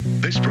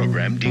This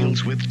program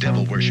deals with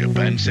devil worship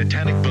and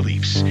satanic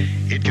beliefs.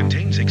 It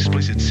contains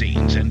explicit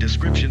scenes and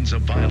descriptions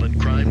of violent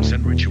crimes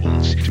and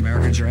rituals.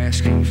 Americans are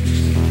asking,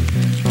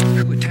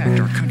 who attacked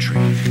our country?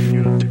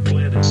 You have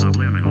declared a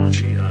subliminal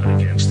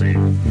jihad against the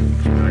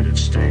United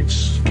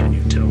States. Can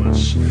you tell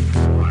us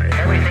why?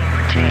 Everything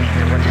pertaining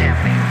to what's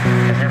happening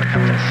has never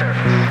come to the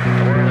surface.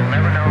 The world will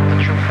never know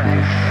the true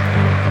facts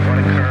of what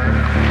occurred,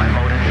 my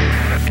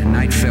motives. And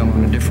night fell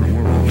on a different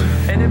world.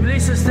 And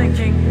Iblis is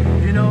thinking,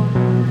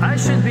 I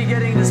should be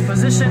getting this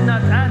position,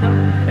 not Adam,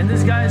 and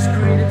this guy is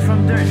created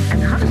from dirt.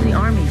 And how does the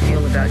army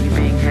feel about you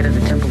being head of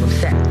the temple of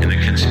Set? And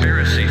the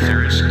conspiracy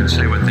theorists can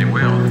say what they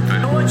will, but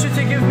I want you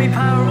to give me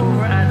power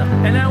over Adam,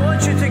 and I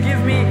want you to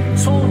give me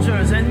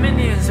soldiers and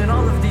minions and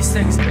all of these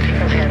things. The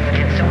people's heads that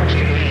had so much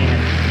to gain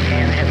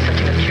and had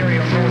such an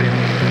ulterior motive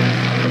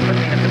for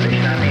putting me in a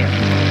position I'm in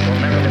will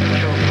never let the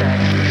true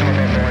facts come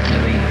aboard to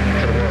the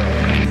world.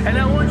 And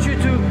I want you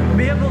to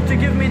be able to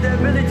give me the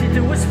ability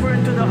to whisper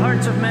into the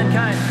hearts of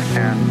mankind.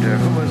 And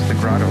who was the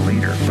grotto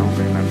leader? Don't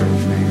remember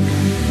his name.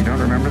 You don't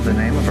remember the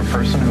name of a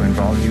person who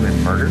involved you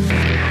in murder?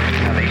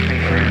 Now these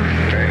people are in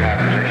very high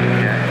positions,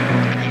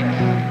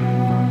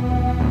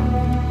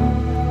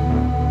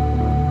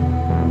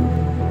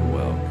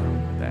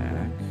 Welcome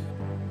back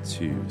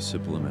to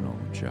Subliminal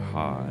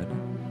Jihad,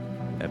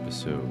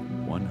 episode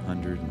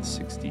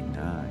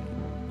 169.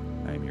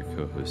 I'm your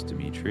co-host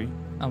Dimitri.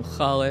 I'm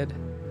Khalid.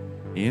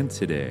 And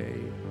today,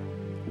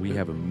 we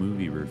have a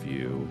movie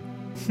review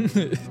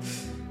to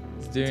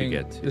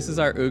get to. This is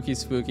our Ookie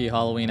Spooky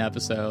Halloween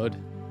episode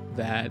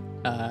that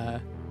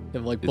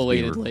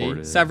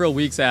belatedly, several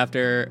weeks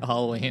after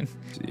Halloween.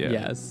 Yeah.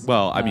 Yes.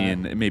 Well, I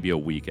mean, maybe a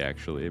week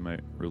actually. It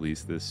might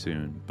release this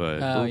soon, but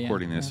we're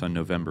recording this on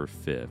November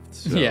 5th.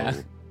 So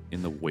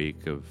in the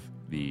wake of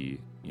the,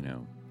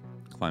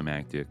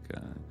 climactic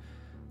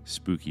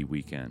spooky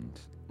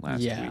weekend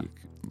last week.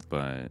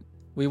 But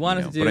we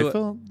wanted to do, but I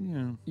felt,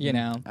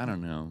 I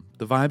don't know.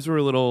 The vibes were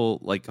a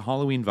little,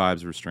 Halloween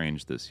vibes were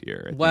strange this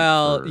year.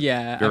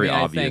 Very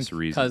obvious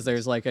reasons. Because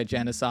there's a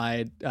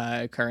genocide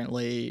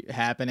currently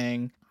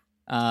happening.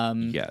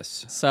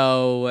 Yes.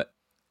 So,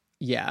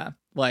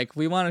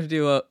 we wanted to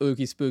do a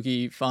ooky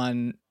spooky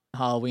fun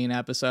Halloween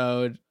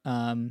episode.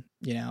 Fun,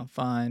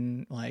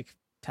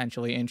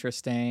 potentially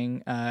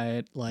interesting,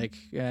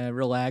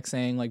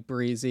 relaxing,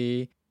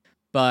 breezy.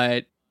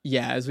 But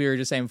as we were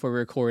just saying before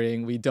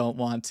recording, we don't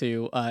want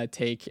to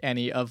take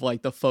any of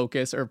the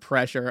focus or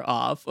pressure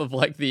off of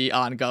the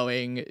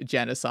ongoing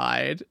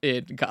genocide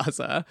in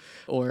Gaza,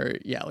 or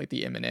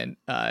the imminent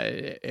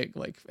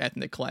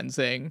ethnic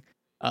cleansing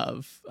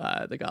of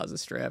the Gaza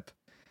Strip.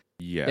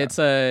 Yeah, it's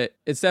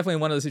definitely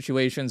one of those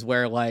situations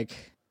where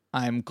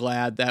I'm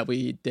glad that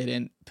we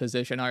didn't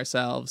position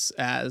ourselves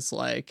as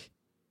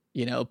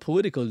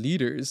political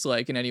leaders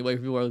in any way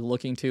people are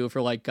looking to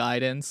for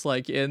guidance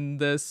in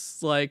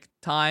this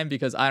time,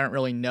 because I don't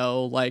really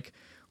know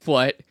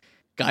what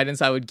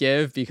guidance I would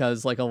give,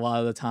 because a lot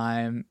of the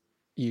time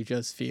you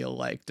just feel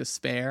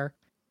despair,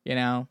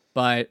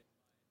 but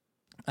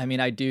I mean,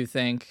 I do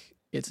think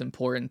it's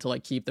important to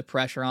keep the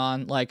pressure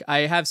on. I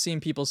have seen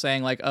people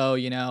saying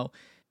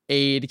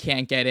aid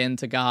can't get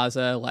into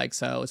Gaza,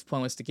 so it's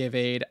pointless to give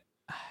aid.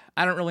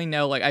 I don't really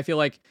know. I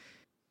feel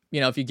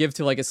if you give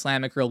to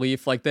Islamic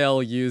Relief,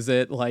 they'll use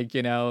it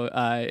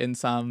in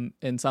some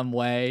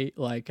way.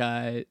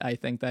 I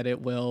think that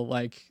it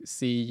will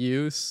see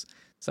use.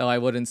 So I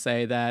wouldn't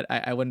say that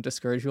I wouldn't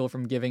discourage people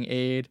from giving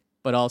aid,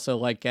 but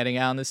also getting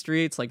out in the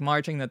streets,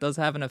 marching, that does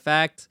have an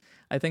effect.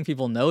 I think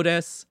people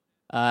notice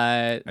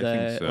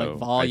the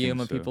volume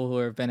of people who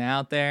have been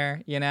out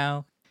there,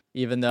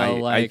 even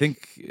though I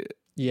think.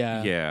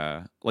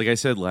 Yeah. Like I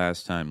said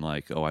last time,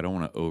 I don't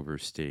want to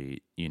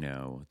overstate,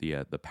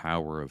 the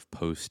power of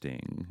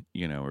posting,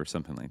 or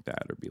something like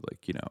that, or be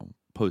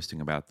posting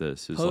about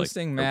this is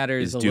posting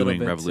matters is a doing little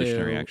bit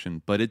revolutionary too.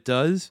 Action, but it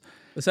does.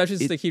 Especially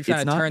since they keep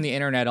trying to turn the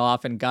internet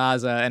off in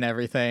Gaza and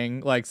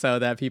everything, so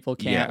that people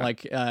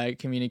can't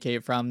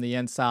communicate from the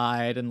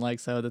inside, and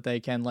so that they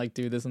can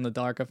do this in the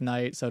dark of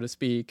night, so to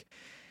speak.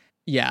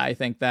 Yeah, I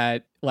think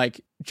that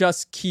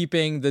just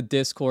keeping the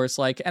discourse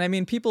and I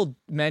mean, people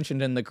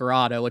mentioned in the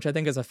grotto, which I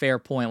think is a fair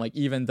point,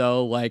 even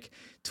though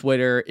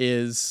Twitter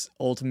is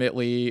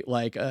ultimately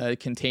a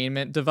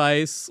containment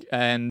device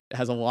and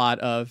has a lot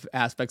of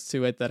aspects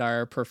to it that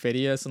are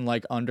perfidious and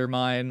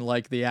undermine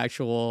the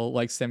actual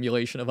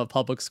simulation of a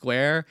public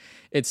square,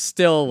 it's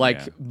still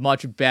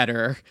much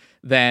better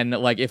than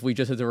if we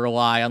just had to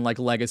rely on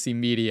legacy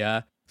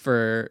media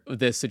for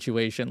this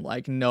situation.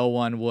 No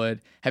one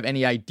would have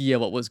any idea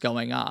what was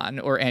going on,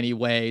 or any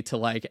way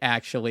to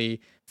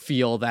actually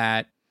feel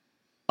that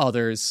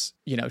others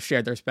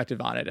shared their perspective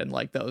on it, and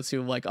those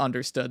who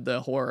understood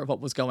the horror of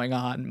what was going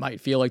on might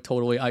feel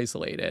totally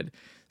isolated.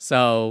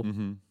 So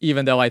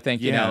even though I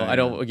think I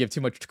don't give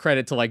too much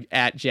credit to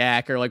at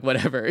Jack or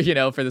whatever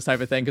for this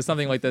type of thing, because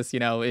something like this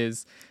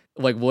is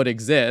would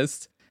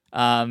exist,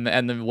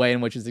 and the way in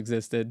which it's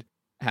existed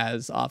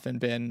has often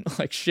been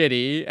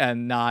shitty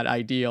and not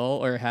ideal,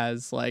 or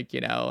has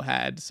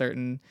had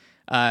certain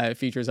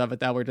features of it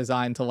that were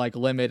designed to like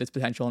limit its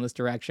potential in this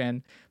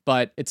direction,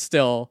 but it's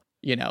still,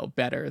 you know,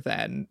 better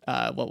than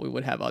what we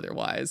would have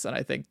otherwise. And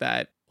I think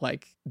that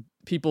like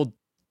people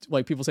say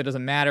it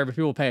doesn't matter, but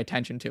people pay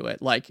attention to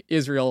it. Like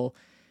Israel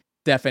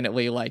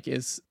definitely like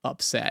is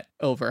upset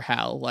over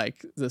how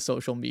like the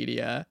social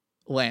media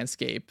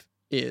landscape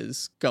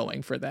is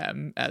going for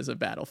them as a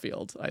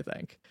battlefield, I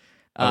think.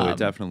 It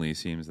definitely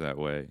seems that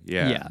way.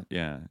 Yeah.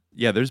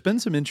 There's been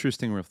some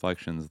interesting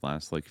reflections the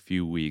last like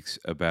few weeks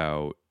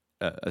about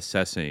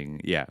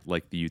assessing,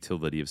 like the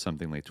utility of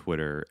something like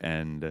Twitter.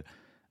 And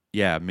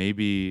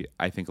maybe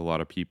I think a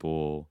lot of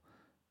people,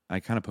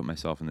 I kind of put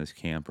myself in this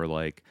camp, are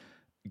like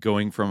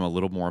going from a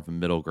little more of a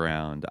middle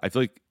ground. I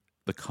feel like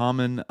the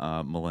common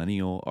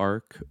millennial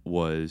arc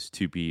was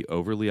to be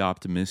overly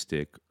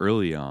optimistic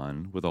early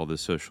on with all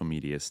this social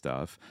media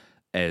stuff,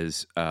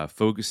 as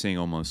focusing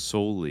almost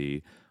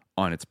solely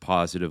on its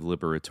positive,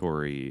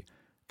 liberatory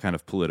kind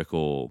of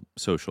political,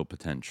 social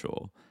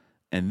potential.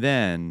 And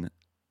then,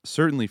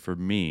 certainly for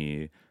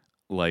me,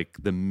 like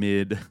the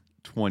mid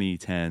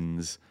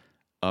 2010s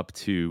up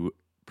to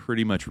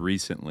pretty much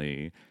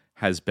recently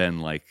has been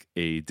like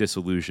a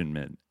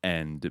disillusionment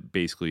and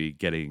basically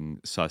getting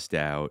sussed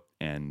out,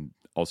 and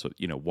also,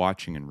 you know,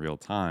 watching in real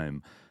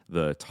time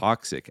the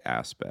toxic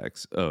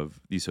aspects of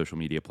these social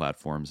media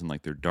platforms and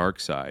like their dark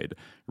side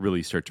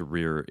really start to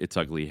rear its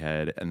ugly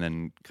head, and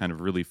then kind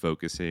of really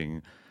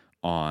focusing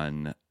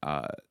on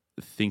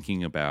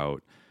thinking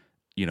about,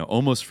 you know,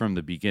 almost from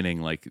the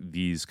beginning, like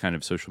these kind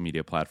of social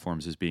media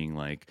platforms as being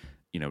like,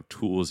 you know,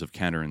 tools of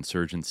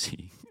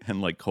counterinsurgency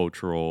and like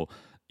cultural,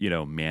 you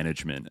know,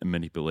 management and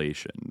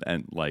manipulation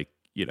and like,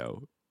 you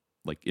know,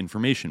 like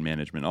information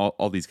management,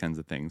 all these kinds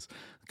of things,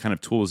 kind of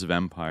tools of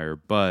empire.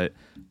 But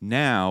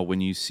now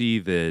when you see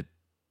that,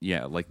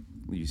 like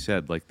you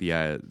said, like the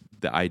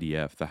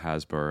IDF, the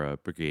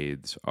Hasbara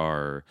brigades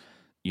are,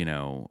 you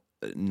know,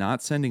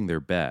 not sending their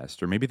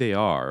best, or maybe they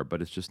are,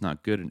 but it's just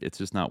not good. It's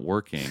just not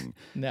working,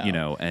 you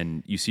know,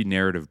 and you see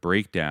narrative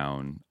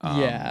breakdown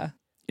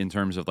in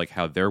terms of like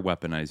how they're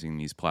weaponizing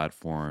these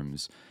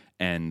platforms,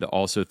 and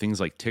also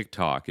things like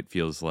TikTok. It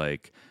feels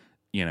like,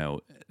 you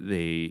know,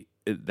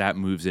 that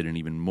moves at an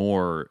even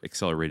more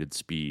accelerated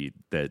speed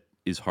that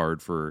is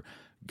hard for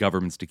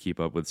governments to keep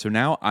up with. So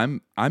now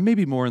I'm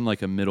maybe more in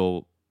like a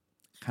middle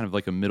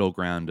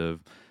ground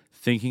of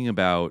thinking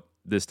about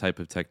this type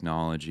of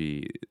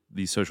technology,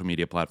 these social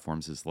media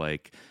platforms, is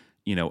like,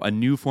 you know, a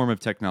new form of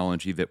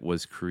technology that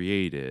was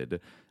created,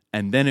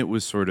 and then it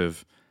was sort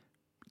of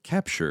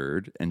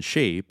captured and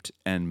shaped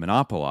and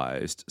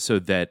monopolized so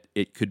that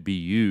it could be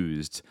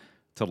used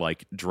to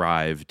like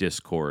drive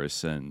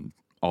discourse and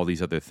all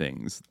these other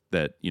things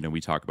that, you know, we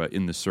talk about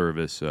in the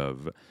service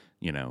of,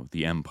 you know,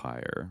 the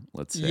empire,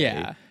 let's say.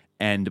 Yeah.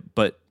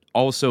 But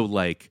also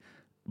like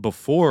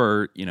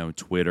before, you know,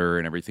 Twitter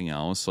and everything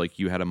else, like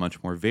you had a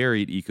much more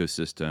varied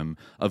ecosystem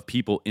of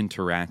people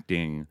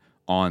interacting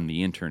on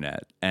the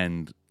internet,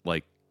 and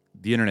like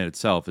the internet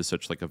itself is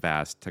such like a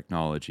vast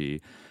technology.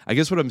 I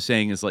guess what I'm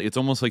saying is like it's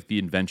almost like the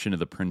invention of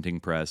the printing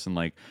press, and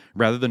like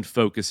rather than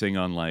focusing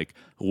on like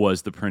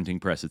was the printing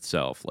press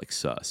itself like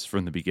sus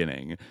from the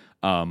beginning,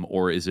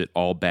 or is it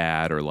all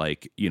bad, or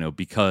like, you know,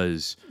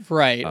 because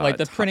like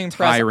the printing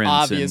press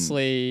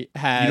obviously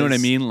has, you know what I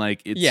mean,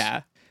 like it's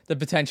the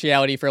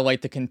potentiality for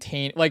like the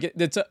contain, like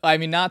it's, I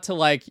mean, not to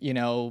like, you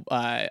know,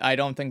 I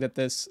don't think that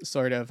this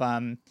sort of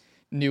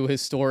new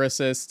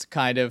historicist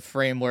kind of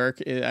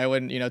framework, I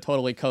wouldn't, you know,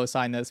 totally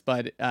co-sign this,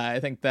 but I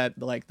think that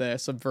like the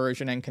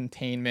subversion and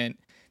containment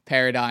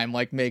paradigm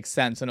like makes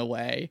sense in a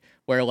way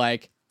where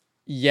like,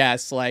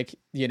 yes, like,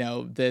 you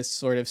know, this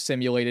sort of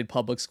simulated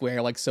public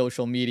square like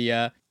social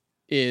media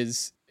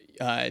is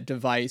a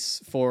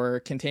device for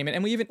containment.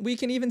 And we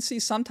can even see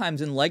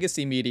sometimes in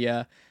legacy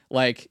media,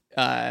 like,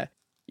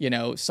 you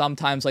know,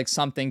 sometimes like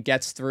something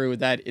gets through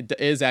that it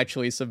is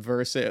actually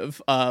subversive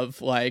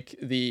of like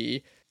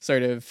the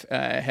sort of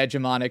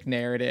hegemonic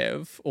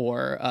narrative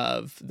or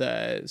of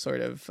the sort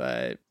of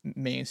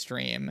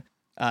mainstream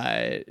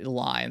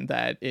line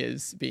that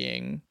is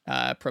being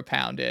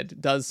propounded,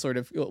 does sort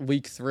of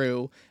leak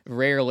through,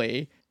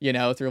 rarely, you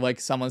know, through like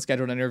someone's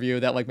scheduled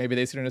interview that like maybe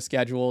they sort of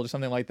scheduled or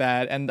something like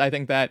that. And I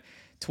think that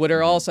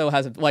Twitter also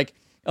has like,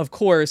 of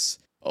course,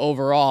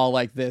 overall,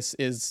 like this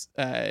is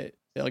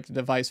like a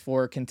device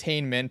for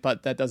containment,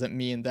 but that doesn't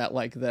mean that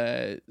like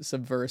the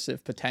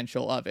subversive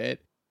potential of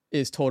it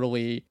is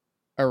totally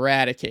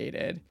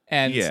eradicated.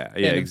 And, and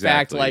in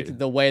exactly. fact, like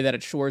the way that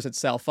it shores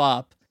itself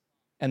up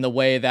and the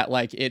way that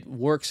like it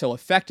works so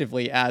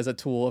effectively as a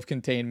tool of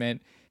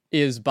containment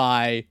is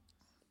by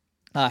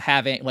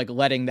having like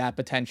letting that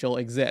potential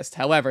exist.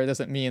 However, it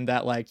doesn't mean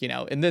that like, you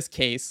know, in this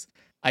case,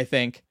 I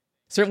think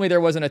certainly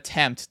there was an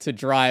attempt to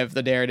drive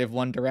the narrative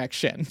one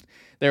direction.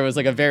 There was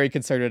like a very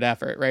concerted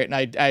effort, right?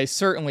 And I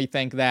certainly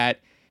think that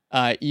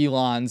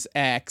Elon's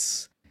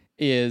X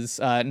is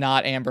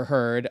not Amber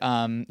Heard,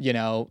 you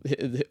know,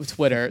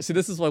 Twitter. So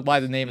this is like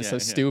why the name is so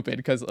stupid,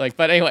 because like,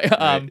 but anyway,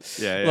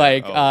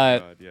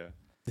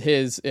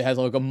 it has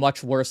like a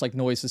much worse like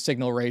noise to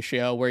signal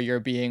ratio, where you're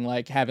being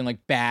like having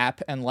like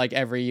BAP and like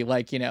every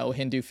like, you know,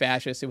 Hindu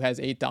fascist who has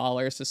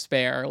 $8 to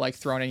spare like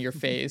thrown in your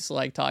face,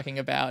 like talking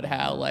about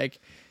how like,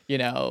 you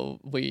know,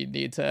 we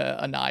need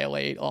to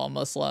annihilate all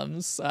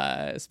Muslims,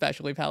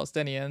 especially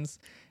Palestinians.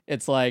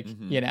 It's like,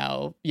 you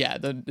know, yeah,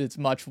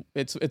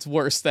 it's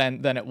worse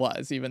than it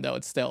was, even though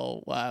it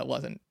still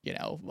wasn't, you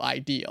know,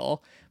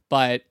 ideal.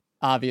 But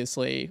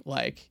obviously,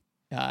 like,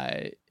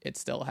 it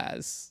still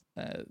has,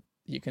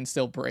 you can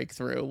still break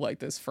through like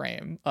this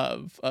frame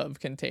of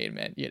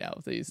containment, you know,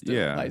 these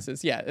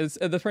devices. Yeah,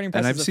 the printing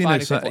press is a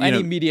fine example.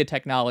 Any media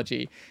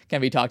technology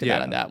can be talked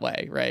about in that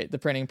way, right? The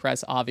printing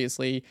press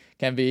obviously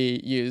can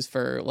be used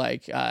for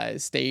like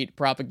state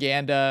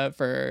propaganda,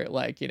 for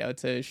like, you know,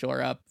 to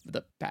shore up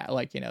the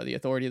like, you know, the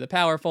authority of the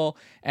powerful,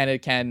 and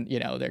it can, you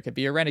know, there could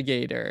be a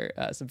renegade or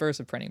a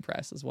subversive printing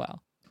press as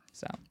well.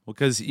 So, well,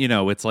 because, you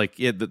know, it's like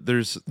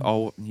there's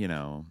all, you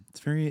know,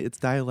 it's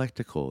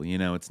dialectical, you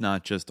know, it's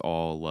not just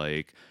all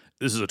like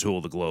this is a tool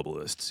of the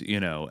globalists, you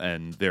know,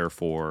 and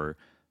therefore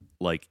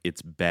like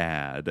it's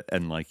bad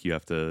and like you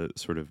have to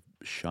sort of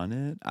shun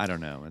it. I don't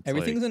know. It's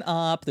everything's an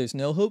op. There's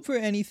no hope for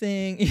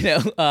anything, you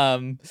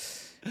know.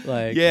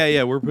 Like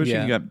we're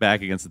pushing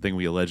back against the thing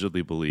we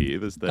allegedly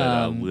believe is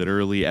that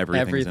literally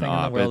everything's an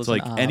op. It's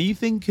like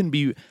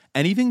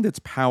anything that's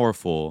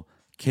powerful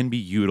can be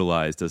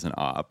utilized as an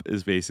op,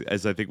 is basically,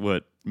 as I think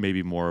what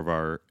maybe more of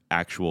our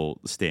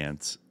actual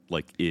stance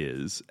like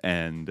is.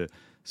 And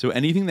so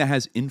anything that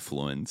has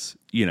influence,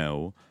 you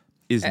know,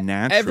 is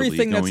naturally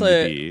going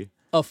to be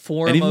a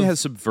form anything that has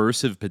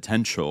subversive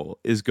potential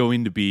is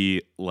going to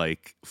be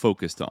like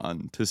focused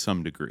on to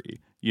some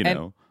degree, you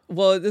know.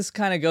 Well, this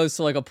kind of goes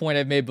to like a point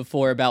I've made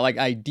before about like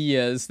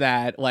ideas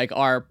that like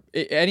are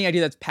any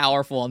idea that's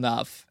powerful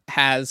enough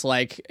has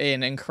like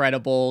an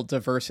incredible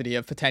diversity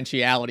of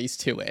potentialities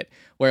to it,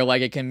 where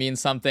like it can mean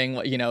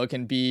something, you know, it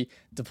can be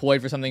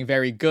deployed for something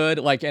very good,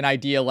 like an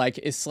idea like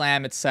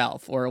Islam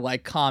itself or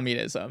like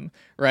communism,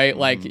 right?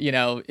 Like, you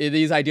know,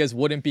 these ideas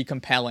wouldn't be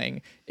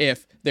compelling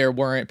if there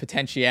weren't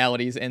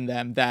potentialities in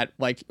them that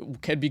like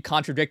could be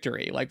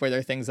contradictory, like where there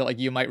are things that like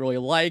you might really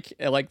like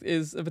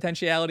is a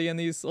potentiality in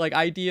these like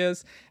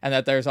ideas, and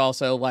that there's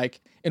also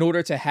like, in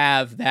order to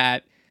have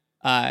that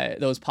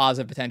those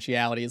positive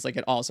potentialities, like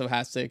it also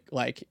has to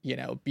like, you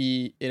know,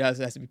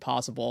 has to be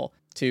possible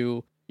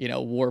to, you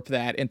know, warp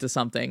that into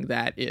something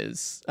that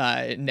is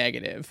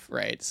negative,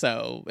 right?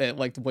 So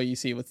like the way you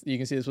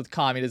can see this with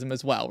communism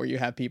as well, where you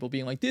have people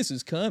being like, this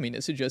is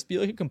communist, to just be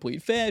like a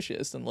complete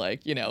fascist, and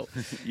like, you know,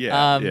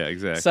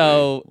 exactly.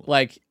 So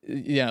like,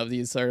 you know,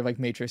 these sort of like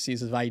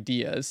matrices of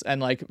ideas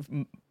and like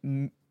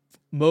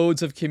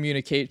modes of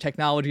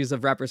technologies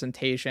of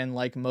representation,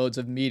 like modes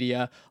of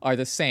media are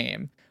the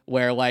same,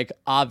 where like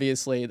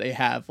obviously they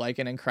have like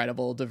an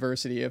incredible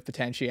diversity of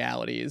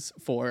potentialities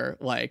for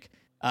like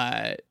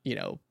you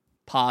know,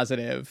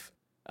 positive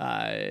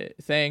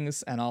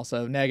things and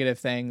also negative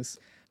things,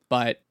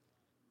 but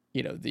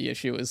you know, the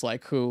issue is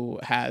like who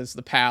has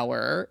the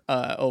power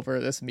over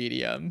this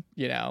medium,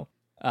 you know.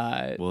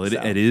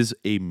 It is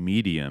a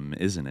medium,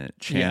 isn't it?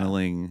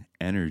 Channeling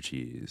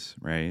energies,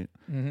 right?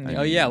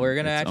 Mm-hmm. We're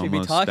gonna actually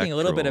be talking a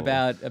little bit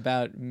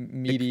about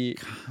mediums.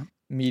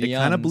 It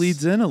kind of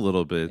bleeds in a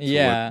little bit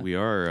to what we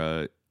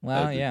are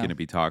going to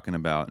be talking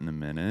about in a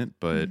minute.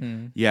 But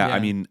I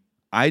mean,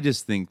 I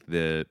just think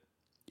that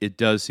it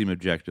does seem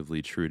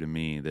objectively true to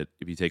me that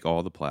if you take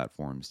all the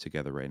platforms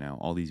together right now,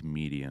 all these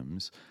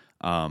mediums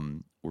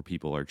where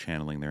people are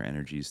channeling their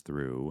energies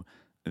through,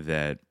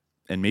 that,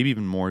 and maybe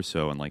even more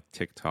so on like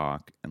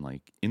TikTok and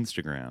like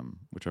Instagram,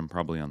 which I'm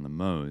probably on the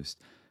most,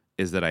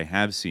 is that I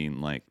have seen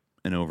like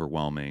an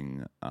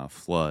overwhelming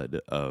flood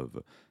of,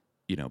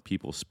 you know,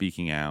 people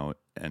speaking out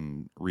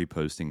and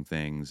reposting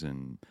things,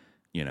 and,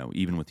 you know,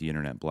 even with the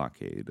internet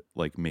blockade,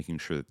 like making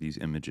sure that these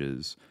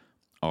images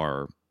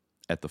are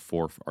at the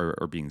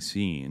are being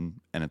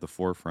seen and at the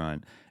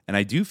forefront. And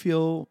I do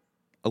feel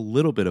a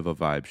little bit of a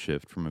vibe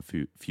shift from a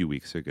few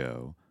weeks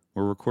ago.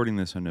 We're recording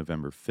this on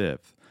November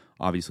 5th.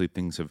 Obviously,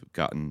 things have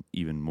gotten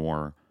even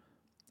more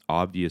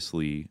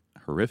obviously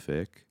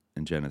horrific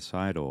and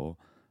genocidal,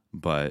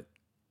 but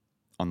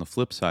on the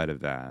flip side of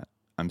that,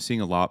 I'm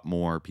seeing a lot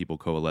more people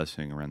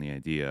coalescing around the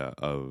idea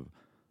of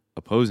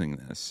opposing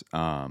this.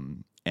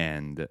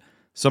 And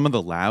some of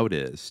the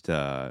loudest,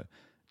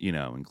 you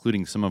know,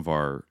 including some of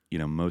our, you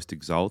know, most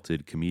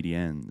exalted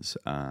comedians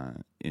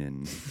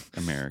in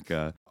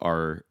America,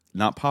 are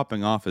not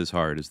popping off as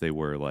hard as they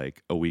were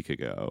like a week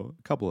ago.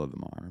 A couple of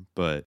them are,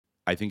 but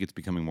I think it's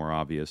becoming more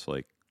obvious,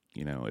 like,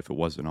 you know, if it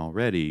wasn't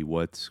already,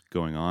 what's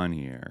going on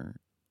here.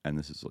 And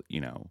this is,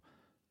 you know,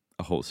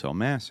 a wholesale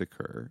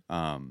massacre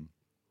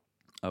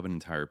of an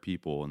entire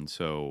people. And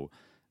so,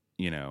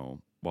 you know,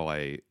 while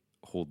I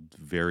hold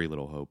very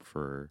little hope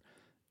for,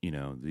 you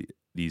know,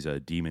 these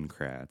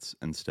Democrats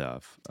and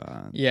stuff.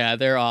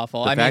 They're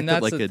awful. I mean,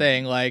 that's the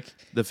thing. Like,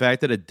 the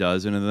fact that a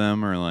dozen of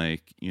them are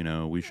like, you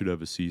know, we should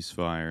have a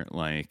ceasefire.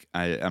 Like,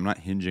 I'm not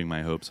hinging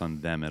my hopes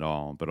on them at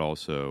all, but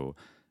also,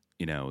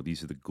 you know,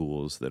 these are the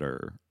ghouls that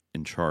are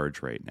in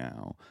charge right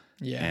now.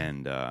 Yeah.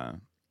 And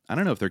I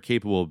don't know if they're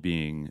capable of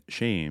being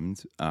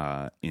shamed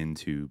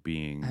into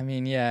being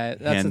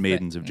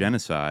handmaidens of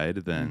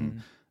genocide,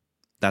 then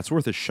that's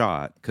worth a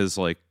shot, because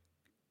like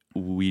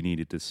we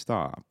needed to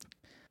stop.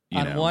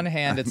 On one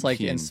hand, it's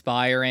like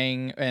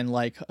inspiring and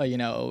like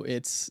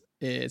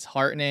it's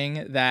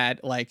heartening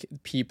that like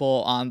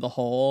people on the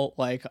whole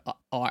like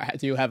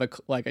do have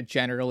a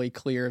generally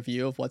clear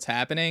view of what's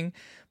happening,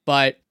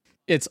 but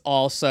it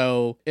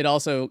also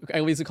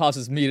at least it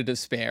causes me to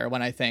despair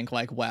when I think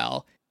like,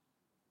 well,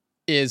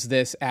 is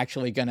this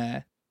actually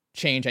gonna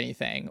change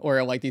anything, or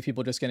are like these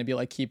people just gonna be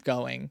like, keep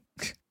going,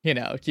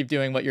 keep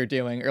doing what you're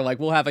doing, or like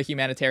we'll have a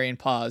humanitarian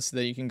pause so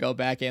that you can go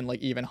back in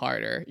like even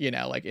harder, and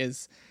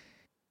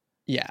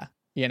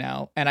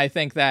I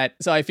think that,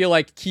 so I feel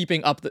like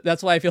keeping up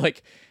that's why I feel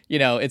like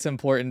it's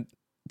important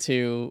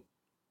to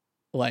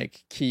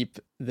like keep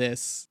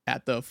this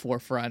at the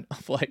forefront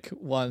of like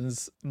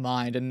one's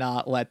mind and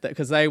not let that,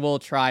 because they will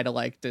try to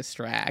like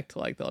distract,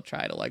 like they'll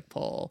try to like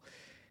pull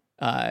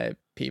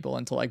people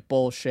into like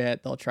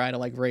bullshit. They'll try to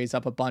like raise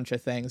up a bunch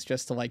of things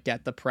just to like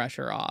get the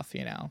pressure off,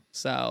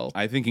 so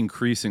I think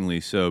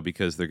increasingly so,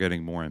 because they're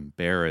getting more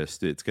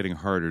embarrassed. It's getting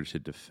harder to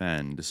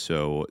defend,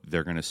 so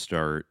they're gonna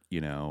start,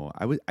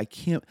 I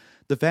can't,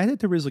 the fact that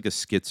there was like a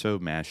schizo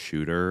mass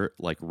shooter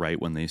like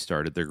right when they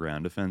started their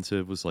ground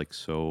offensive was like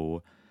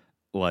so,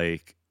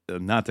 like,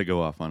 not to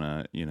go off on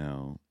a,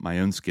 my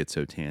own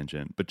schizo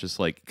tangent, but just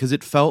like, because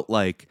it felt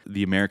like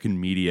the American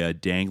media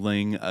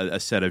dangling a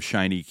set of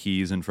shiny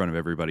keys in front of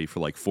everybody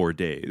for like 4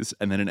 days.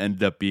 And then it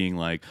ended up being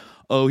like,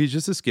 oh, he's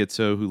just a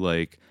schizo who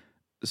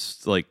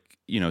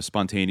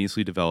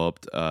spontaneously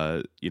developed,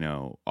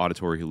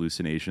 auditory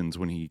hallucinations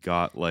when he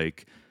got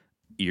like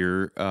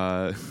ear,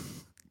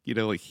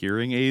 like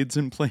hearing aids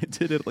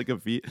implanted at like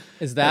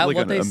is that like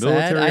what they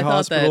said? I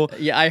hospital. Thought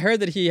that, I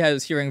heard that he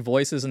has hearing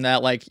voices and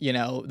that like,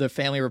 the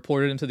family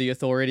reported him to the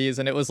authorities,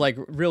 and it was like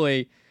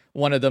really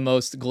one of the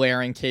most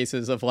glaring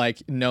cases of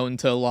like known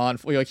to law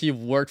enforcement. Like he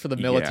worked for the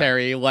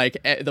military, like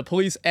the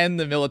police and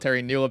the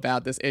military knew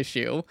about this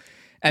issue,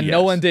 and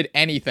no one did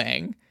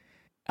anything.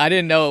 I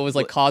didn't know it was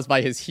like caused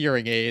by his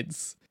hearing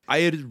aids. I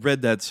had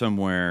read that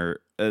somewhere.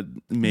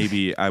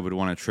 Maybe I would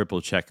want to triple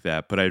check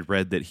that, but I'd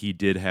read that he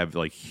did have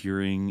like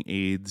hearing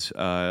aids,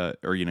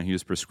 or he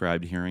was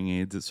prescribed hearing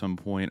aids at some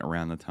point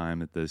around the time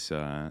that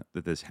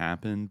this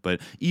happened.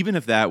 But even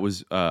if that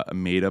was a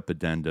made up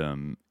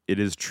addendum, it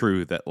is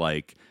true that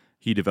like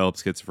he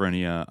developed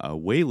schizophrenia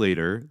way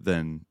later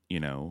than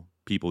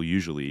people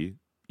usually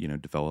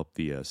develop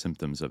the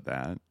symptoms of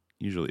that.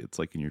 Usually it's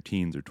like in your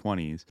teens or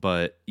 20s.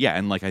 But yeah,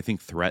 and like I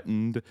think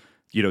threatened.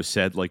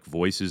 Said like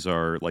voices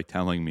are like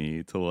telling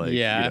me to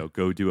like,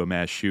 go do a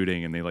mass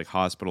shooting, and they like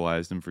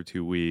hospitalized him for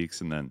 2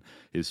 weeks, and then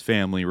his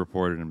family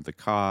reported him to the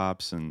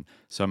cops, and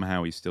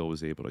somehow he still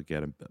was able to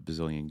get a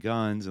bazillion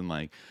guns, and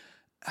like,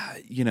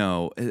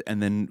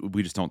 and then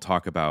we just don't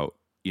talk about,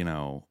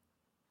 the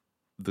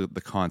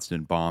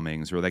constant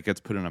bombings, or that gets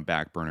put on a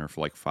back burner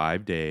for like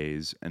 5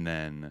 days, and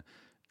then,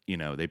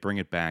 they bring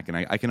it back, and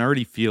I can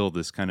already feel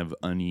this kind of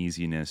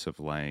uneasiness of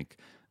like,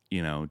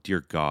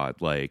 dear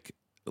God, like,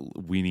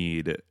 we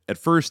need, at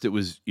first it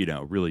was,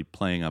 really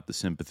playing up the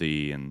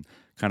sympathy and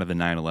kind of the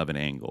 9/11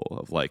 angle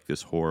of like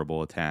this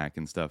horrible attack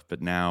and stuff.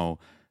 But now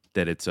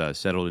that it's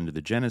settled into the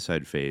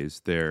genocide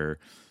phase,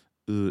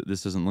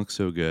 this doesn't look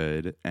so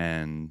good.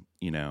 And,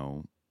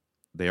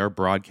 they are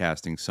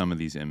broadcasting some of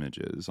these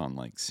images on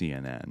like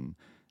CNN.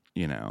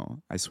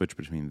 I switch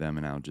between them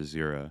and Al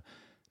Jazeera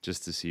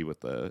just to see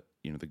what the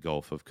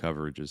gulf of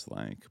coverage is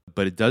like.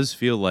 But it does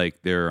feel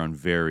like they're on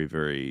very,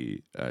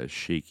 very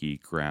shaky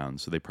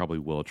ground. So they probably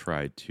will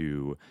try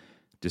to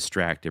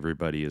distract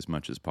everybody as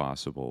much as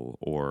possible,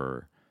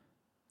 or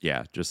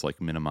just like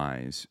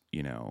minimize,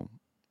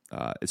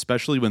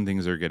 especially when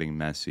things are getting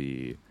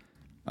messy.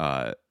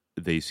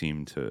 They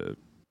seem to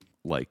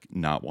like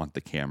not want the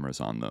cameras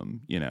on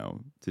them,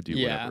 to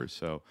do whatever.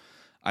 So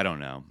I don't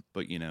know,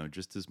 but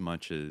just as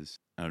much as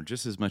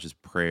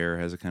prayer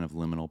has a kind of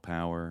liminal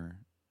power.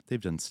 They've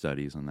done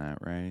studies on that,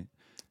 right?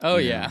 Oh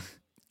yeah.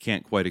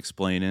 Can't quite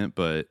explain it,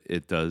 but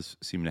it does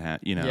seem to have,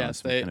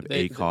 yes, kind of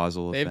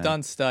acausal they've effect.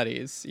 done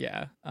studies,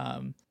 yeah.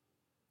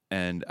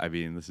 And I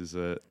mean, this is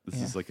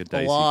like a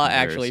dicey law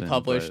comparison, actually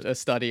published a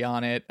study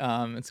on it.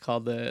 It's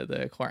called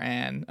the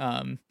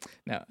Quran.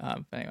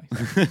 Anyway.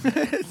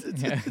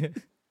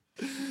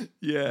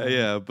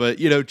 Yeah, but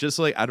just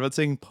like, I'm not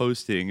saying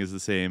posting is the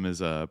same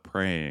as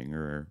praying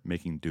or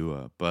making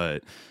dua,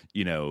 but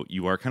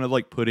you are kind of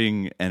like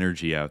putting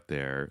energy out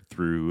there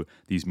through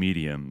these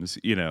mediums,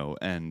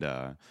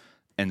 and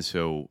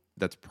so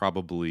that's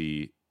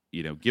probably,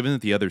 given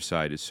that the other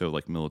side is so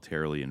like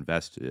militarily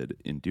invested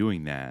in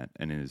doing that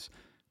and is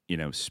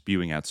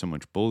spewing out so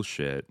much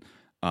bullshit,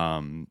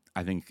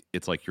 I think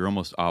it's like you're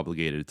almost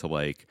obligated to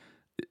like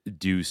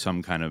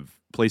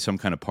play some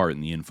kind of part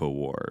in the info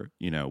war.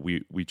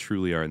 We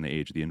truly are in the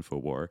age of the info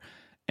war,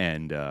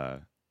 and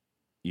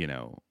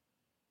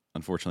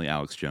unfortunately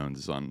Alex Jones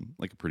is on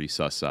like a pretty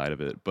sus side of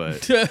it,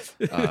 but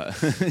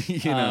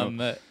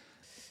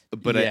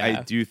But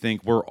I do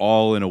think we're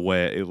all in a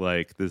way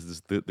like this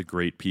is the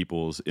great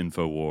people's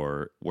info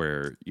war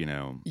where, you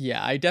know.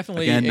 Yeah, I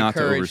definitely again,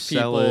 encourage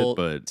people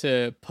but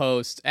to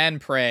post and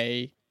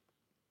pray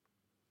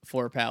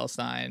for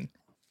Palestine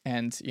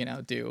and, you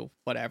know, do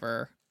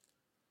whatever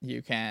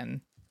you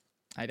can.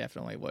 I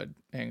definitely would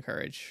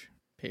encourage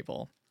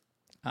people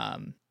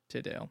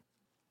to do.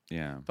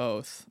 Yeah.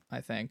 Both,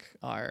 I think,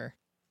 are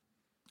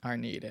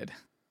needed.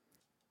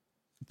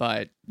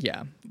 But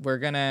yeah, we're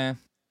gonna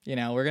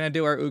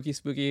do our Ookie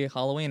Spooky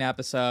Halloween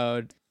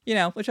episode, you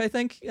know, which I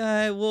think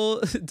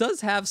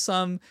does have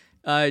some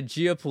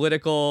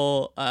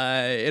geopolitical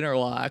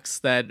interlocks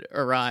that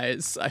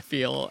arise, I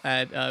feel,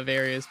 at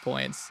various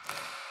points.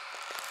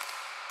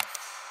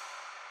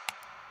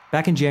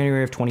 Back in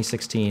January of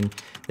 2016,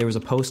 there was a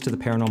post to the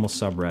paranormal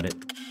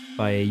subreddit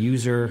by a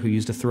user who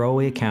used a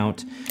throwaway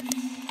account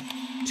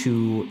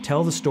to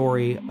tell the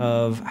story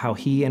of how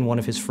he and one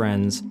of his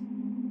friends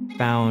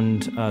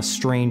found a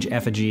strange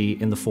effigy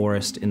in the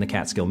forest in the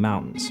Catskill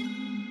Mountains.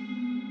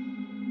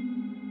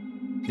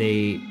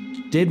 They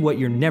did what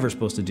you're never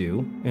supposed to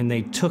do, and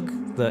they took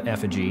the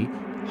effigy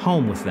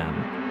home with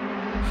them.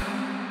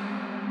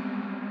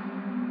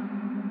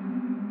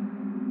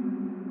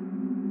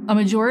 A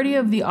majority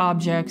of the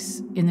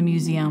objects in the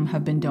museum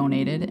have been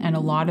donated, and a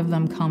lot of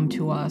them come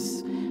to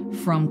us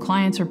from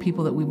clients or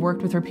people that we've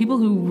worked with, or people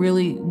who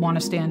really want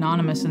to stay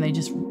anonymous and they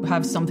just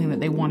have something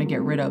that they want to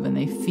get rid of, and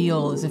they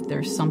feel as if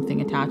there's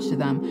something attached to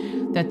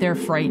them that they're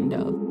frightened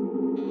of.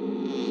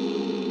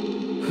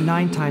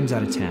 9 times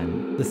out of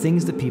 10, the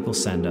things that people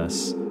send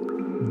us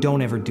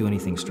don't ever do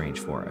anything strange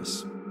for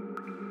us.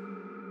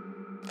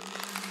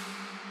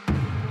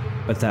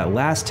 But that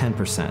last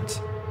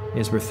 10%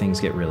 is where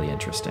things get really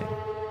interesting.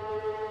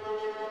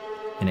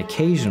 And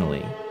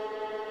occasionally,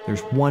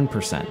 there's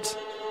 1%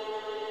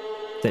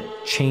 that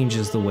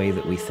changes the way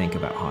that we think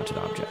about haunted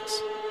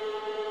objects.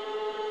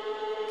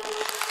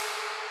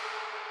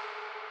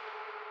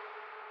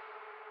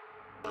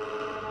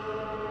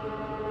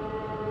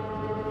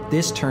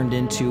 This turned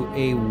into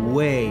a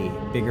way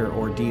bigger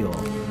ordeal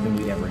than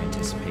we'd ever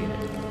anticipated.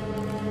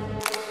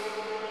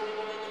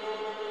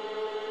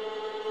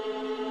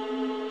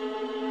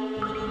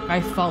 I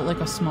felt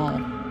like a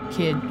small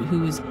kid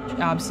who was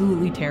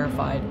absolutely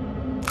terrified.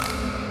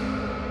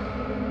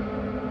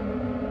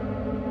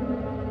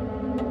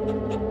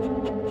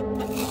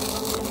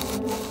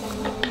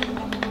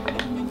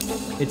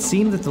 It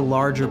seemed that the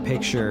larger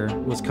picture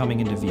was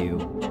coming into view.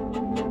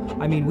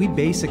 I mean, we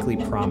basically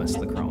promised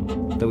the Chrome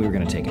that we were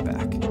going to take it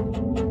back.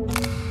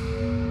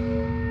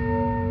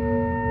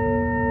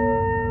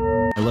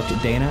 I looked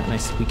at Dana and I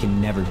said, we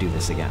can never do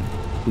this again.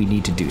 We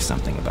need to do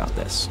something about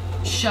this.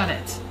 Shut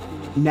it.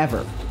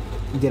 Never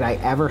did I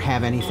ever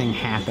have anything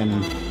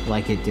happen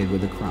like it did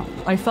with the Chrome.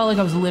 I felt like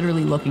I was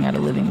literally looking at a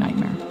living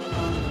nightmare.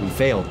 We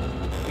failed.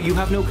 You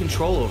have no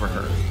control over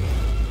her,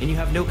 and you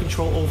have no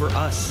control over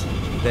us.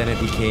 Then it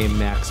became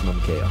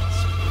maximum chaos.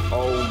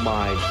 Oh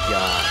my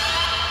God.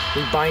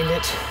 We bind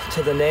it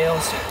to the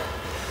nails,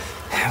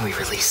 and we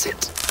release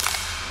it.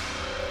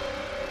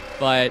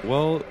 But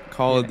well,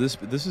 Colin,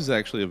 this is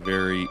actually a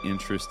very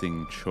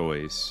interesting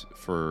choice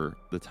for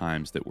the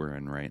times that we're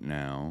in right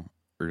now,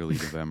 early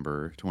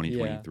November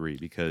 2023,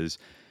 because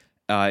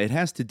it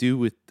has to do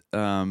with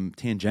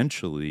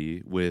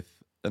tangentially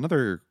with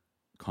another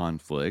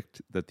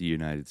conflict that the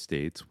United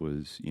States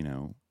was, you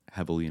know,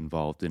 heavily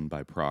involved in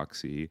by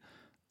proxy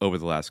over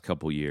the last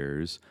couple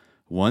years.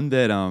 One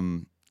that,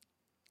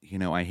 you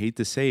know, I hate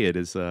to say it,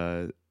 is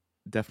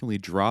definitely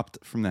dropped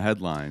from the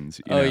headlines.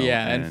 You know,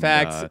 in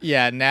fact,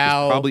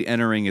 now it's probably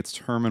entering its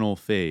terminal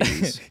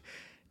phase.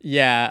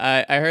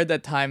 Yeah, I heard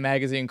that Time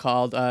magazine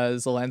called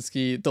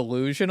Zelensky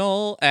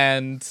delusional,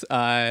 and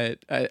I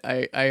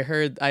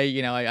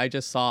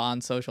just saw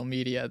on social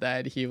media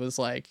that he was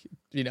like,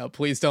 you know,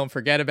 please don't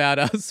forget about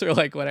us, or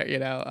like whatever, you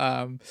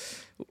know,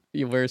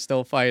 we're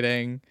still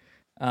fighting.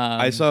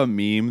 I saw a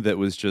meme that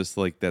was just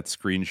like that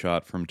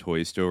screenshot from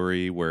Toy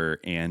Story where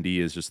Andy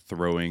is just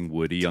throwing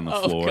Woody on the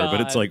floor, God.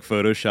 but it's like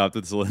photoshopped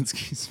with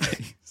Zelensky's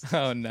face.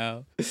 Oh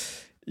no.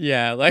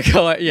 Yeah, like,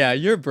 yeah,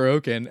 you're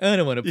broken. I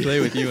don't want to play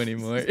with you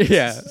anymore.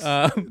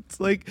 Yeah. It's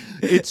like,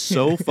 it's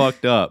so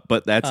fucked up,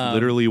 but that's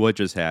literally what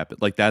just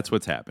happened. Like, that's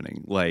what's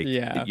happening. Like,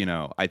 you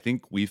know, I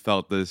think we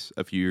felt this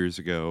a few years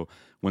ago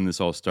when this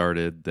all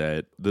started,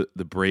 that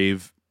the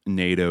brave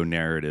NATO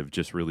narrative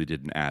just really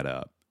didn't add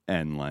up.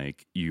 And,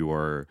 like, you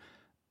are,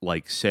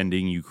 like,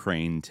 sending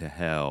Ukraine to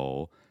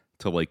hell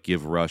to, like,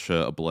 give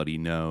Russia a bloody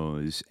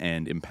nose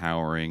and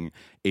empowering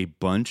a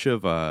bunch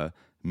of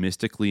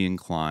mystically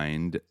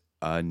inclined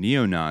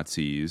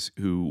neo-Nazis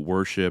who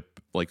worship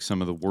like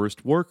some of the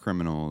worst war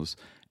criminals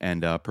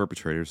and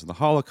perpetrators of the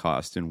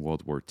Holocaust in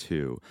World War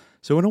II.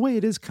 So in a way,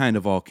 it is kind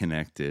of all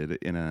connected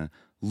in a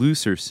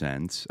looser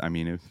sense. I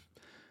mean, if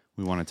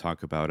We want to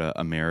talk about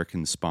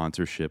American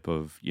sponsorship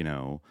of,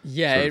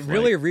 it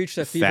really reached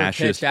a fever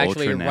pitch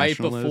actually right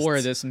before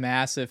this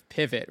massive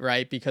pivot,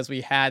 right? Because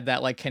we had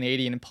that like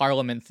Canadian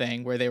Parliament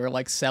thing where they were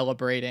like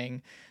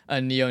celebrating a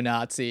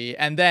neo-Nazi,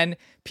 and then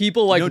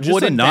people like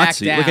wouldn't back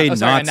down. Like a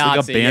Nazi, like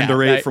a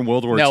Band-Aid from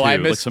World War II. No, I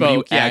Like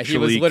misspoke. he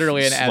was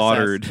literally an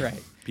slaughtered. SS,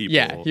 right? People.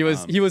 Yeah,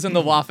 he was in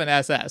the Waffen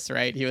SS,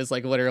 right? He was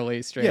like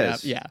literally straight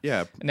up.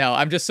 Yeah. No,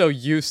 I'm just so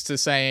used to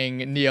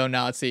saying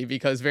neo-Nazi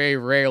because very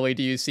rarely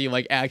do you see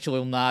like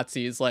actual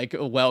Nazis like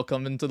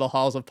welcomed into the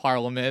halls of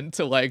Parliament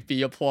to like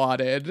be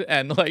applauded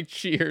and like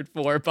cheered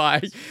for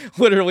by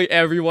literally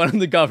everyone in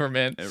the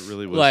government. It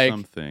really was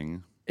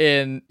something.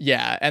 And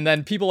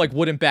then people like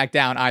wouldn't back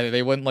down either.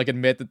 They wouldn't like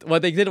admit that. Well,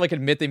 they did like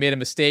admit they made a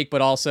mistake,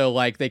 but also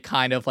like they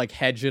kind of like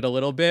hedged it a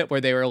little bit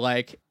where they were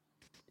like,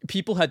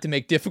 people had to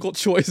make difficult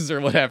choices or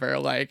whatever.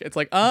 Like, it's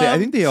like, I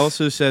think they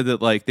also said that,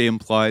 like, they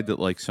implied that,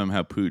 like,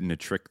 somehow Putin had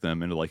tricked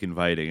them into, like,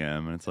 inviting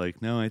him. And it's like,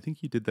 no, I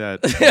think you did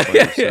that by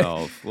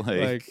yourself. All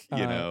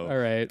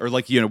right. Or,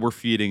 like, we're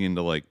feeding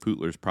into, like,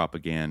 Putler's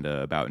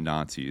propaganda about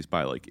Nazis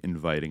by, like,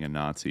 inviting a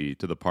Nazi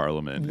to the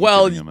parliament.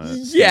 Well, and giving him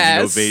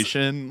yes.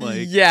 Ovation.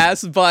 Like,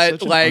 yes,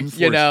 but, like,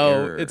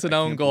 error. it's an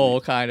own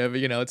goal, kind of.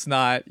 It's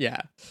not,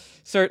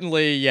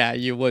 Certainly,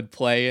 you would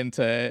play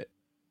into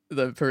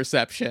the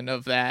perception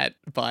of that,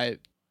 but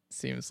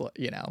seems like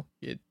you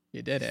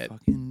did it.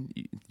 Fucking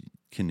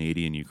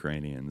Canadian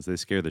Ukrainians, they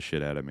scare the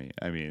shit out of me.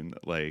 I mean,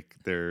 like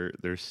they're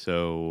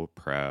so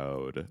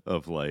proud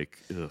of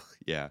like,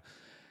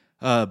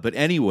 but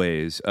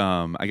anyways,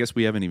 I guess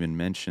we haven't even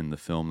mentioned the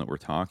film that we're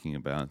talking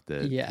about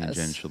that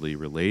tangentially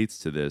relates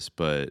to this,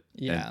 but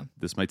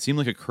this might seem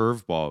like a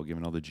curveball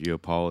given all the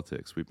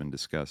geopolitics we've been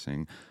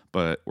discussing,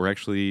 but we're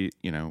actually,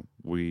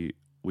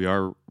 we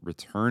are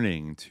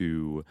returning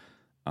to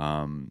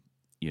an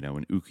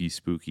ooky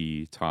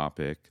spooky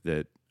topic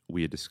that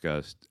we had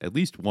discussed at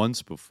least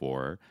once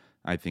before,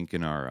 I think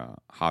in our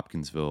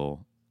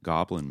Hopkinsville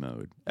Goblin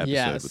Mode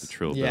episode with the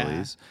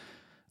Trillbillies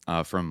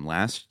from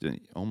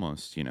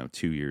almost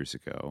 2 years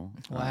ago.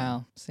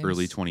 Wow.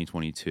 Early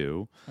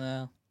 2022.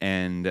 Wow.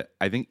 And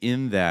I think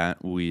in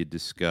that we had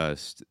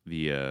discussed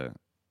the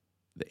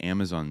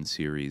Amazon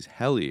series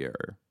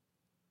Hellier,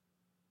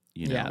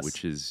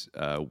 which is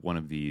one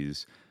of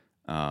these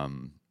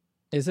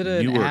is it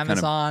an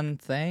Amazon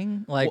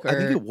thing? Like, I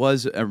think it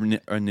was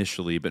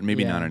initially, but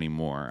maybe not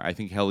anymore. I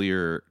think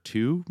Hellier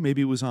 2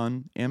 maybe was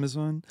on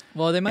Amazon.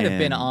 Well, they might have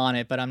been on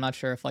it, but I'm not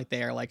sure if like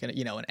they are like an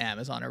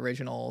Amazon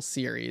original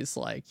series,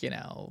 like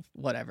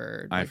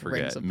whatever. Like I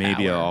forget.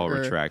 Maybe I'll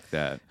retract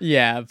that.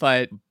 Yeah,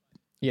 but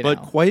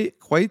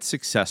quite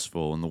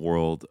successful in the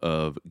world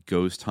of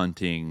ghost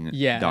hunting,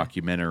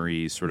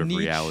 documentary sort of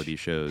reality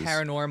shows,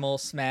 paranormal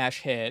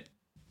smash hit.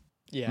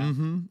 Yeah,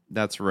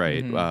 that's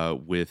right.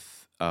 Mm-hmm.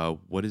 With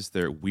what is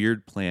their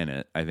Weird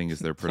Planet? I think is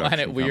their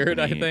production Planet Weird.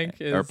 company. I think.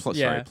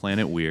 Sorry,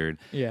 Planet Weird.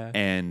 Yeah.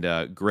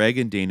 And Greg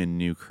and Dana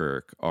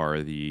Newkirk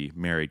are the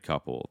married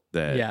couple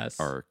that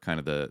are kind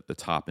of the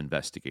top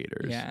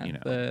investigators.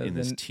 In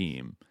this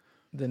team.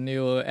 The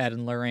new Ed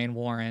and Lorraine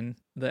Warren,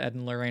 the Ed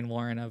and Lorraine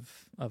Warren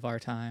of our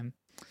time,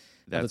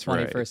 that's of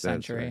the 21st right.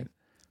 century. That's right.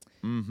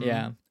 Mm-hmm.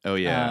 Yeah. Oh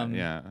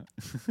yeah.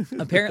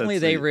 Apparently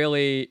they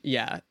really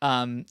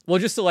well,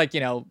 just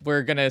to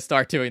we're gonna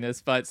start doing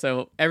this, but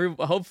so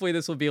hopefully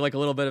this will be like a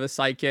little bit of a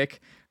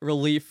psychic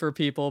relief for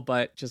people,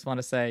 but just want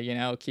to say,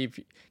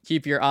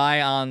 keep your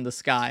eye on the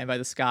sky. And by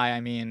the sky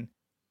I mean,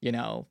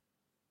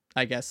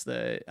 I guess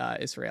the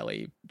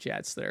Israeli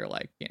jets that are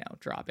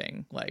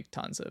dropping like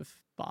tons of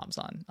bombs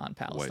on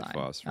Palestine. White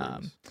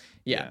phosphorus.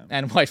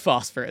 And white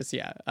phosphorus,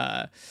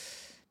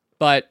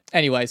 But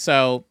anyway,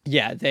 so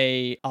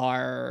they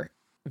are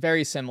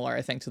very similar,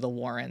 I think, to the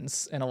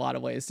Warrens in a lot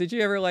of ways. Did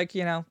you ever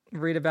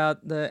read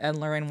about the Ed and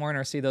Lorraine Warren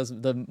or see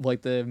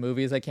the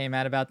movies that came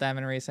out about them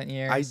in recent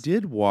years? I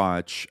did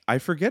watch. I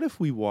forget if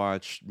we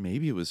watched.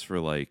 Maybe it was for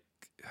I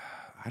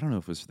don't know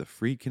if it was the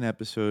Friedkin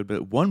episode, but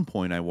at one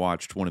point I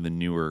watched one of the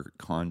newer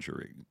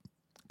Conjuring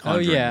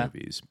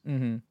movies.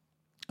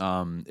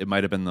 Mm-hmm. It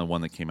might have been the one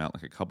that came out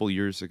like a couple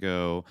years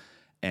ago,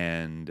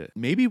 and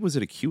maybe was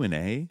it a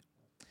Q&A?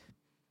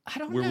 I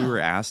don't know. Where we were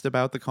asked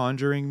about The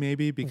Conjuring,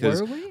 maybe,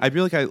 because I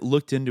feel like I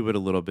looked into it a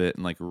little bit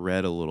and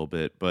read a little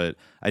bit, but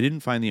I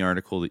didn't find the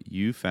article that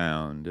you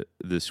found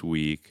this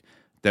week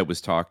that was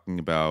talking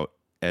about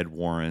Ed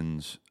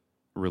Warren's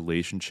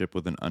relationship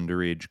with an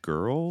underage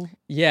girl.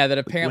 Yeah, that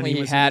apparently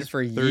he had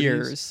for 30s.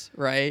 Years,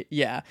 right?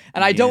 Yeah.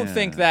 And I don't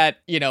think that,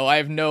 I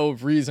have no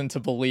reason to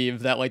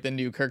believe that the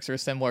Newkirks are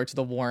similar to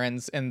the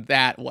Warrens in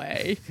that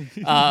way.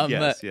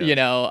 Yes.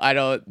 I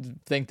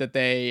don't think that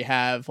they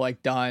have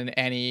done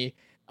any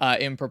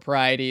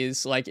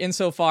improprieties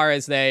insofar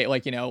as they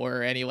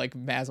or any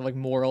massive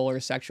moral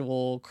or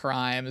sexual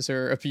crimes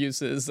or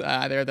abuses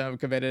either of them have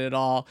committed at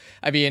all.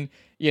 I mean,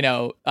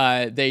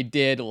 they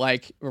did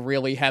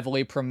really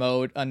heavily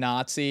promote a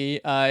Nazi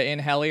in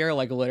Hellier,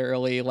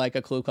 literally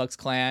a Ku Klux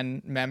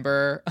Klan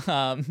member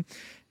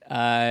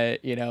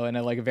and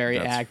a like very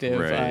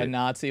active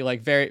Nazi,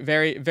 like very,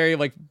 very, very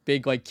like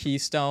big like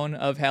keystone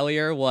of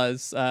Hellier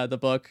was the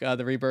book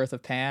The Rebirth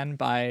of Pan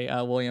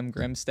by William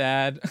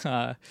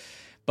Grimstad.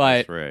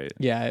 But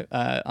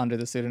under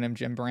the pseudonym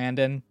Jim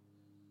Brandon.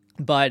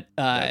 But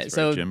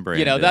Jim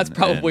Brandon, that's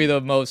probably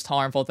the most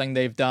harmful thing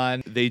they've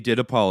done. They did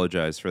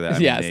apologize for that.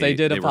 They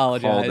did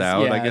apologize. Were called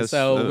out, I guess,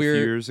 a few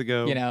years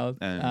ago.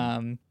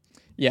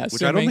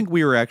 Which I don't think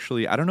we were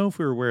actually. I don't know if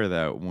we were aware of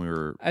that when we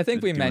were. I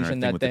think we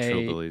mentioned that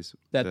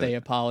they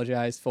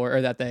apologized for,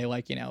 or that they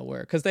were,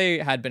 because they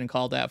had been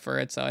called out for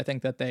it. So I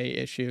think that they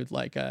issued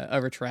like a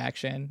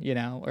retraction,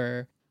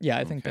 or. Yeah,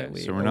 I think that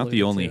So we're not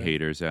the only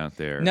haters out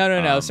there.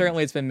 No.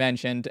 Certainly it's been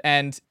mentioned.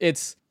 And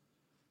it's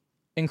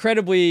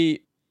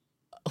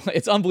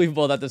it's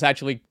unbelievable that this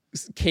actually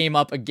came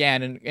up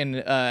again in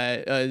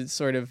a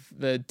sort of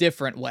a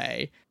different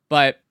way.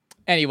 But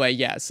anyway,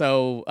 yeah,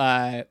 so...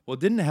 well,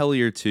 didn't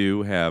Hellier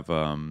 2 have,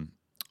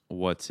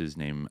 what's his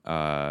name?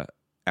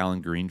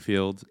 Alan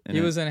Greenfield in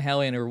He it? was in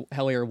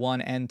Hellier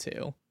 1 and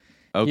 2.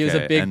 Okay, he was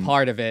a big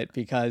part of it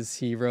because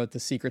he wrote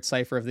the secret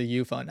cipher of the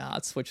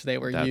UFOnauts, which they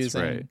were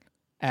using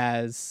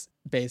as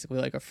basically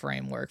like a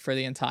framework for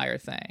the entire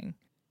thing.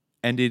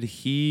 And did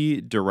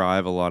he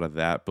derive a lot of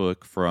that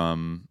book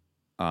from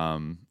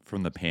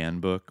the Pan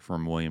book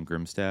from William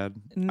Grimstad?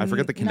 I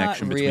forget the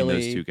connection between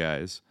those two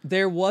guys.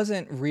 There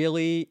wasn't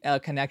really a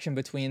connection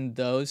between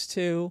those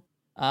two.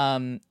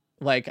 I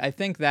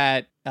think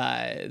that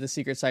the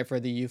secret cipher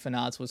of the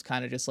UFOnauts was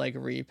kind of just like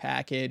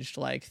repackaged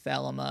like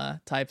Thelema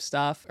type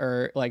stuff,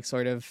 or like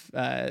sort of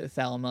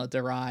Thelema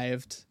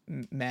derived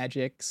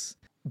magics.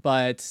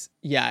 But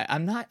yeah,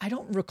 I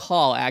don't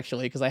recall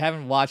actually, because I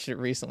haven't watched it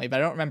recently, but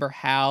I don't remember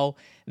how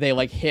they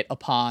like hit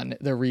upon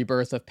the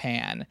rebirth of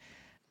Pan.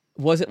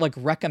 Was it like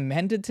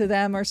recommended to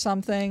them or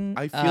something?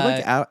 I feel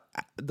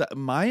like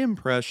my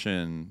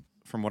impression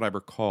from what I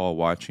recall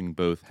watching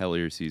both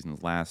Hellier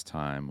seasons last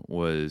time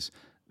was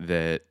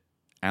that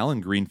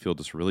Alan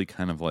Greenfield is really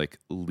kind of like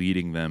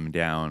leading them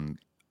down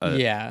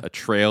a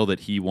trail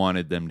that he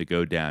wanted them to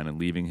go down and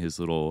leaving his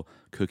little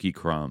cookie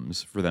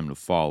crumbs for them to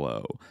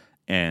follow.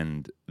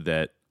 And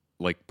that,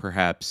 like,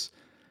 perhaps,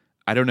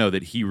 I don't know,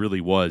 that he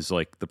really was,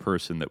 like, the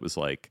person that was,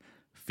 like,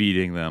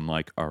 feeding them,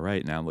 like, all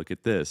right, now look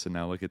at this, and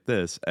now look at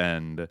this.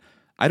 And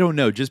I don't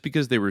know, just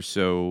because they were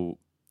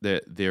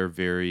they're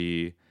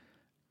very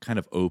kind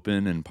of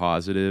open and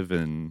positive,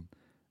 and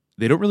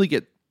they don't really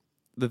get,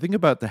 the thing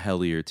about the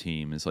Hellier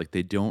team is, like,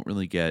 they don't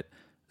really get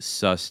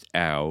sussed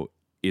out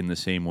in the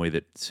same way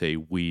that, say,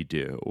 we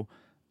do.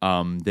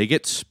 They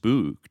get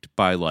spooked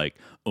by like,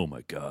 oh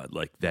my God,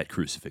 like that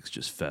crucifix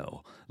just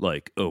fell.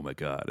 Like, oh my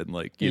God. And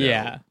like, you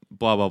know,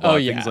 blah, blah, blah,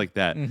 things like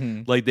that.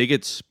 Mm-hmm. Like they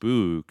get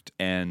spooked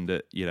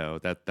and,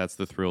 that's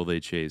the thrill they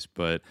chase.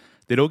 But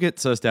they don't get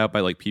sussed out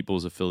by like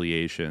people's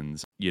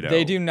affiliations,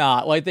 They do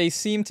not. Like they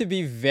seem to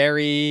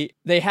be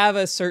they have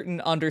a certain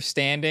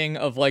understanding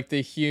of like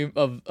the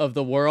of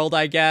the world,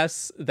 I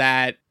guess,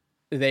 that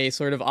they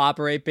sort of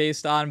operate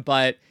based on.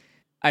 But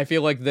I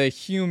feel like the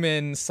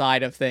human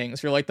side of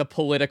things, or like the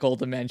political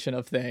dimension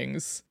of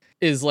things,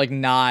 is like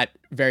not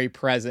very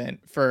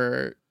present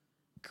for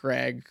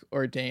Greg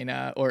or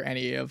Dana or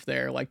any of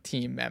their like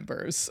team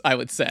members, I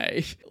would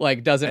say.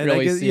 Like doesn't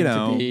really seem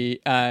to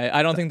be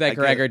I don't think that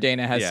Greg or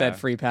Dana has said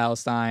Free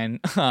Palestine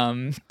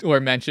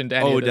or mentioned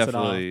any of this at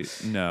all.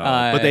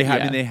 No. But they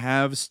have they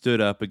have stood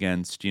up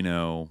against,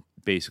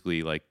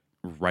 basically like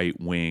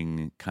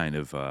right-wing kind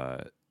of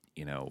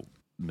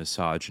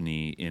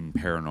misogyny in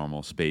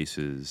paranormal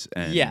spaces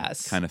and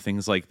kind of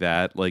things like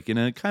that, like in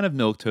a kind of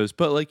milquetoast,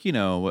 but like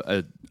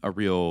a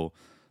real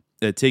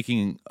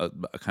taking a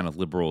kind of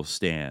liberal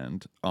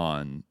stand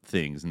on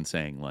things and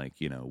saying like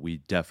we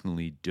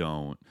definitely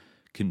don't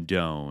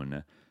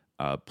condone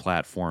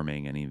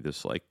platforming any of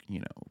this like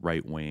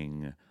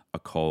right-wing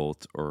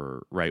occult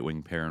or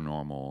right-wing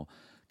paranormal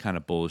kind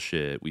of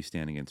bullshit. We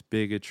stand against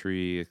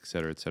bigotry, et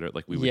cetera, et cetera.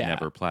 Like we would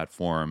never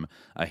platform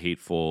a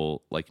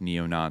hateful like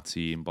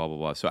neo-Nazi and blah blah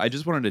blah. So I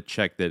just wanted to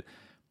check that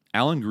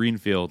Alan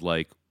Greenfield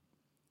like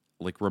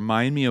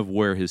remind me of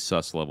where his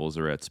sus levels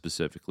are at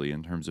specifically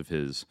in terms of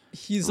his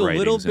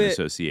writings and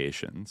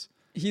associations.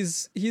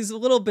 He's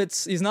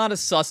not as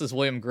sus as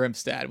William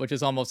Grimstad, which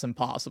is almost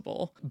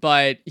impossible.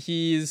 But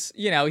he's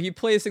he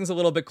plays things a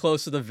little bit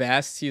close to the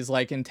vest. He's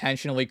like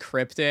intentionally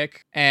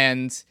cryptic.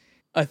 And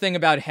a thing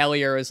about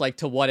Hellier is like,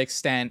 to what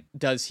extent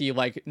does he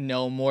like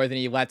know more than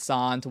he lets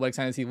on? To what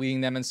extent is he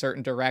leading them in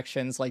certain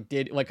directions?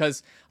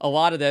 Because a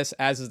lot of this,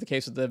 as is the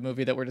case with the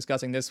movie that we're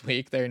discussing this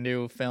week, their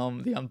new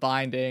film, The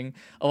Unbinding,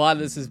 a lot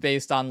of this is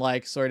based on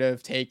like sort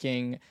of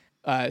taking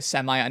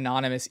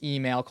semi-anonymous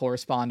email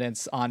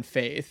correspondence on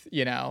faith,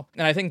 And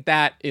I think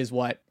that is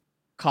what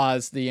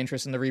caused the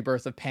interest in the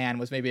rebirth of Pan,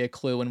 was maybe a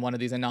clue in one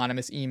of these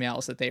anonymous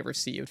emails that they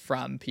received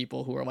from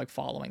people who were like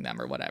following them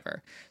or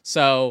whatever.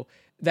 So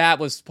that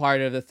was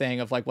part of the thing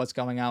of like what's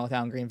going on with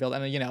Alan Greenfield.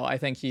 And I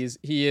think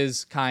he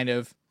is kind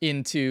of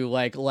into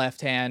like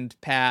left-hand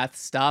path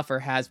stuff, or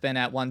has been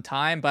at one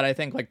time. But I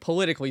think like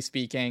politically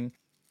speaking,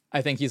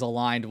 I think he's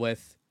aligned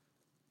with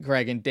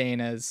Greg and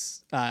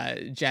Dana's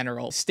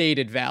general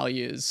stated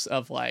values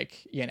of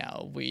like,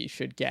 we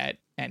should get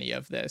any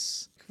of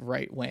this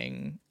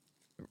right-wing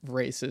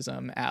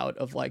racism out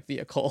of like the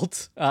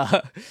occult,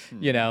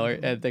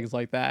 and things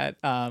like that.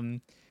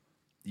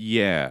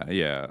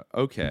 Yeah.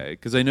 Okay.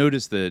 Because I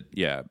noticed that,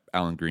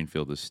 Alan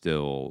Greenfield is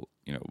still,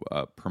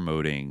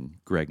 promoting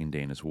Greg and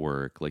Dana's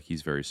work. Like,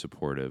 he's very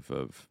supportive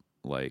of,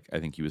 like, I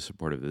think he was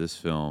supportive of this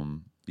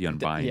film, The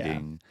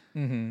Unbinding,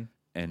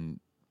 and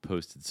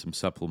posted some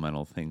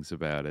supplemental things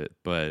about it.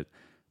 But,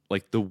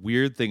 like, the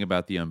weird thing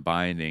about The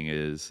Unbinding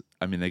is,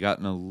 I mean, they got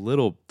in a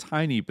little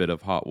tiny bit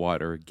of hot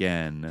water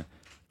again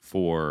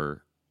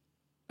for,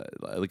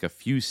 like, a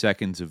few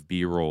seconds of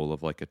B-roll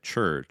of, like, a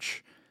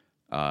church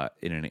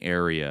in an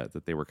area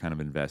that they were kind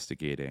of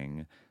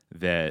investigating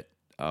that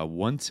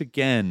once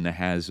again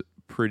has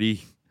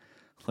pretty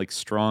like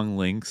strong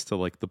links to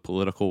like the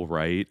political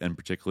right, and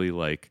particularly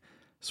like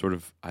sort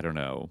of, I don't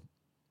know,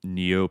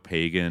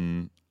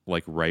 neo-pagan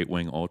like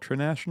right-wing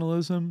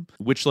ultranationalism,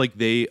 which like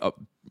they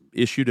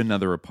issued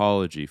another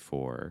apology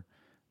for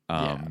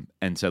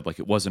and said like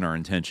it wasn't our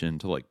intention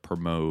to like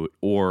promote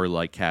or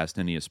like cast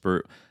any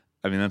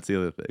I mean, that's the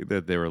other thing,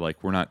 that they were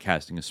like, we're not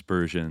casting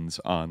aspersions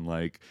on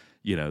like,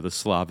 the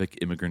Slavic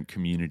immigrant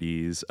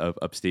communities of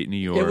upstate New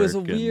York. It was a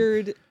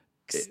weird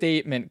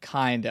statement,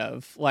 kind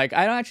of. Like,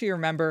 I don't actually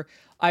remember.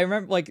 I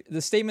remember like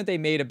the statement they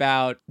made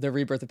about the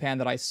Rebirth of Pan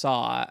that I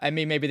saw. I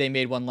mean, maybe they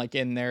made one like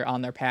on their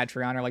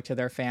Patreon or like to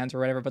their fans or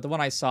whatever. But the one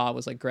I saw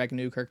was like Greg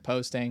Newkirk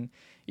posting,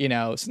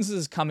 since this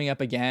is coming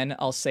up again,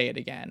 I'll say it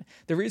again.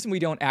 The reason we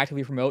don't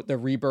actively promote the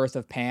Rebirth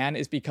of Pan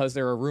is because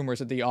there are rumors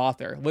that the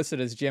author,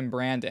 listed as Jim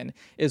Brandon,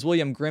 is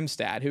William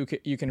Grimstad, who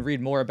you can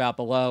read more about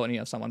below.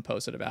 And, someone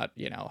posted about,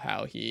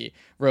 how he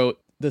wrote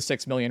The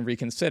 6 Million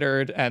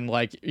Reconsidered and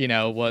like,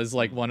 was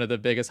like one of the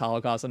biggest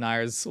Holocaust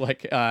deniers,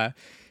 like,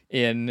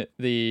 in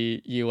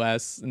the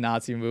U.S.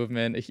 Nazi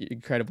movement,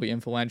 incredibly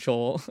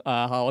influential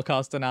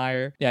Holocaust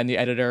denier, and the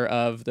editor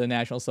of the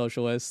National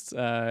Socialist,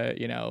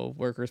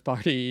 Workers'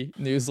 Party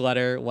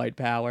newsletter, White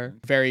Power,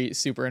 very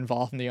super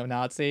involved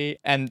neo-Nazi,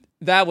 and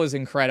that was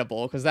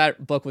incredible because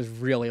that book was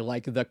really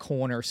like the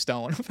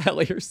cornerstone of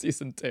Hellier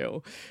season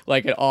 2.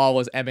 Like it all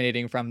was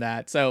emanating from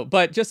that. So,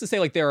 but just to say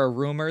like there are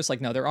rumors,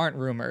 like no, there aren't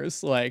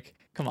rumors. Like,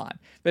 come on.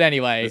 But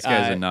anyway, this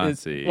guy's a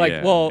Nazi. Like,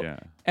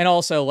 and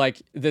also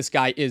like this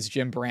guy is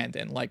Jim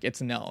Brandon. Like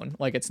it's known.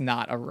 Like it's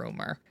not a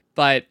rumor.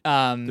 But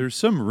there's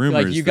some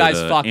rumors like you guys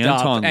that, fucked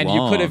Anton up, and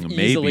Long you could have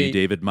easily maybe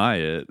David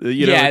Myatt.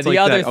 The like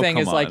other that. thing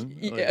is like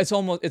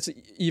on. it's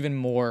even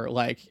more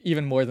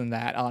than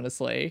that,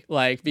 honestly.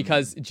 Like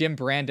because Jim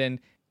Brandon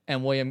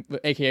and William,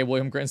 aka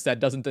William Grinstead,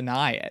 doesn't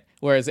deny it,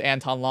 whereas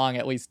Anton Long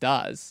at least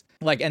does.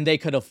 Like, and they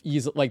could have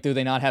easily like, do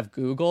they not have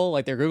Google?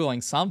 Like they're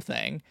Googling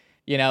something,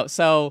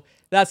 So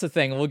that's the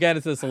thing. We'll get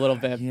into this a little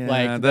bit.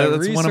 Like the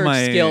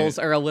research skills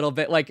are a little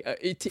bit like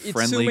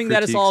assuming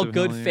that it's all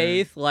good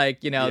faith.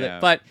 Like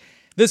but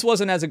this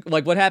wasn't as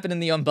like what happened in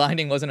The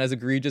Unbinding wasn't as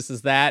egregious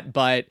as that,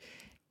 but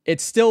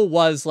it still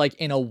was like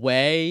in a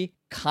way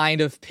kind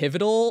of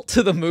pivotal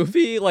to the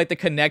movie. Like the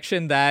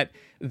connection that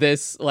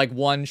this like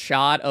one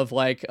shot of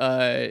like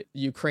a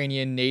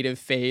Ukrainian native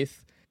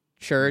faith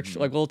church.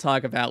 Like we'll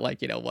talk about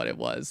like what it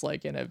was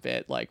like in a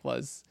bit. Like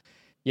was.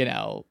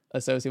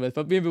 Associated with,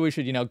 but maybe we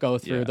should, go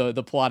through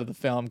the plot of the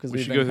film because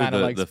we've been kind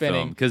of like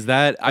spinning because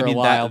that, I mean,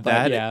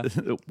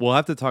 that we'll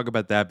have to talk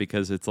about that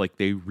because it's like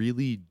they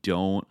really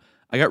don't.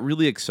 I got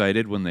really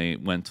excited when they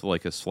went to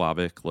like a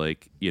Slavic,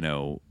 like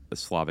a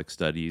Slavic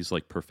studies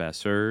like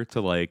professor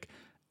to like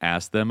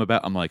ask them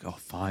about. I'm like, oh,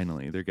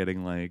 finally they're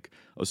getting like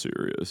a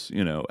serious,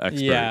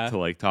 expert to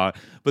like talk.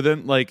 But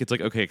then like it's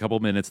like okay, a couple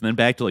minutes and then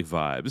back to like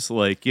vibes,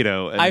 like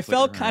And I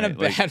felt kind of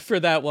bad for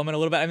that woman a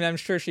little bit. I mean, I'm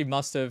sure she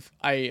must have.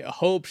 I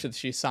hope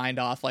she signed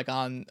off like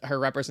on her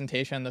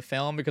representation in the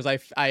film because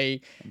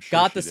I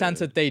got the sense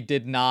that they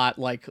did not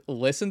like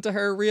listen to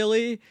her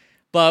really.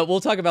 But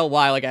we'll talk about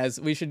why, like, as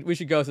we should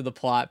go through the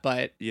plot.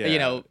 But,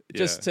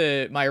 just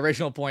to my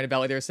original point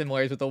about, like, there are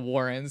similarities with the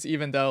Warrens,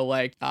 even though,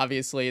 like,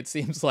 obviously it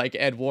seems like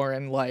Ed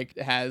Warren, like,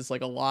 has,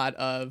 like, a lot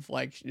of,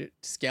 like,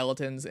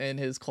 skeletons in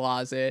his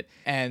closet.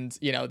 And,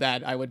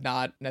 that I would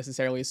not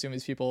necessarily assume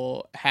these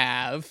people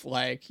have,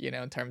 like,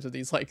 in terms of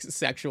these, like,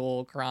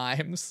 sexual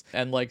crimes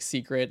and, like,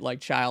 secret,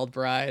 like, child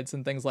brides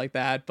and things like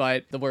that.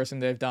 But the worst thing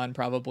they've done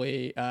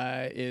probably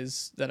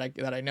is that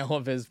I know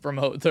of is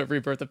promote the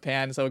Rebirth of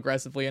Pan so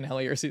aggressively in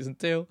Hellier season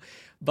 2,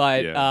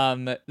 but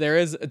there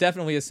is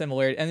definitely a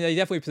similarity, and they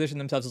definitely position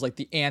themselves as like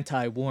the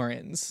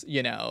anti-Warrens,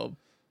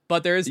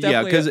 but there is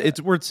definitely because it's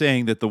worth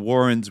saying that the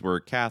Warrens were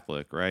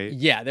Catholic, right?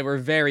 Yeah, they were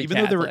very even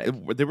Catholic.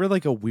 Though they were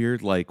like a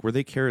weird like were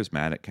they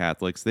charismatic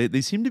Catholics?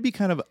 They seem to be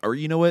kind of, or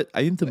you know what?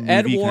 I think the movie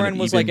Ed Warren kind of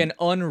was like an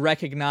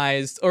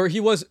unrecognized, or he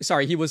was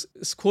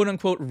quote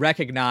unquote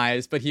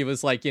recognized, but he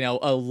was like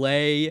a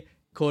lay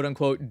quote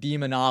unquote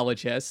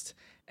demonologist.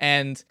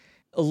 And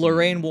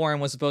Lorraine Warren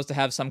was supposed to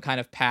have some kind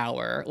of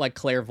power, like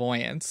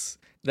clairvoyance,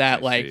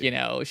 that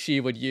she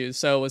would use.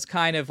 So it was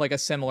kind of like a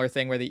similar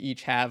thing where they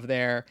each have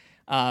their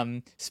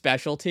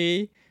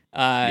specialty.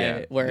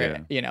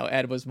 where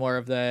Ed was more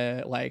of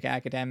the like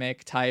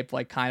academic type,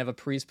 like kind of a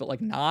priest, but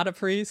like not a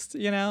priest,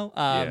 Lorraine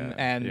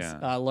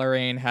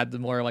had the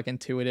more like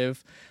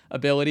intuitive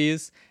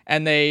abilities.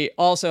 And they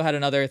also had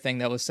another thing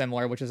that was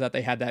similar, which is that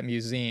they had that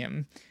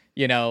museum,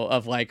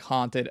 of like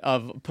haunted,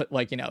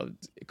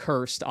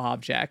 cursed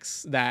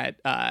objects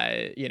that,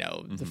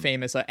 the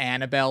famous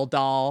Annabelle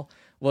doll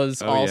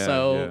was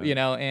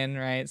in,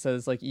 right? So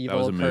it's like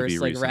evil, cursed,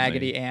 like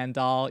Raggedy Ann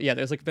doll. Yeah,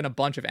 there's like been a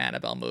bunch of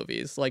Annabelle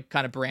movies, like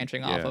kind of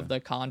branching off of the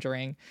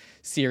Conjuring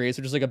series,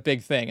 which is like a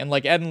big thing. And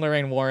like Ed and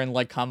Lorraine Warren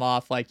like come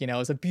off like,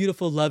 it's a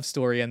beautiful love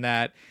story in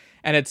that.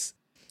 And it's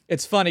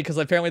funny because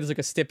apparently there's like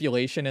a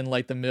stipulation in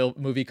like the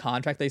movie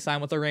contract they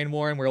signed with Lorraine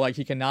Warren where like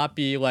he cannot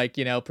be like,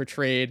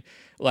 portrayed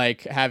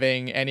like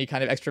having any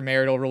kind of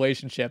extramarital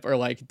relationship or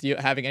like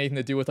having anything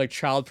to do with like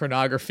child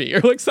pornography or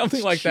like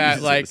something like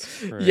that. Like,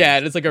 Christ. Yeah,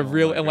 it's like a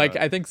real, and like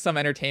I think some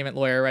entertainment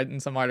lawyer read in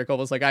some article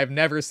was like, I've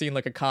never seen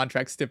like a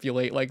contract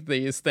stipulate like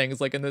these things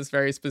like in this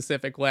very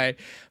specific way.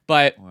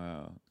 But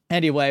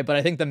anyway, but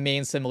I think the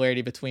main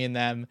similarity between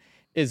them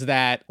is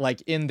that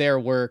like in their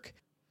work,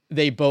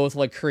 they both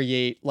like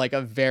create like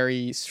a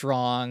very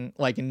strong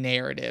like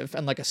narrative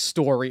and like a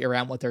story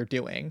around what they're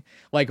doing.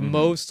 Like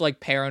most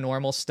like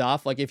paranormal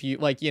stuff, like if you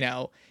like,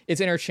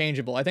 it's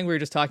interchangeable. I think we were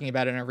just talking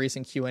about it in a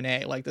recent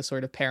Q&A, like the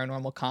sort of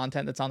paranormal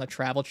content that's on the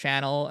Travel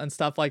Channel and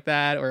stuff like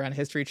that, or on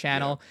History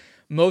Channel.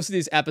 Yeah. Most of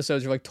these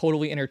episodes are like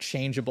totally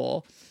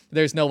interchangeable.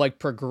 There's no like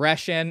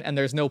progression and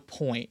there's no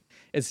point.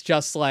 It's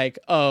just like,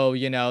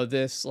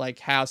 this like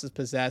house is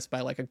possessed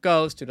by like a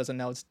ghost who doesn't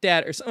know it's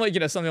dead or something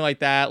like, something like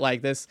that.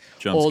 Like this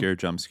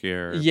jump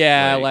scare.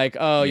 Yeah.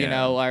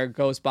 Our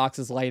ghost box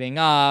is lighting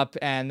up.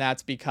 And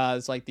that's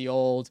because like the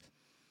old,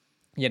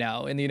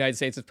 in the United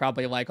States, it's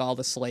probably like all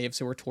the slaves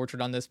who were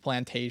tortured on this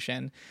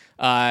plantation,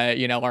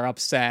 are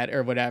upset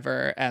or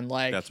whatever. And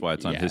like, that's why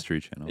it's on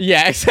History Channel.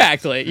 Yeah,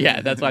 exactly.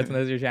 Yeah. That's why it's on the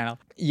History Channel.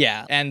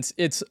 Yeah. And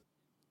it's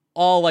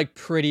all like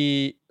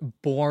pretty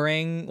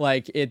boring.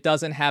 Like it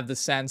doesn't have the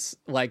sense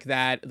like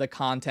that, the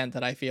content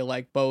that I feel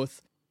like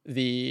both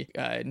the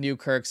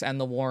Newkirks and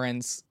the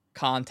Warrens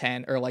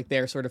content or like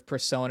their sort of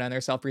persona and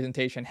their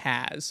self-presentation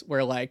has,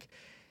 where like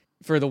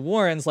for the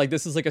Warrens, like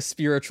this is like a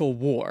spiritual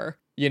war,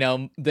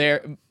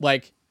 they're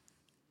like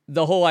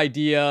the whole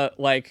idea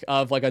like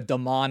of like a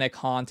demonic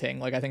haunting,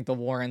 like I think the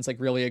Warrens like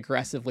really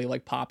aggressively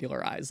like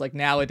popularized. Like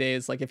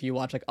nowadays, like if you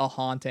watch like A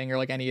Haunting or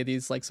like any of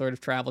these like sort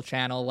of Travel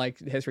Channel, like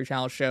History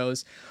Channel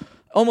shows,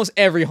 almost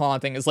every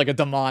haunting is like a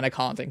demonic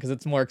haunting because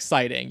it's more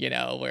exciting,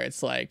 where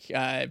it's like,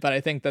 but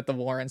I think that the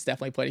Warrens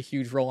definitely played a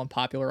huge role in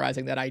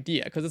popularizing that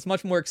idea because it's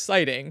much more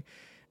exciting,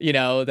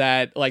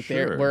 that like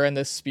we're in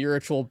this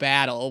spiritual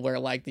battle where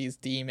like these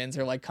demons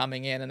are like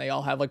coming in and they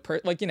all have like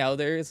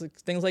there's like,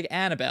 things like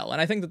Annabelle. And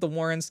I think that the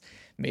Warrens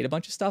made a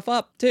bunch of stuff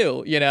up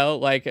too,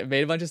 like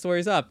made a bunch of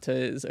stories up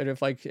to sort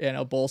of like,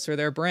 bolster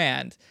their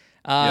brand.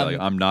 Like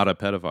I'm not a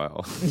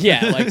pedophile.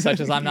 Yeah, like such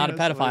as I'm not a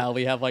pedophile.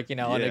 We have like,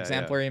 an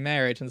exemplary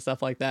marriage and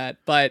stuff like that.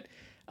 But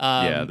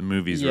the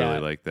movie's really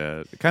like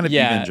that. It kind of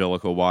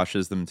evangelical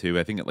washes them too.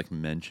 I think it like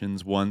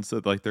mentions once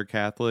that like they're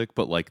Catholic,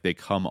 but like they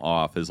come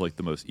off as like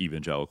the most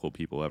evangelical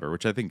people ever,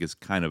 which I think is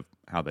kind of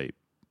how they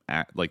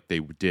act. Like they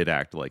did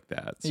act like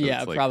that. So yeah,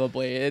 it's like,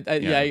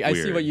 I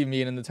see what you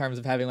mean in the terms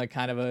of having like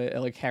kind of a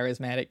like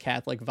charismatic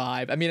Catholic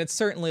vibe. I mean, it's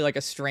certainly like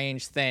a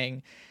strange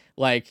thing.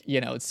 Like,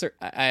 it's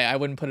I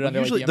wouldn't put it under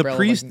usually like the umbrella. The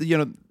priest,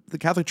 the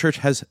Catholic Church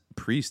has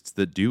priests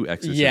that do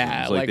exorcisms.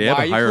 Yeah, like they why have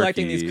a are you hierarchy.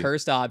 collecting these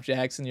cursed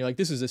objects? And you're like,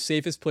 this is the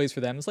safest place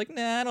for them. It's like,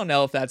 nah, I don't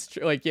know if that's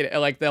true. Like,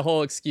 like the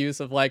whole excuse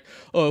of like,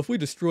 oh, if we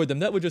destroyed them,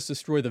 that would just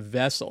destroy the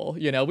vessel.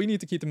 We need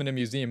to keep them in a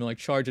museum and like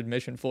charge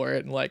admission for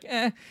it. And like,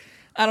 I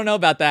don't know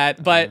about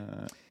that, but.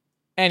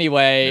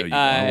 Anyway, you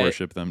want to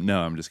worship them?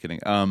 No, I'm just kidding.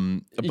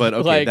 But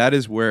okay, like, that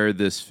is where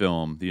this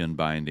film, The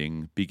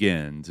Unbinding,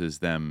 begins. Is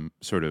them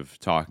sort of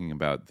talking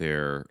about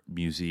their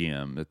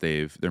museum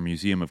their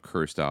museum of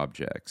cursed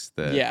objects.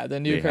 That the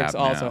Newkirks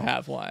also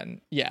have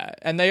one. Yeah,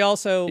 and they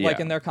also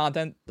like in their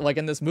content, like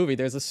in this movie,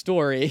 there's a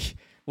story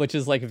which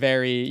is like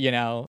very,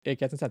 it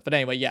gets intense. But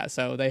anyway,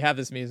 so they have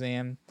this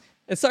museum.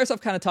 It starts off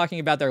kind of talking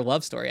about their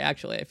love story.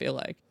 Actually, I feel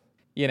like,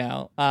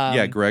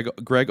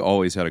 Greg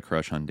always had a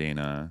crush on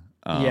Dana.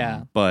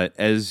 But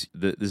as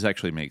this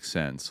actually makes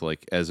sense,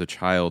 like as a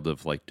child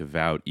of like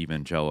devout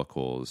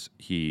evangelicals,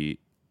 he,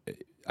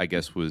 I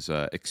guess, was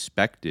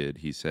expected,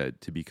 he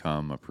said, to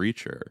become a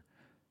preacher.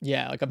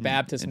 Yeah, like a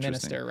Baptist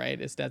minister, right?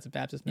 His dad's a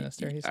Baptist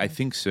minister. I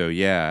think so,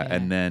 yeah.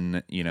 And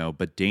then,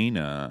 but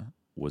Dana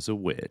was a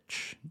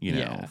witch,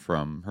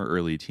 from her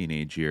early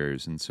teenage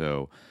years. And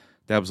so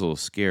that was a little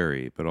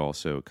scary, but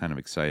also kind of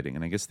exciting.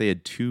 And I guess they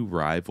had two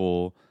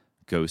rival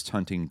ghost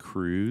hunting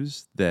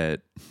crews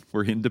that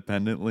were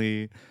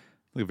independently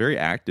like very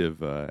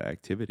active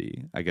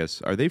activity. I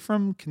guess, are they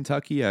from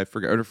Kentucky? I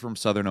forgot. Or from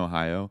Southern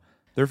Ohio?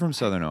 They're from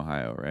Southern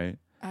Ohio, right?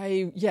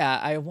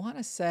 I want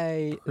to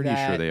say pretty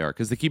sure they are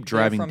because they keep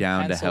driving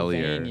down to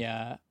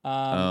Hellier.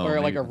 Or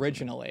like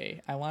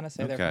originally, I want to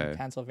say they're from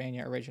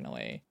Pennsylvania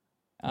originally.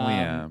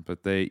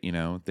 But they,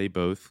 they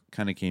both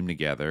kind of came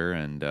together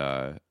and,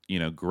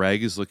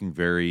 Greg is looking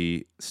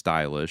very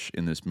stylish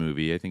in this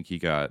movie. I think he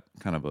got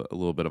kind of a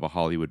little bit of a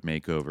Hollywood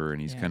makeover,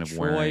 and he's kind of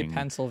Troy, wearing...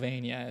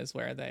 Pennsylvania is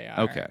where they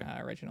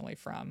are originally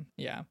from.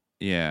 Yeah.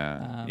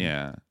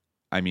 Yeah.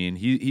 I mean,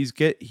 he's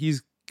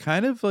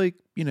kind of like,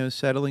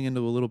 settling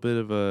into a little bit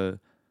of a...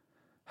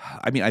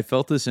 I mean, I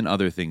felt this in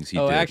other things he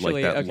did.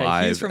 Actually, like that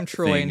live he's from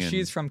Troy, and thing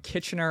she's from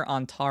Kitchener,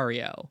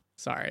 Ontario.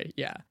 Sorry,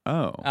 yeah.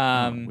 Oh,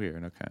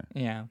 weird, okay.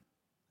 Yeah.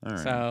 All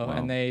right,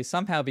 and they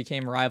somehow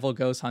became rival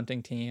ghost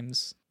hunting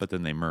teams. But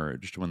then they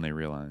merged when they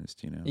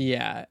realized,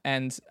 Yeah,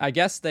 and I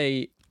guess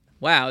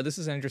wow, this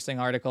is an interesting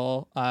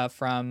article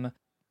from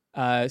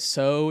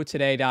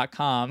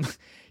SoToday.com.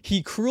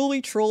 He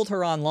cruelly trolled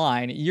her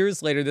online.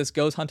 Years later, this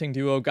ghost hunting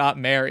duo got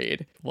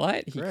married.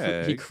 What?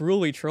 He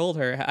cruelly trolled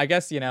her. I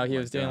guess, he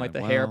was doing like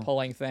the hair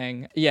pulling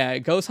thing. Yeah,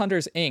 Ghost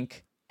Hunters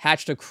Inc.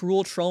 hatched a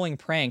cruel trolling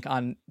prank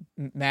on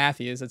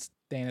Matthews, that's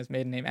Dana's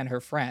maiden name, and her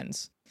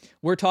friends.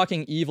 We're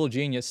talking evil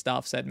genius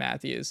stuff, said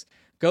Matthews.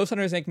 Ghost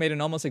Hunters Inc. made an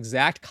almost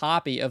exact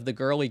copy of the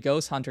girly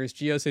Ghost Hunters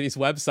GeoCities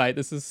website.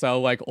 This is so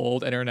like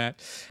old internet.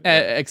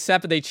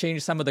 Except they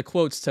changed some of the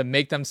quotes to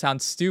make them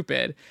sound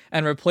stupid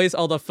and replaced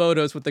all the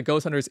photos with the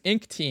Ghost Hunters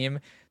Inc. team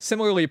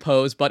similarly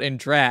posed but in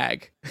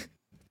drag.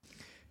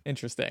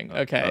 Interesting.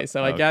 Okay,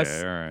 so I guess...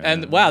 Right,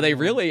 and wow, they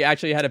really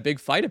actually had a big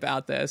fight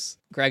about this.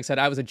 Greg said,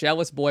 I was a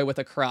jealous boy with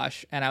a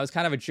crush, and I was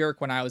kind of a jerk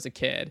when I was a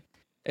kid.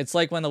 It's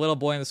like when the little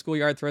boy in the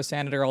schoolyard throws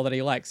sand at a girl that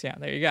he likes. Yeah,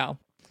 there you go.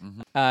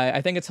 Mm-hmm.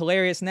 I think it's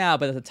hilarious now,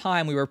 but at the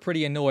time we were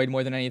pretty annoyed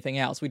more than anything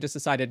else. We just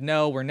decided,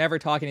 no, we're never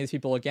talking to these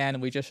people again,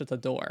 and we just shut the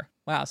door.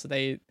 Wow, so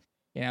they,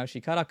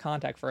 she cut off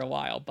contact for a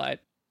while,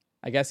 but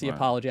I guess he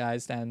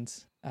apologized, and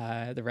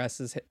the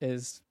rest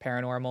is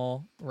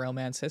paranormal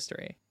romance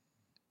history.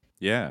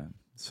 Yeah.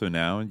 So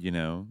now,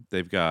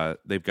 they've got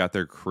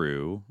their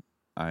crew.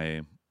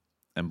 I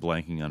am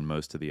blanking on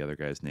most of the other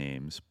guys'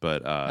 names,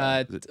 but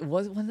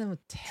was one of them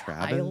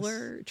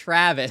Tyler?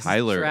 Travis.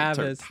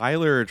 Travis.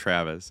 Tyler or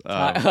Travis?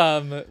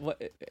 Tyler.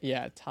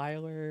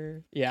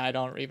 Yeah, I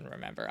don't even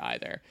remember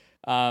either.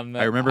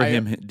 I remember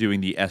him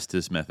doing the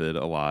Estes method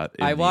a lot.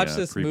 I watched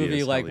this movie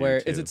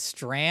is it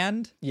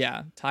Strand?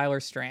 Yeah, Tyler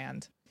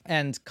Strand.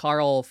 And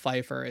Carl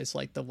Pfeiffer is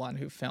like the one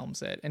who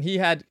films it. And he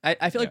had,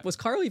 I feel like, was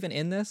Carl even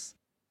in this?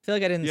 I feel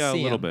like I didn't see him.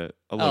 Yeah, a little bit.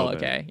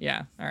 Okay.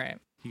 Yeah. All right.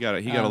 He got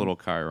a little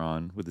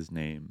Chiron with his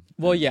name.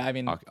 Well, yeah, I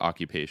mean...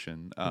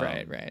 occupation.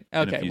 Right.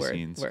 Okay,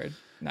 word.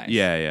 Nice.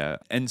 Yeah.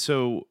 And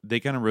so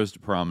they kind of rose to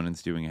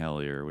prominence doing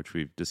Hellier, which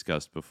we've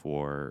discussed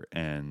before.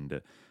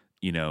 And,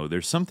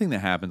 there's something that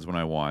happens when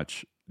I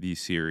watch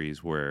these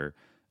series where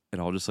it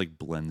all just like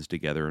blends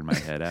together in my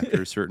head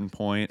after a certain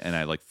point, and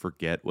I like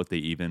forget what they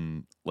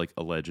even like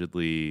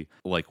allegedly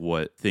like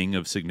what thing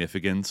of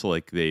significance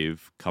like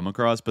they've come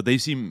across, but they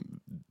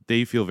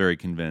feel very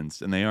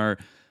convinced, and they are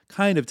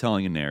kind of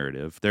telling a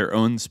narrative, their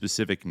own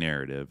specific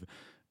narrative,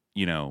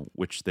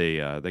 which they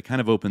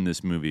kind of open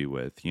this movie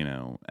with,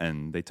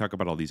 and they talk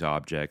about all these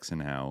objects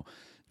and how,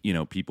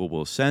 people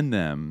will send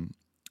them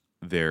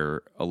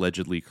their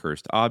allegedly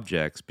cursed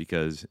objects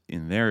because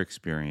in their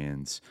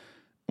experience,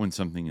 when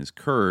something is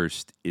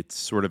cursed, it's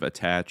sort of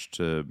attached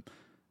to,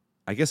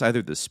 I guess,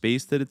 either the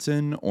space that it's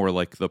in or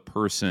like the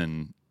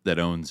person that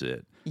owns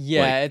it.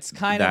 Yeah, it's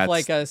kind of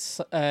like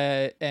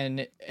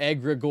an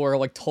egregore,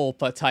 like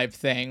tulpa type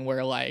thing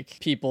where like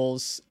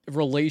people's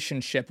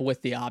relationship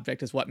with the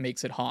object is what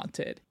makes it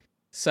haunted.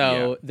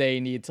 So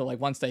they need to like,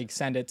 once they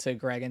send it to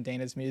Greg and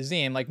Dana's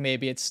museum, like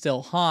maybe it's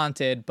still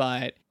haunted,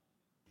 but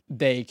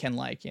they can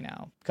like,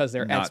 because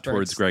they're not experts.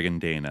 Towards Greg and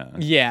Dana.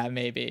 Yeah,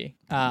 maybe.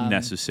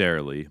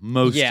 Necessarily.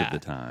 Most of the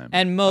time.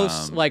 And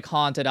most like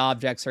haunted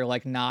objects are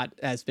like not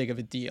as big of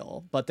a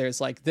deal. But there's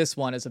like, this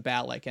one is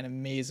about like an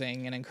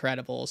amazing and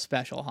incredible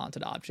special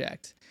haunted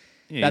object.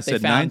 Yeah, that they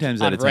found 9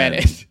 times out of 10,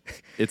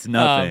 it's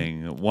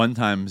nothing. 1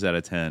 times out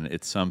of 10,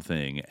 it's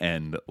something.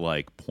 And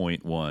like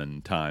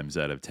 0.1 times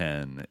out of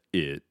 10,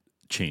 it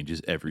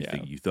changes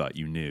everything you thought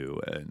you knew.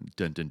 And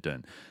dun dun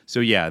dun. So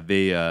yeah,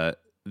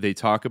 they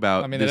talk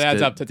about. I mean, it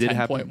adds up to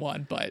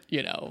 10.1, but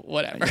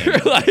whatever.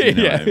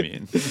 I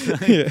mean.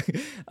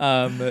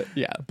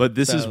 But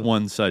this is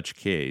one such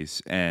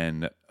case,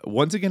 and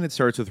once again, it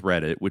starts with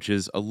Reddit, which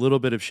is a little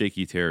bit of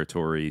shaky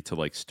territory to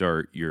like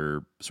start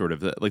your sort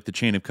of like the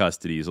chain of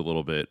custody is a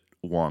little bit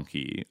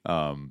wonky.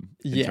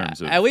 In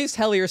terms of, at least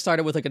Hellier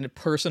started with like a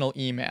personal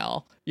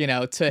email,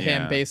 to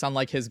him based on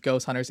like his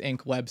Ghost Hunters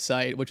Inc.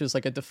 website, which is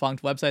like a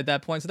defunct website at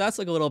that point. So that's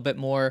like a little bit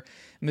more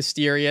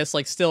mysterious.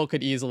 Like, still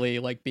could easily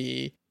like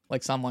be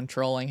like someone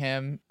trolling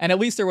him, and at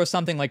least there was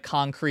something like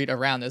concrete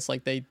around this,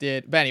 like they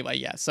did. But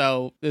anyway,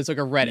 so there's like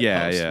a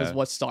Reddit post was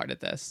what started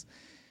this.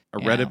 A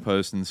Reddit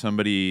post, and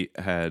somebody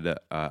had,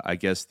 I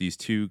guess these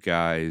 2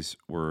 guys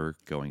were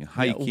going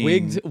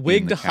hiking.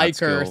 Wigged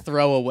hiker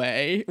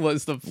throwaway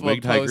was the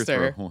wigged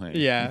poster. Hiker throwaway.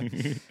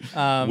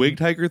 Yeah. Wigged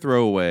hiker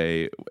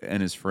throwaway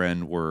and his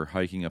friend were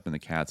hiking up in the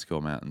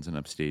Catskill Mountains in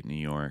upstate New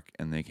York,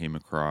 and they came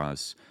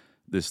across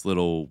this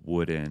little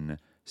wooden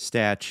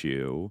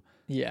statue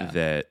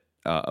that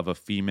of a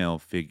female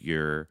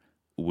figure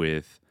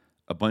with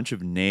a bunch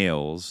of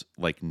nails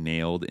like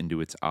nailed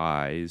into its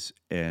eyes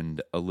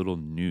and a little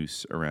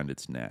noose around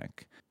its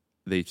neck.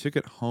 They took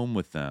it home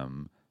with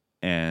them,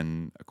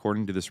 and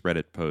according to this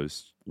Reddit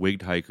post,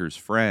 Wigged Hiker's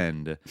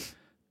friend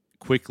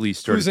quickly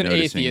started Who's an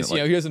noticing atheist,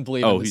 that, he doesn't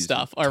believe in this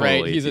stuff. All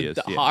right, he's a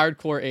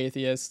hardcore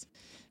atheist.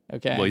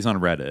 Okay. Well, he's on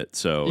Reddit,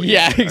 so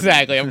yeah,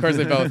 exactly. Of course,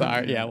 they both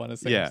are. Yeah, one of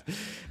six.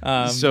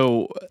 Yeah.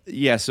 So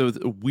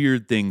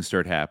weird things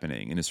start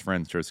happening, and his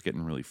friend starts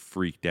getting really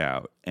freaked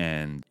out.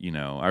 And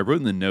I wrote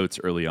in the notes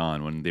early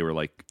on when they were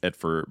like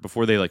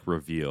before they like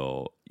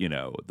reveal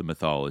the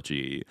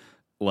mythology.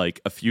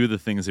 Like a few of the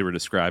things they were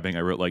describing,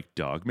 I wrote like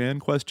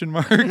 "Dogman?" ? It's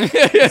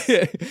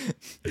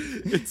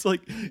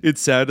like it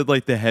sounded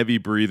like the heavy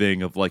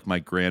breathing of like my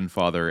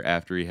grandfather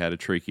after he had a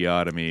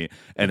tracheotomy,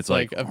 and it's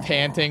like a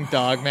panting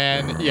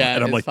dogman. Yeah,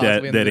 and I'm like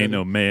that ain't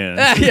no man.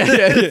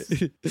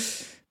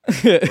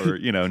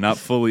 Or not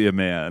fully a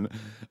man.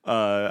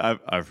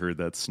 I've heard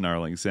that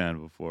snarling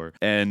sound before,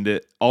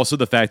 and also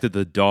the fact that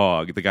the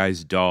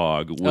guy's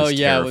dog was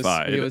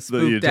terrified. He was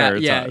spooked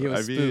out. Yeah, he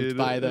was spooked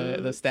by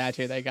the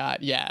statue they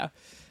got. Yeah.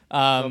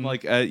 I'm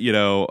like,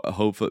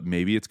 hope that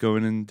maybe it's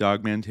going in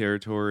Dogman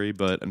territory,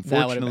 but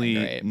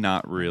unfortunately,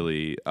 not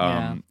really.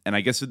 And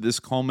I guess this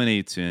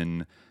culminates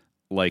in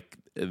like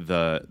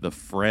the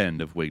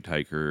friend of Wigged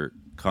Hiker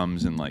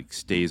comes and like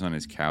stays on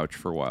his couch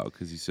for a while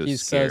because he's so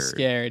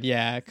scared.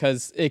 Yeah,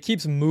 because it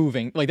keeps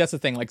moving. Like that's the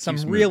thing. Like some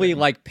really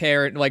like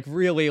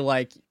really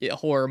like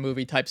horror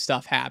movie type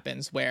stuff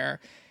happens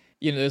where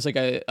there's like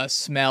a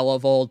smell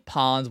of old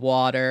pond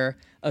water,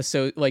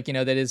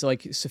 that is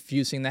like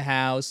suffusing the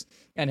house,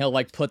 and he'll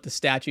like put the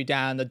statue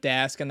down on the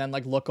desk and then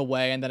like look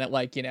away, and then it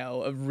like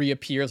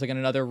reappears like in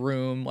another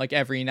room like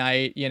every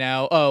night.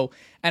 And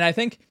I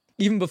think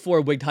even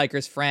before Wigged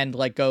Hiker's friend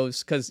like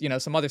goes, because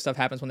some other stuff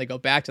happens when they go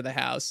back to the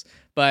house,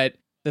 but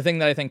the thing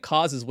that I think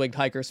causes Wigged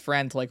Hiker's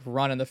friend to like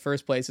run in the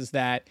first place is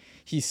that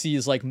he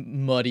sees like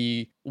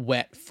muddy,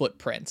 wet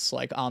footprints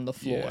like on the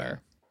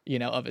floor,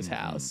 of his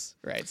house,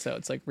 right? So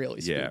it's like really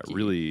spooky. Yeah,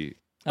 really.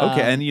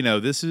 Okay, and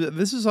this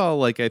is all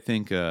like I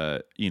think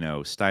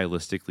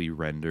stylistically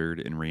rendered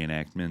in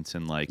reenactments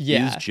and like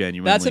is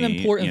genuinely. That's an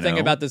important thing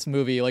about this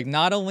movie. Like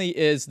not only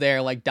is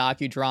there like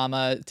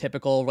docudrama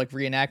typical like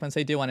reenactments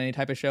they do on any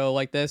type of show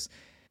like this,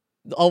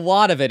 a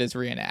lot of it is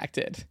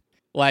reenacted.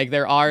 Like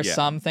there are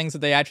some things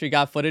that they actually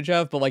got footage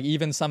of, but like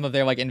even some of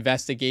their like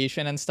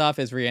investigation and stuff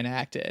is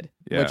reenacted,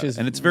 which is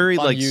it's very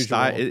unusual.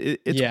 Like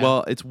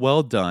it's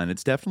well done.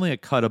 It's definitely a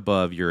cut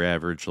above your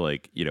average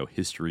like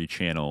History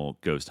Channel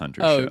ghost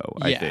hunter show.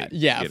 I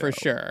think, for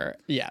sure.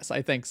 Yes,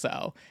 I think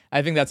so.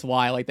 I think that's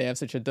why like they have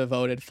such a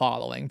devoted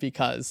following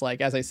because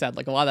like as I said,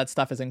 like a lot of that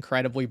stuff is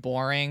incredibly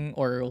boring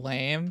or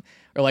lame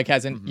or like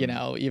hasn't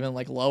even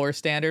like lower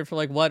standard for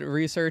like what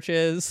research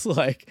is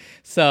like.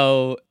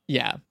 So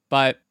yeah,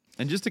 but.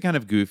 And just a kind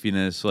of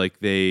goofiness, like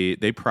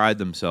they pride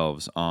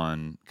themselves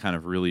on kind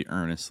of really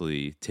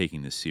earnestly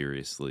taking this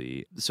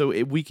seriously.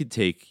 So we could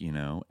take,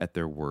 at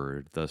their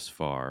word thus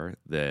far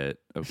that,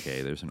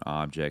 okay, there's an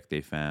object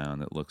they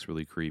found that looks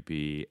really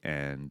creepy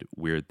and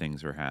weird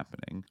things are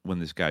happening when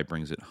this guy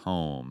brings it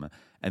home.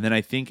 And then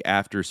I think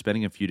after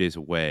spending a few days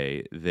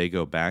away, they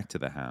go back to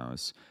the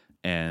house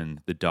and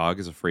the dog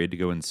is afraid to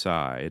go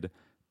inside.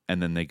 And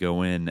then they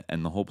go in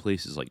and the whole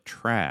place is like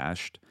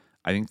trashed.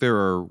 I think there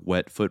are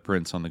wet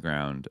footprints on the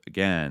ground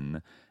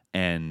again,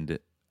 and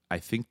I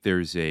think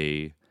is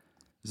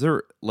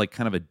there like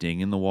kind of a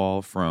ding in the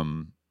wall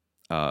from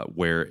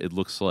where it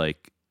looks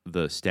like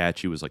the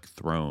statue was like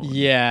thrown.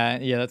 Yeah,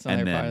 that's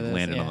another part of this. And then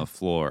landed on the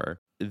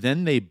floor.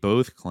 Then they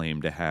both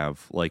claim to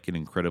have like an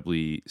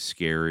incredibly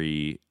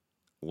scary,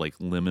 like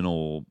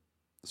liminal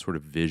sort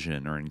of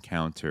vision or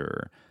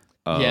encounter.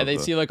 They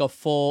see like a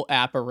full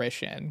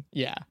apparition.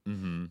 Yeah.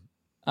 Mm-hmm.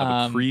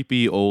 Of a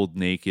creepy old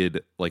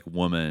naked like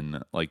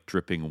woman like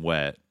dripping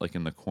wet like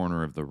in the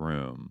corner of the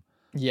room.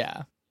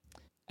 Yeah.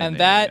 And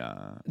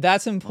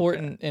that's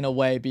important in a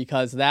way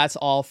because that's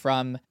all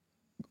from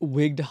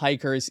Wigged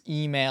Hiker's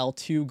email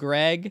to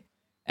Greg.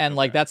 And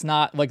like that's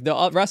not like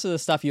the rest of the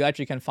stuff you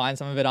actually can find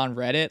some of it on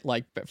Reddit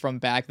like from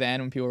back then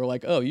when people were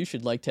like, oh, you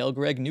should like tell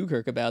Greg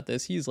Newkirk about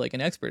this. He's like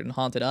an expert in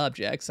haunted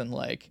objects and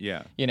like he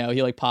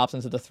like pops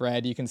into the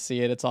thread, you can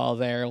see it, it's all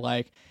there.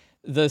 Like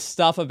the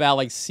stuff about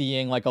like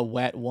seeing like a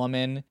wet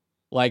woman,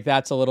 like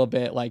that's a little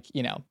bit like,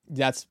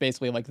 that's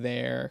basically like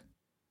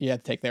you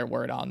have to take their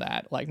word on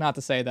that. Like not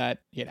to say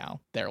that,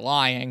 they're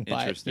lying,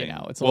 but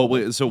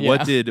it's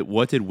what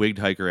did Wigged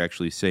Hiker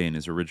actually say in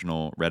his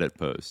original Reddit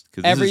post?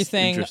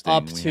 Everything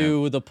up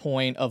to the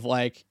point of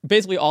like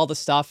basically all the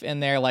stuff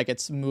in there, like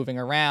it's moving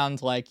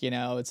around, like,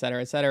 et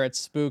cetera, it's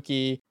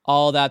spooky,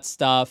 all that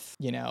stuff,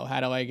 how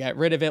do I get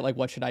rid of it? Like,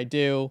 what should I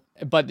do?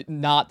 But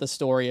not the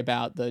story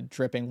about the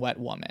dripping wet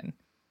woman.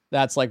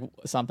 That's like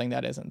something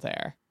that isn't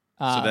there.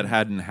 So that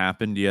hadn't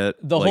happened yet?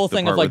 The whole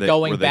thing of like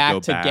going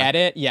back to get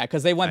it? Yeah,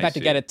 because they went back to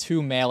get it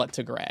to mail it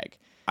to Greg.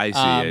 I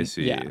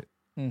see. Yeah.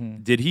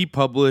 Mm-hmm. Did he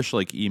publish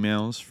like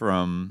emails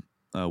from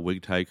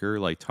Wigged Hiker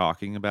like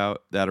talking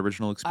about that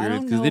original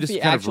experience? Because they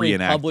just kind of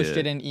reenacted published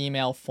it in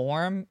email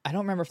form. I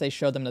don't remember if they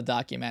showed them the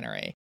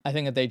documentary. I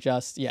think that they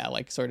just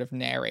like sort of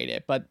narrate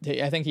it. But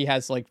I think he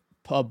has like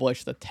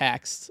published the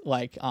text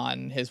like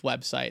on his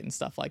website and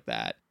stuff like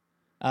that,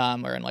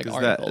 or in like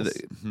articles.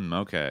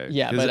 Okay.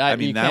 Yeah, but I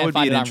mean, you can't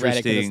find it on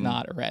Reddit because it's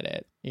not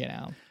Reddit. You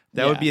know.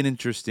 That would be an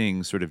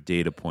interesting sort of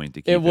data point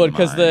to keep. It would,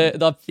 because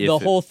the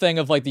whole thing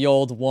of like the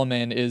old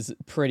woman is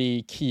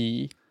pretty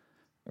key,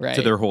 right?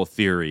 To their whole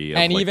theory,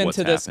 and like even what's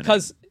to this, happening.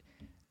 because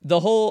the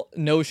whole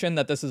notion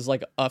that this is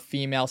like a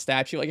female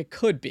statue, like it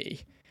could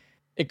be.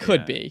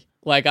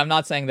 Like, I'm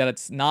not saying that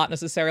it's not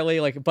necessarily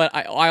like, but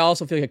I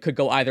also feel like it could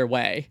go either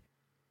way.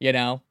 You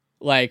know,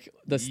 like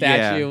the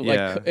statue,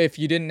 if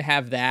you didn't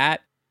have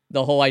that,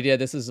 the whole idea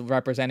this is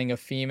representing a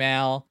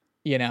female.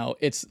 You know,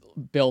 it's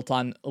built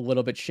on a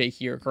little bit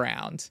shakier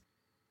ground.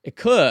 It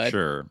could,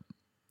 sure,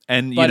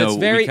 and but it's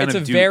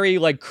very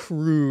like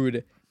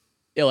crude,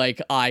 like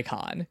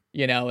icon.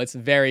 You know, it's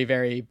very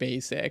very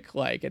basic.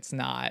 Like it's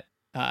not,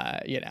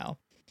 you know.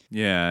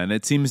 Yeah, and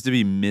it seems to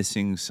be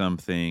missing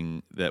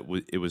something that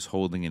it was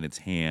holding in its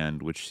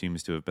hand, which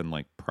seems to have been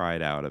like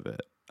pried out of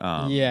it.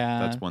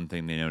 That's one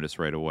thing they noticed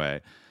right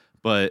away.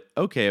 But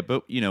okay,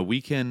 but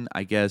we can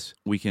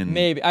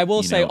maybe. I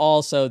will say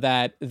also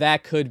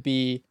that could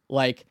be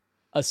like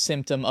a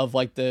symptom of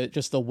like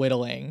the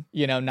whittling,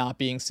 not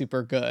being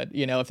super good.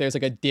 If there's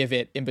like a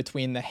divot in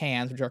between the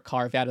hands, which are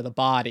carved out of the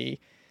body,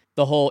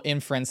 the whole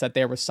inference that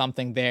there was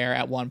something there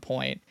at one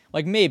point.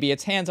 Like maybe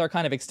its hands are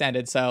kind of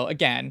extended. So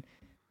again,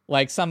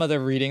 like some of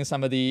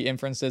the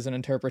inferences and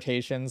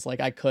interpretations,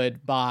 like I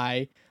could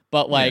buy,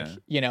 but like,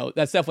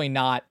 that's definitely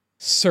not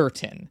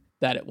certain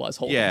that it was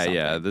holding something.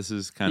 Yeah, this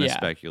is kind of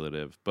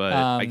speculative, but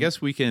I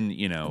guess we can,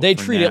 they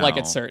treat it like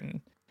it's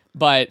certain,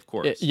 but of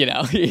course,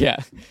 yeah.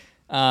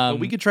 But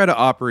we could try to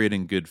operate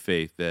in good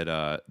faith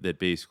that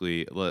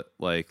basically,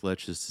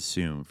 let's just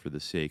assume for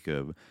the sake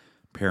of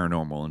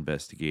paranormal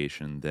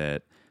investigation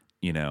that,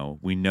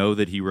 we know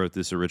that he wrote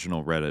this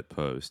original Reddit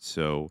post.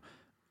 So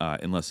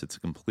unless it's a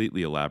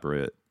completely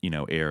elaborate,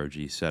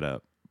 ARG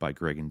setup by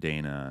Greg and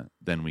Dana,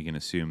 then we can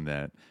assume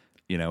that,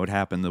 it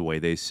happened the way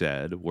they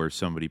said, where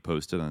somebody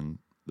posted on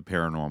the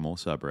paranormal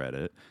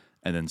subreddit,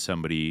 and then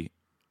somebody,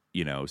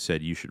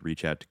 said you should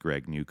reach out to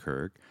Greg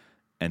Newkirk,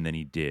 and then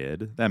he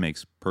did. That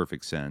makes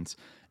perfect sense.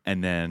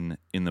 And then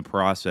in the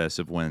process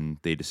of when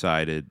they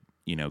decided,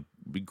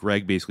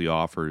 Greg basically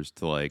offers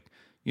to like,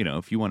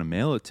 if you want to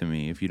mail it to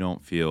me, if you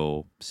don't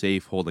feel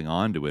safe holding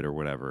on to it or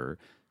whatever,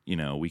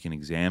 we can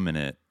examine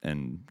it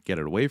and get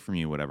it away from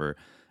you, whatever.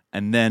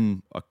 And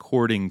then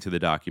according to the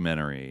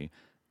documentary,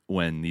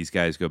 when these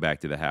guys go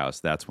back to the house,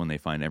 that's when they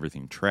find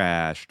everything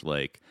trashed.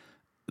 Like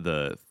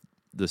the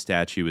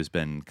statue has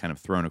been kind of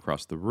thrown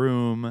across the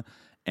room,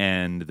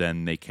 and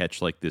then they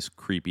catch like this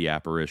creepy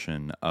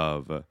apparition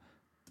of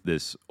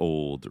this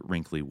old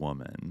wrinkly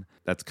woman.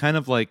 That's kind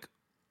of like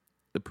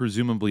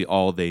presumably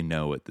all they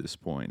know at this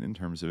point in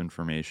terms of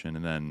information.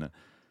 And then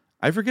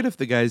I forget if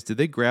the guys, did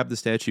they grab the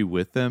statue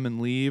with them and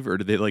leave, or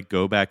did they like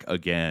go back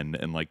again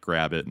and like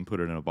grab it and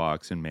put it in a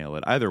box and mail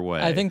it? Either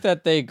way, I think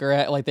that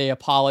they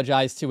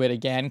apologized to it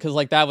again, because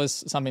like that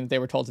was something that they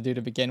were told to do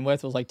to begin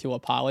with, was like to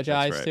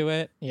apologize to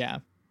it. Yeah.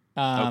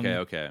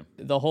 Okay.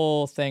 The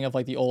whole thing of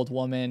like the old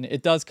woman,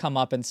 it does come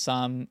up in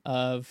some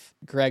of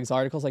Greg's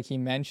articles. Like he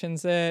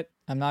mentions it.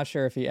 I'm not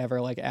sure if he ever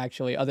like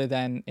actually, other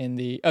than in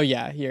the,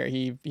 here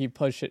he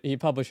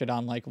published it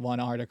on like one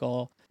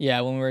article.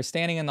 Yeah, when we were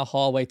standing in the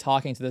hallway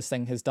talking to this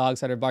thing, his dog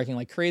started barking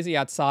like crazy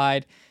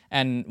outside.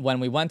 And when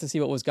we went to see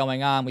what was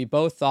going on, we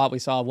both thought we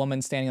saw a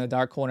woman standing in the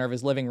dark corner of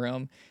his living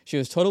room. She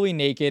was totally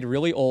naked,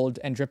 really old,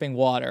 and dripping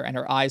water, and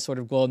her eyes sort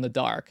of glowed in the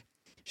dark.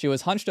 She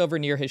was hunched over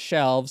near his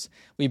shelves.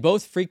 We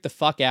both freaked the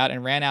fuck out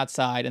and ran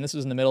outside, and this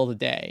was in the middle of the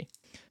day.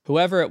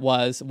 Whoever it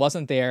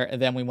wasn't there,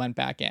 and then we went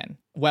back in.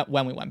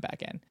 When we went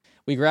back in.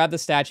 We grabbed the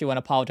statue and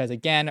apologized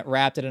again,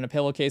 wrapped it in a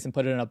pillowcase, and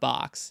put it in a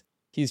box.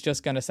 He's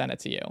just going to send it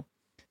to you.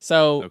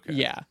 So,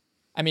 yeah.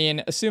 I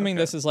mean, assuming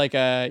this is like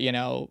a,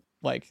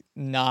 like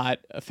not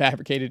a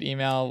fabricated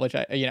email, which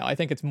I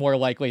think it's more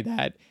likely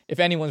that if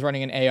anyone's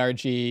running an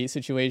ARG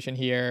situation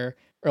here,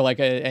 or like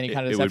any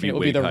kind of deception, it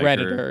would be the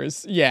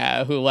Redditors,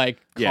 who like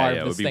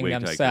carved this thing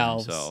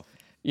themselves.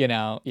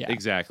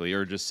 Exactly,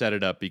 or just set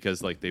it up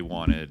because like they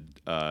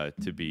wanted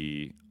to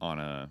be on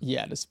a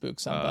to spook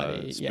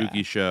somebody,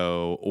 spooky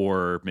show,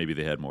 or maybe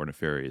they had more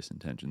nefarious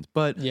intentions.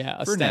 But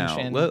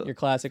ostension, your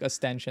classic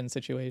ostension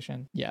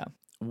situation. Yeah,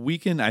 we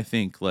can. I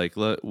think like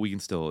we can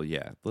still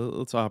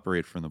let's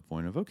operate from the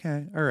point of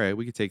okay, all right,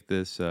 we could take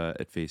this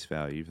at face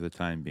value for the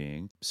time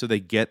being. So they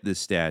get this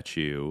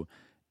statue,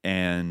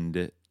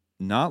 and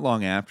not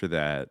long after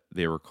that,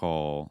 they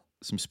recall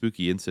some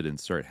spooky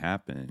incidents start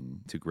happening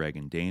to Greg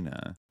and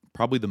Dana.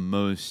 Probably the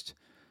most,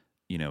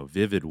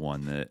 vivid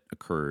one that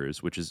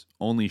occurs, which is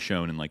only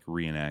shown in like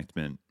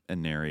reenactment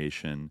and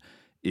narration,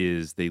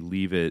 is they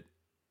leave it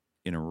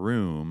in a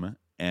room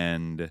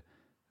and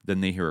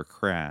then they hear a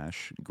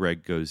crash.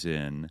 Greg goes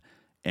in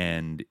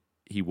and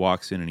he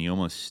walks in and he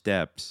almost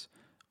steps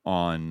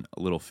on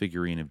a little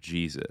figurine of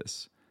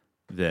Jesus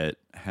that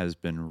has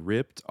been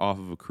ripped off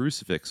of a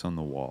crucifix on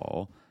the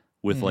wall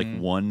with like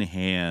one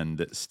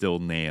hand still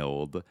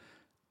nailed.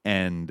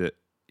 And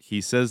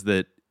he says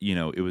that, you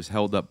know, it was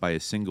held up by a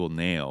single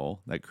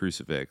nail, that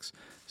crucifix.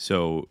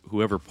 So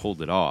whoever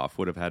pulled it off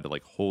would have had to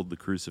like hold the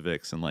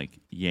crucifix and like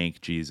yank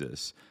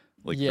Jesus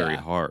like very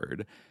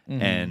hard.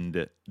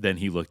 And then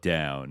he looked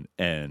down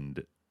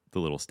and the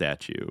little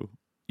statue,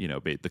 you know,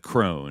 the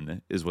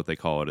crone is what they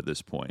call it at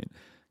this point,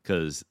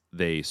 because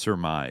they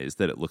surmise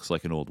that it looks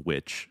like an old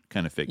witch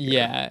kind of figure.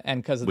 Yeah,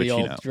 and because of the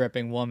old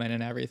dripping woman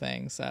and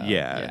everything. So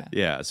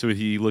yeah. So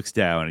he looks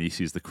down and he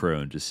sees the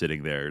crone just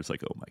sitting there. It's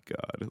like, oh my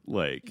God.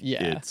 Like,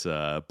 it's,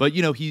 but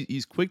you know,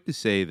 he's quick to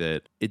say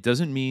that it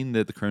doesn't mean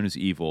that the crone is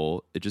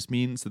evil. It just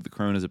means that the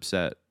crone is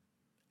upset.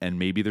 And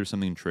maybe there's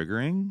something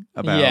triggering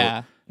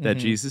about that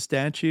Jesus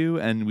statue,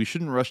 and we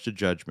shouldn't rush to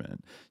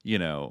judgment. You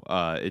know,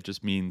 it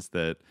just means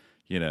that,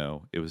 you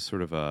know, it was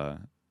sort of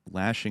a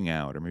lashing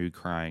out or maybe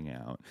crying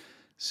out.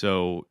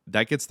 So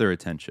that gets their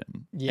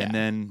attention. Yeah. And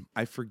then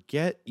I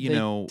forget,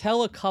 they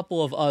tell a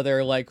couple of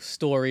other like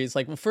stories.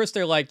 Like, well, first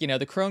they're like, you know,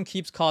 the crone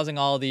keeps causing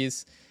all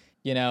these,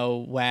 you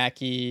know,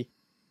 wacky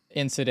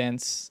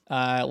incidents.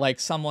 Like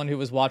someone who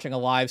was watching a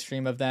live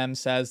stream of them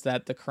says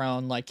that the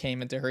crone like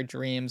came into her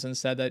dreams and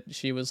said that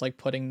she was like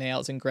putting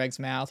nails in Greg's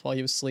mouth while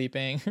he was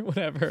sleeping or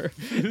whatever.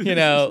 You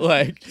know,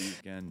 like,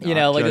 you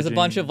know, like there's a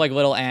bunch of like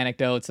little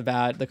anecdotes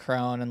about the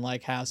crone and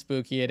like how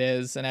spooky it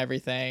is and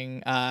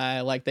everything.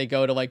 Like they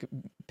go to like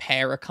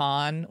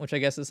Paracon, which I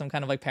guess is some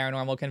kind of like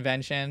paranormal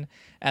convention,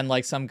 and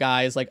like some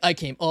guy is like, I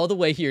came all the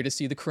way here to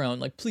see the crone,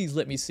 like please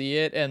let me see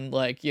it. And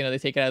like, you know, they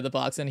take it out of the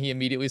box and he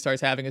immediately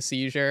starts having a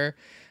seizure.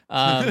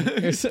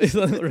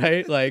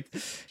 Right, like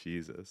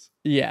Jesus.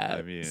 Yeah,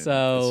 I mean,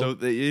 so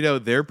you know,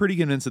 they're pretty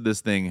convinced that this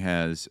thing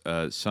has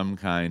some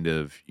kind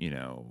of, you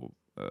know,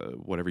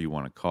 whatever you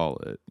want to call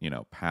it, you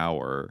know,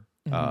 power,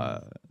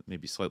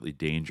 maybe slightly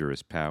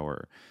dangerous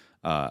power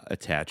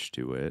attached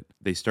to it.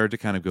 They start to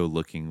kind of go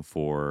looking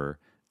for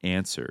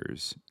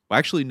answers. Well,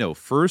 actually, no.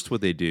 First,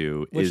 what they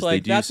do is they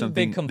do that's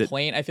something. That's a big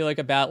complaint I feel like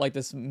about like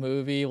this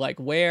movie, like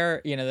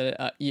where, you know,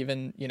 that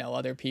even, you know,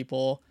 other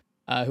people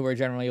who are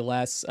generally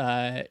less,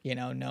 you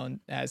know, known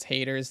as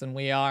haters than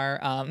we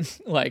are,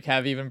 like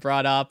have even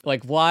brought up,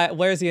 like,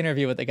 where's the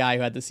interview with the guy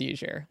who had the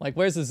seizure? Like,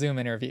 where's the Zoom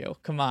interview?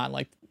 Come on,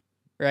 like,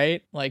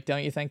 right? Like,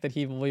 don't you think that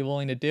he will be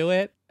willing to do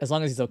it? As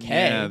long as he's okay.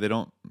 Yeah, they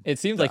don't. It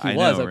seems like he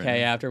was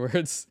okay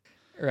afterwards,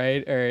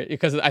 right? Or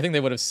because I think they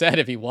would have said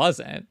if he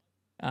wasn't.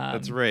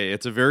 That's right.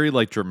 It's a very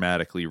like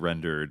dramatically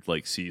rendered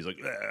like sees like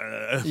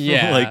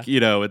yeah, like, you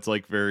know, it's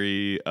like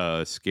very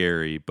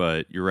scary.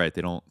 But you're right,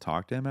 they don't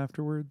talk to him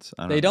afterwards.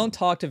 They don't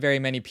talk to very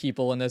many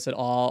people in this at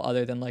all,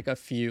 other than like a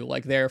few.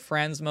 Like their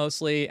friends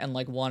mostly, and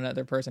like one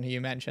other person who you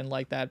mentioned,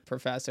 like that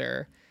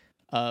professor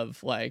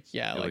of like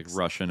like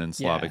Russian and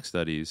Slavic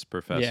studies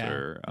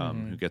professor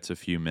who gets a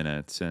few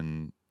minutes.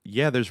 And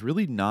yeah, there's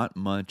really not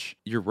much.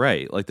 You're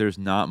right. Like, there's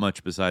not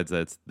much besides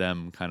that's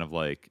them kind of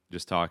like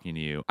just talking to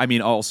you. I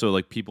mean, also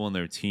like people in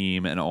their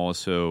team, and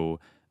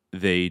also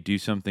they do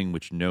something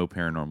which no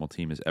paranormal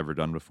team has ever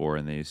done before,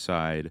 and they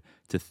decide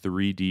to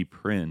 3D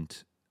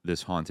print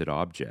this haunted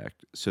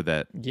object so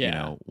that, you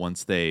know,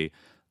 once they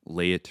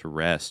lay it to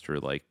rest or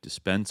like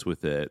dispense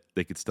with it,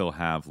 they could still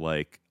have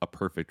like a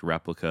perfect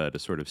replica to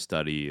sort of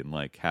study and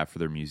like have for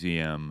their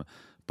museum.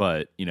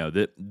 But, you know,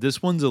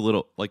 this one's a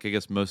little, like, I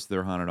guess most of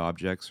their haunted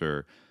objects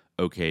are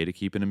okay to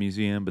keep in a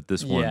museum, but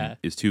this one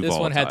is too volatile.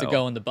 This one had to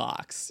go in the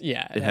box.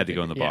 Yeah. It had to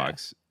go in the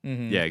box.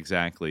 Mm-hmm. Yeah,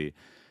 exactly.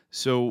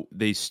 So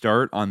they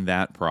start on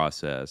that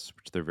process,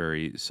 which they're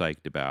very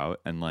psyched about.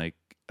 And, like,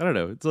 I don't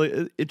know, it's like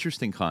an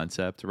interesting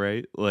concept,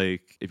 right?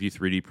 Like, if you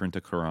 3D print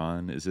a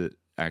Quran, is it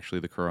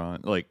actually the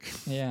Quran? Like,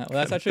 yeah, well,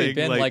 that's actually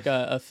been like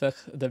a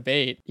fiqh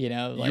debate, you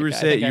know. Like, you were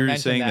saying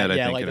that, I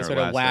think, like in the our sort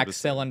of last wax episode.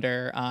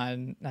 cylinder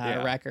on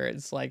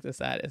records. Like, is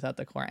that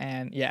the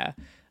Quran? Yeah.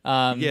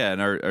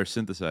 And our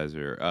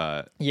synthesizer.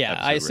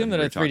 I assume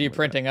that a 3D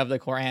printing of the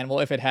Quran.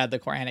 Well, if it had the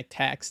Quranic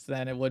text,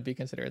 then it would be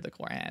considered the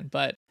Quran.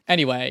 But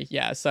anyway,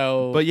 yeah.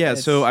 So,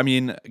 so I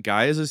mean,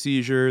 guy has a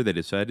seizure. They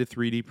decided to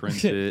 3D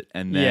print it,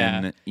 and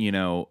then you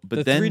know, but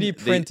the then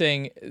 3D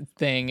printing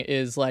thing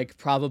is like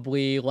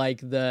probably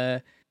like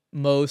the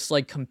most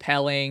like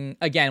compelling.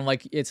 Again,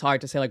 like it's hard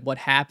to say like what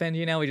happened.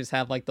 You know, we just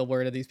have like the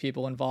word of these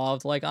people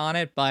involved like on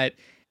it, but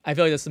I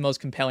feel like that's the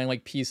most compelling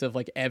like piece of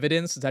like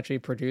evidence that's actually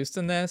produced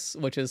in this,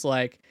 which is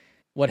like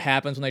what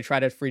happens when they try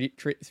to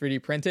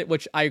 3D print it,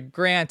 which I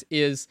grant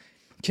is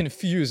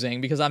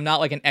confusing because I'm not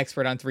like an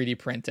expert on 3D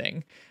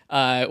printing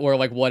or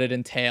like what it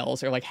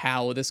entails or like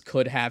how this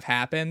could have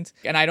happened.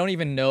 And I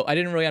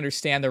didn't really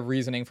understand the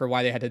reasoning for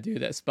why they had to do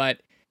this,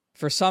 but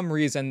for some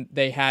reason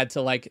they had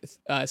to like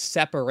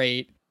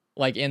separate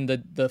like in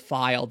the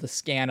file, the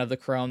scan of the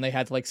crone, they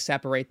had to like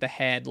separate the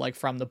head like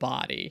from the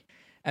body.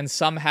 And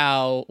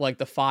somehow, like,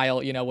 the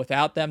file, you know,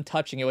 without them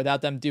touching it, without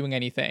them doing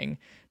anything,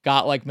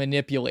 got, like,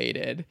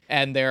 manipulated.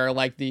 And there are,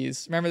 like,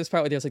 these... Remember this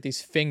part where there's, like,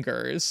 these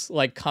fingers,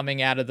 like,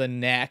 coming out of the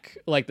neck?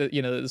 Like, the,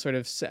 you know, the sort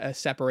of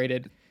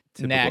separated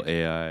Typical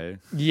AI.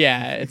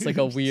 Yeah, it's like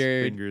a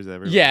weird fingers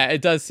everywhere. Yeah,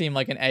 it does seem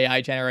like an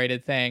AI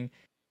generated thing.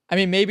 I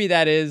mean, maybe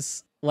that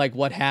is like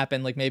what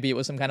happened. Like maybe it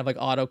was some kind of like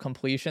auto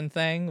completion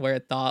thing where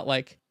it thought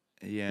like,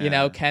 you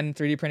know, can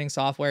 3D printing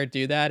software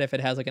do that if it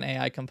has like an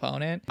AI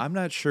component? I'm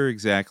not sure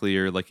exactly,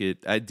 or like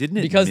didn't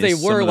it because they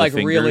were like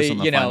really,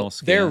 you know,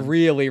 they're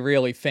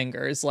really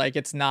fingers. Like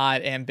it's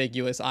not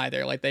ambiguous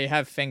either. Like they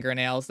have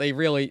fingernails. They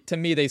really, to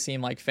me, they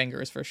seem like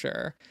fingers for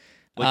sure.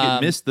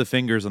 Like it missed the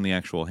fingers on the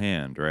actual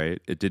hand,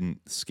 right? It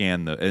didn't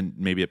scan and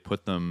maybe it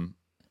put them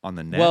on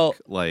the neck, well,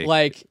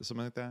 like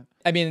something like that.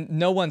 I mean,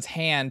 no one's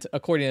hand,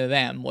 according to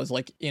them, was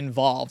like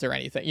involved or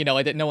anything. You know,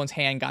 like no one's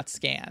hand got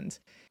scanned.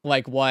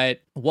 Like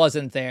what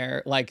wasn't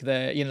there, like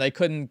they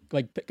couldn't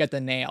like get the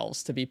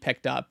nails to be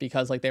picked up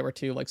because like they were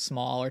too like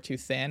small or too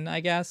thin, I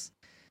guess.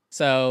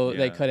 So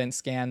they couldn't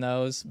scan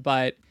those.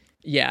 But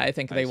yeah, I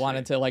think they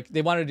wanted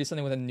to do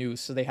something with a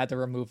noose, so they had to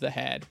remove the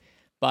head.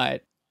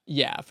 But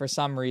yeah, for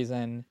some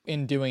reason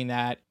in doing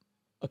that,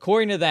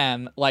 according to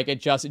them, like it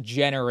just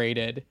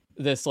generated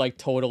this like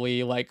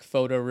totally like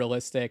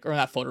photorealistic, or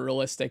not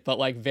photorealistic, but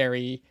like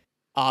very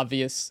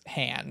obvious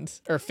hand,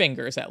 or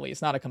fingers at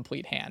least, not a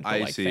complete hand. But I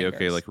like see. fingers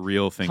Okay, like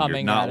real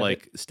fingers, not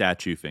like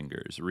statue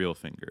fingers, real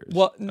fingers.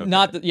 Well,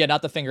 not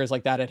the fingers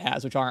like that it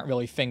has, which aren't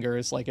really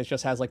fingers. Like it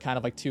just has like kind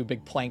of like two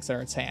big planks in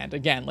its hand.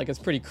 Again, like it's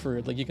pretty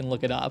crude. Like you can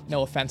look it up.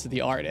 No offense to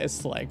the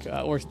artist, like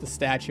or the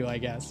statue, I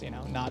guess. You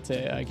know, not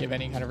to give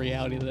any kind of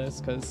reality to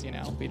this, because you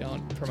know we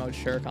don't promote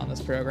shirk on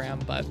this program.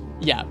 But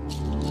yeah.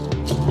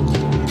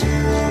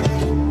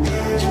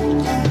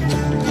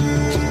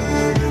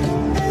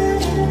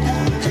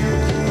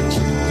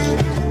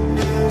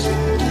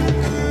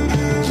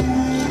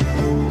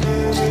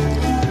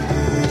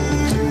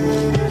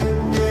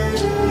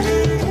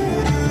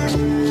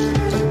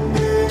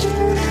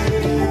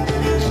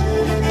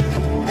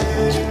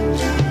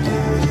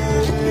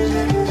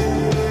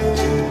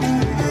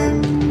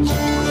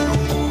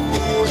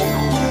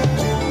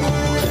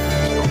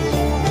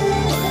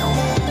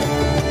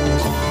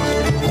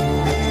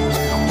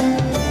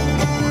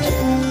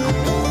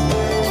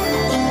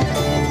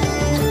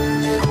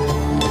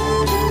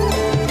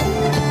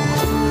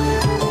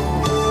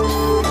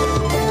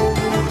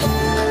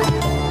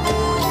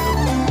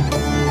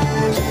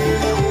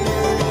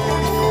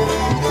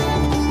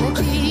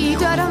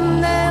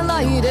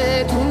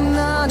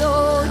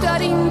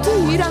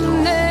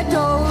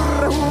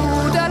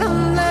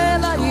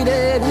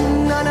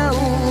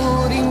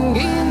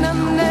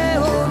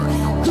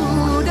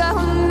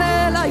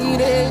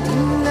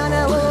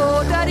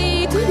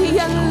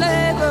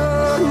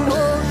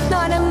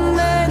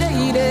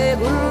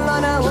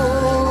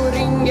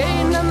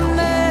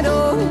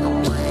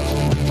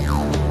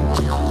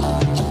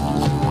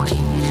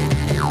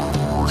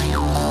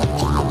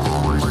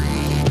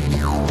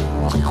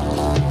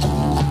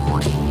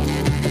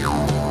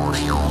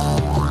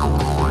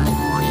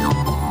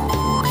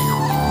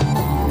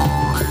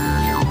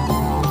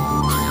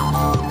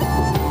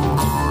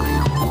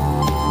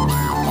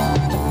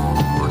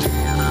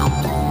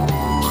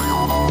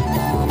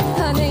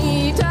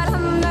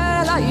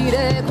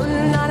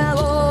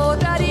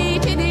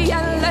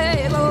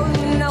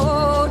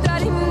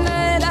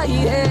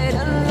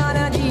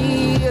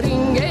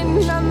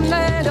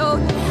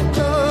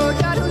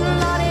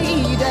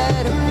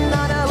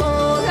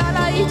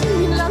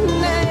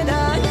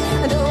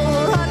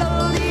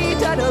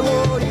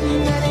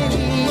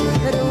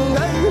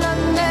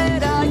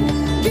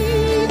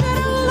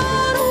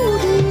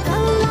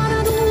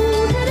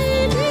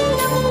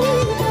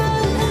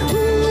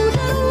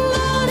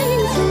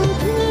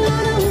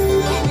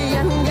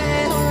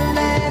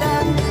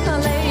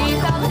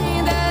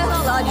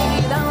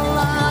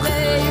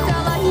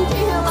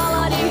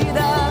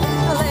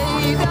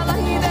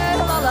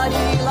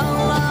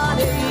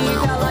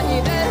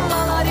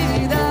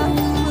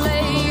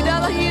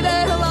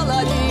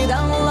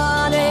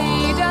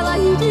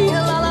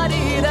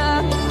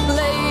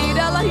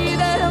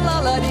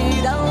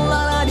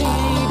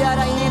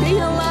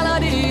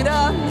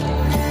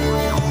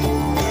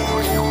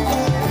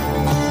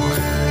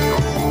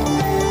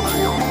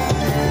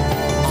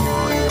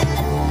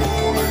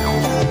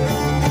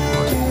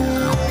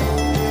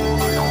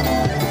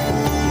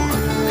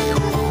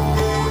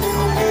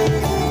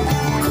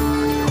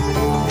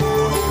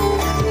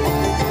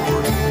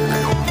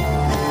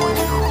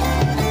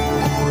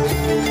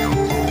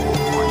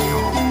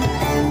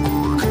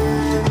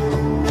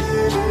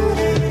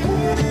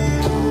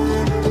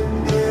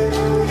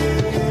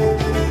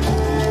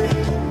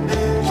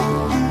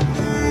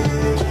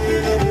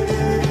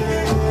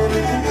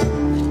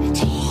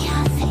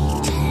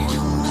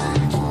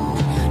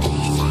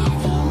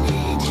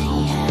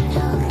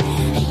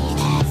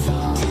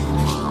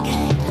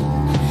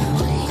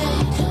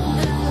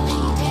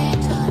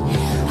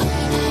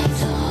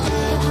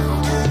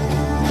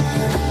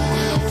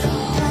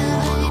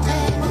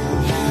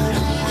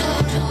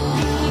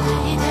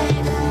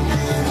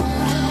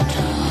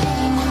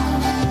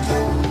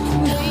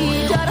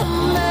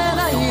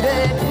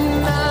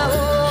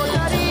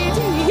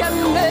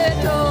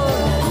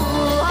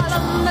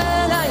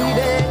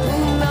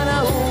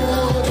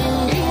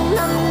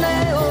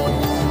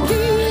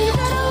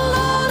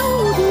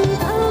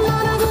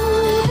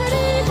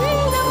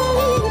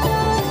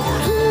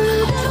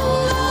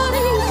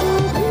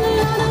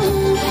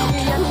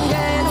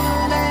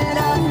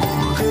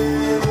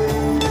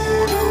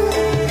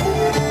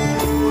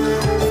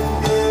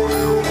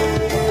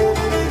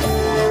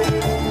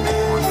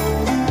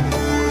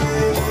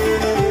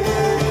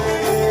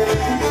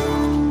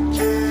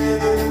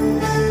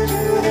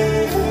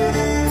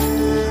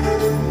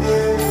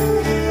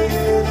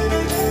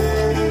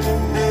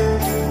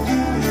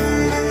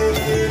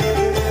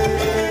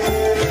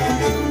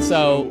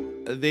 So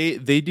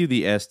they do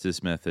the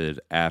Estes method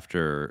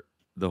after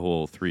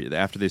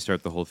they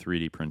start the whole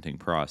 3D printing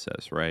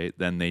process, right?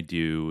 Then they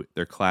do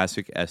their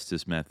classic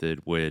Estes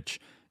method, which,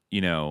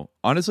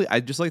 honestly,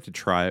 I'd just like to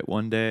try it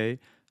one day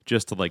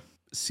just to like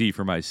see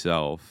for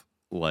myself,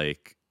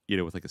 like,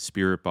 with like a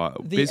spirit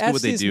box. The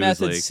Estes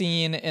method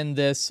scene in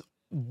this,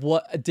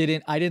 I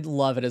didn't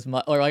love it as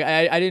much, or like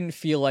I didn't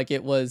feel like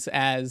it was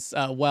as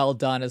well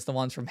done as the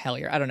ones from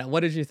Hellier. I don't know.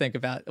 What did you think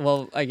about?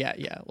 Well,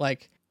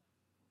 like.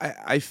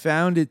 I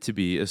found it to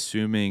be,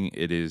 assuming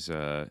it is,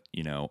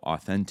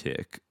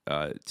 authentic,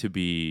 to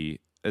be.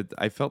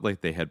 I felt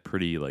like they had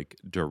pretty like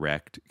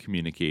direct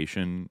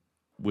communication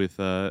with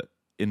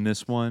in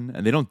this one,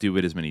 and they don't do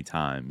it as many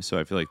times. So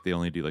I feel like they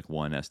only do like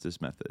one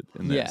Estes method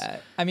in this. Yeah,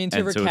 I mean,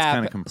 to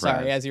recap,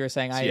 sorry, as you were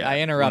saying,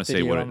 I interrupted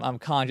you. I'm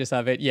conscious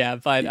of it. Yeah,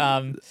 but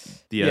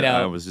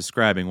I was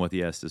describing what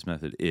the Estes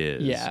method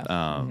is.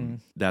 Yeah,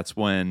 that's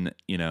when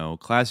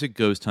classic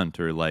Ghost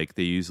Hunter, like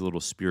they use a little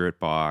spirit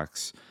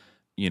box,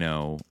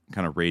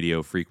 kind of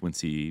radio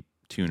frequency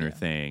tuner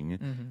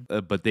thing.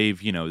 But they've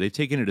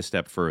taken it a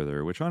step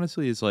further, which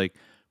honestly is like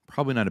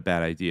probably not a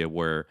bad idea,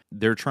 where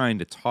they're trying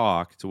to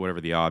talk to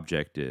whatever the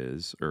object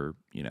is, or,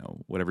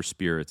 whatever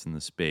spirit's in the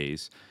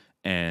space.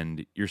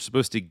 And you're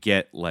supposed to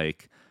get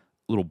like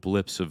little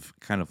blips of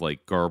kind of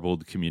like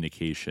garbled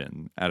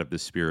communication out of the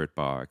spirit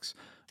box.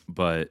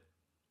 But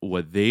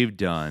what they've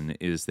done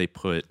is they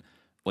put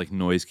like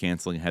noise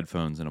canceling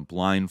headphones and a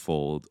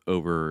blindfold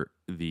over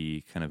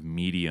the kind of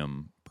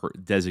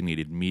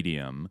designated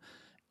medium,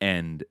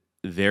 and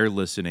they're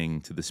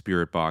listening to the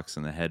spirit box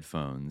and the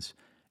headphones,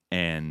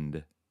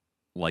 and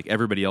like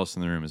everybody else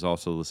in the room is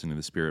also listening to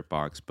the spirit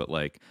box, but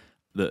like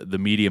the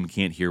medium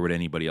can't hear what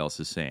anybody else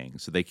is saying,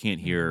 so they can't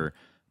hear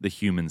the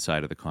human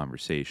side of the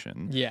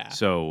conversation. Yeah.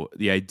 So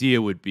the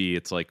idea would be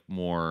it's like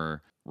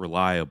more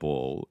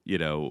reliable,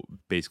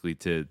 basically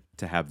to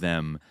have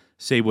them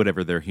say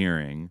whatever they're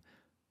hearing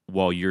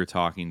while you're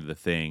talking to the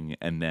thing.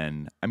 And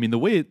then, I mean, the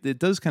way it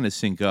does kind of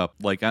sync up,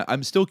 like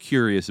I'm still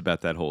curious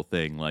about that whole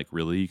thing. Like,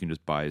 really, you can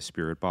just buy a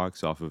spirit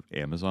box off of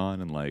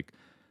Amazon and like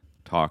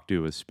talk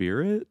to a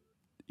spirit?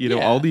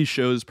 All these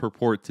shows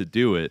purport to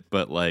do it,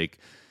 but like,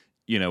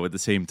 at the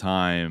same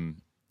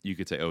time, you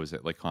could say, oh, is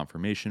it like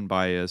confirmation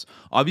bias?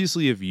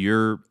 Obviously, if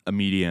you're a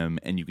medium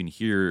and you can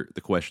hear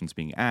the questions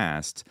being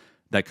asked,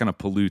 that kind of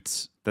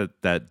pollutes,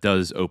 that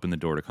does open the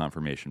door to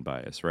confirmation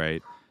bias,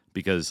 right?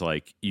 Because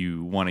like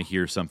you want to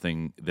hear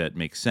something that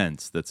makes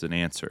sense, that's an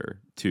answer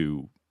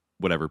to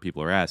whatever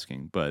people are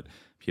asking. But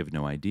if you have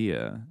no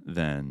idea,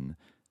 then,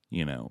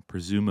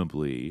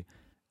 presumably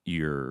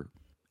you're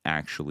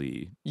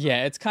actually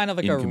it's kind of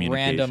like a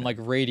random like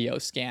radio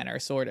scanner,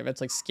 sort of. It's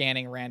like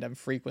scanning random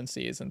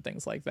frequencies and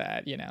things like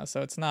that,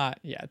 so it's not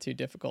too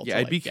difficult.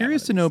 I'd be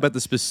curious to know about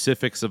the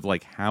specifics of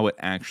like how it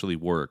actually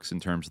works in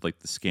terms of like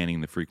the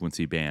scanning the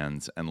frequency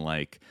bands, and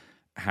like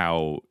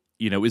how,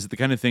 is it the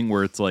kind of thing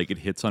where it's like it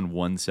hits on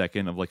 1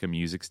 second of like a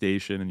music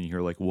station and you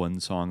hear like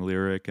one song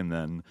lyric and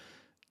then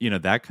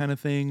that kind of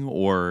thing?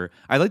 Or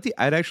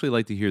I'd actually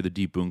like to hear the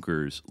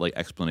debunkers like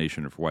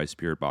explanation of why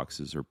spirit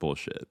boxes are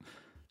bullshit.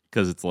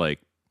 Because it's like,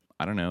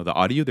 I don't know, the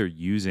audio they're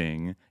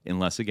using,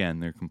 unless, again,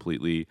 they're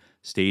completely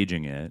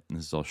staging it, and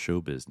this is all show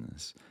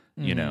business,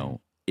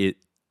 it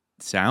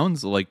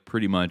sounds like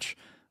pretty much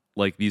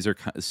like these are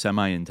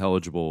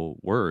semi-intelligible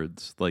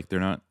words. Like, they're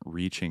not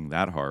reaching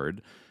that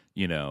hard,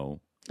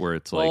 where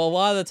it's like... Well, a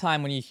lot of the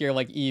time when you hear,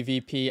 like,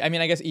 EVP, I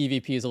mean, I guess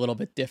EVP is a little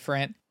bit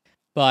different,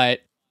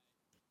 but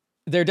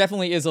there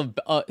definitely is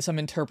some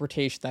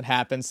interpretation that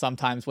happens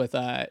sometimes with,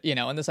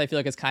 and this I feel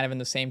like is kind of in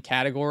the same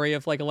category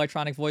of like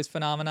electronic voice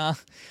phenomena,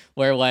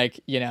 where like,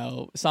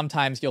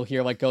 sometimes you'll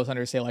hear like Ghost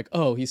Hunters say like,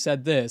 oh, he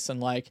said this. And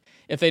like,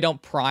 if they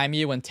don't prime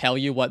you and tell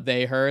you what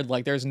they heard,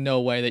 like there's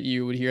no way that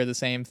you would hear the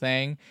same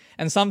thing.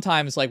 And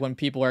sometimes like when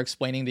people are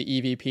explaining the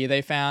EVP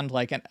they found,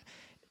 like,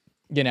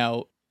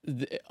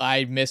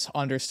 I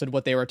misunderstood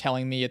what they were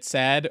telling me it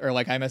said, or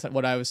like I missed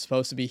what I was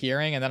supposed to be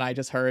hearing, and then I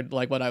just heard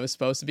like what I was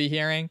supposed to be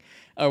hearing,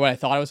 or what I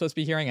thought I was supposed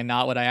to be hearing, and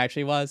not what I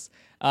actually was.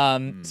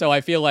 So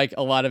I feel like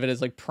a lot of it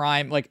is like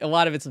like a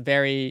lot of it's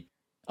very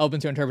open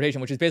to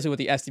interpretation, which is basically what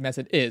the SD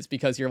method is,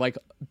 because you're like,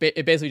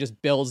 it basically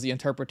just builds the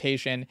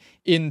interpretation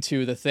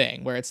into the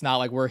thing, where it's not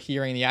like we're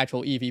hearing the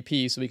actual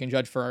EVP so we can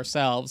judge for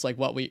ourselves like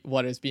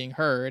what is being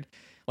heard,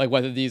 like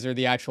whether these are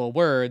the actual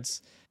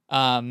words.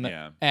 And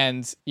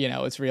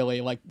it's really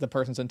like the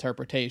person's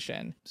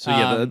interpretation.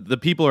 So the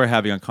people are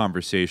having a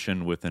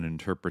conversation with an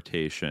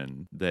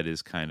interpretation that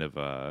is kind of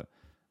I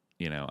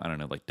don't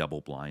know, like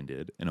double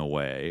blinded in a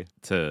way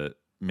to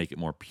make it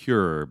more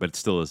pure, but it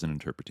still is an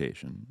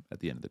interpretation at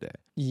the end of the day.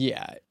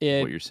 Yeah,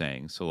 what you're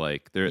saying. So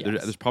like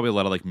there's probably a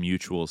lot of like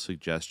mutual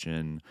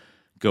suggestion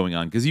going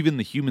on, because even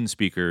the human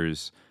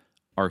speakers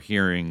are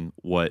hearing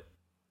what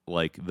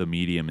like the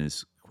medium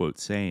is quote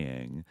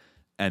saying,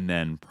 and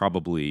then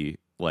probably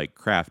like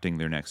crafting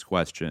their next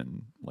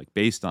question like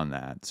based on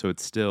that. So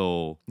it's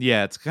still,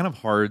 it's kind of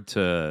hard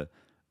to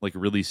like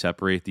really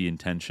separate the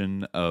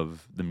intention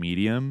of the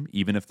medium,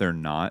 even if they're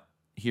not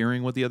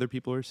hearing what the other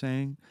people are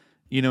saying.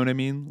 You know what I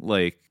mean?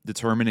 Like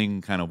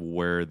determining kind of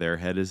where their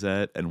head is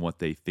at and what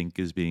they think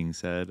is being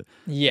said,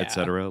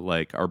 etc.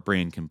 Like our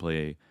brain can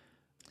play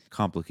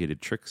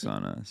complicated tricks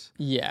on us.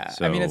 Yeah.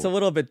 So, I mean, it's a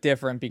little bit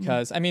different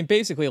because, I mean,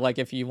 basically, like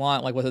if you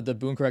want, like what the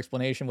Bunker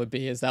explanation would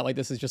be is that like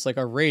this is just like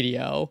a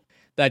radio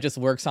that just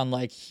works on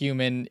like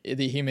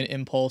the human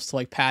impulse to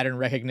like pattern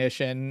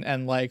recognition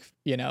and like,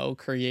 you know,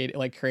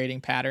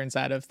 creating patterns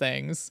out of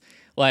things.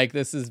 Like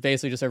this is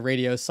basically just a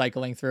radio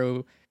cycling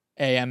through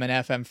AM and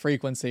FM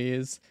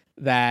frequencies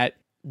that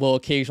will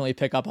occasionally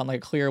pick up on like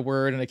a clear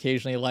word and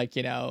occasionally like,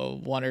 you know,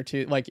 one or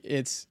two, like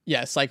it's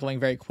cycling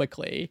very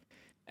quickly.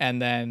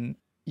 And then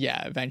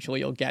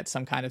eventually you'll get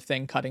some kind of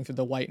thing cutting through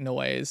the white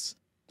noise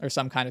or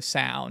some kind of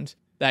sound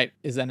that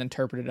is then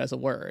interpreted as a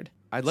word.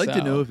 I'd like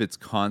to know if it's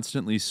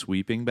constantly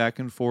sweeping back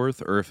and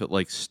forth or if it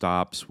like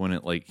stops when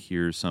it like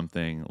hears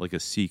something like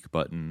a seek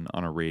button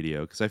on a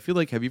radio. Because I feel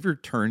like, have you ever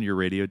turned your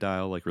radio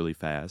dial like really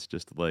fast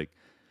just to like,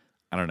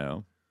 I don't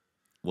know,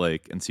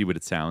 like and see what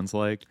it sounds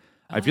like?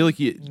 I feel like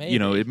you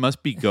know it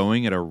must be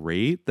going at a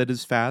rate that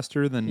is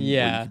faster than what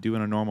you could do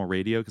on a normal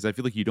radio. Because I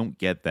feel like you don't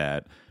get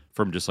that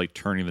from just like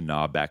turning the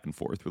knob back and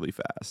forth really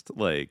fast.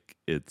 Like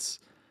it's,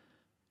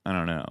 I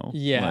don't know.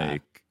 Yeah.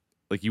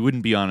 Like you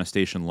wouldn't be on a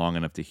station long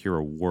enough to hear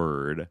a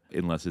word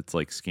unless it's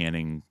like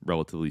scanning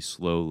relatively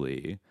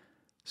slowly.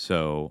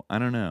 So I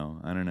don't know.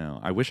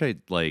 I wish I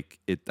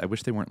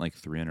wish they weren't like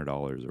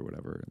 $300 or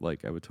whatever.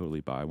 Like I would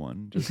totally buy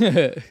one. Just,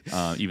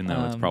 even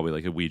though it's probably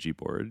like a Ouija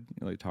board,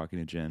 like talking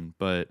to Jen.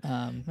 But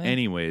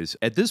anyways,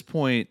 at this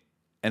point,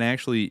 and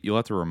actually you'll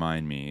have to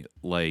remind me,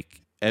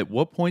 like at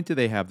what point do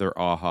they have their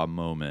aha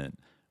moment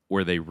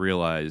where they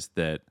realize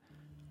that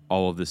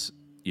all of this,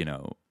 you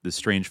know, this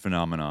strange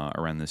phenomena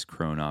around this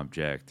crone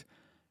object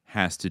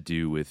has to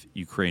do with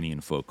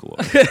Ukrainian folklore?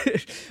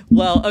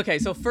 Well, okay,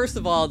 so first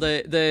of all,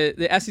 the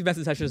Estes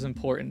method session is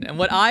important. And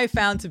what I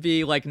found to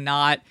be like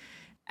not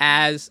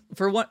as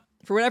for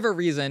whatever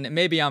reason,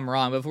 maybe I'm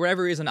wrong, but for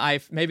whatever reason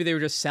maybe they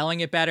were just selling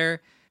it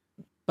better,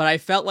 but I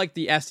felt like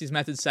the Estes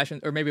method session,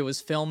 or maybe it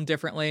was filmed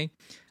differently.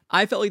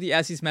 I felt like the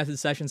Estes method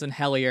sessions in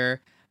Hellier,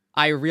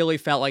 I really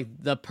felt like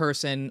the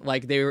person,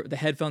 like the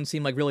headphones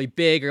seemed like really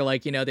big, or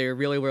like, you know, they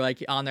really were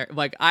like on their,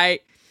 like I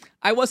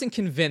wasn't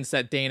convinced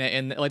that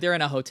Dana like they're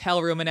in a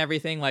hotel room and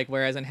everything, like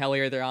whereas in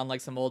Hellier they're on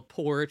like some old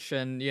porch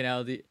and, you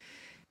know,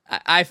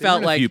 I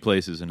felt like a few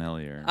places in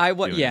Hellier.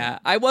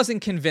 I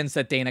wasn't convinced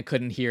that Dana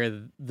couldn't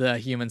hear the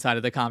human side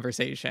of the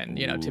conversation,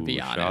 you know, to be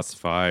honest. Shots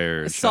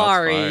fired.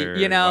 Sorry,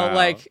 you know, wow.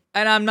 like,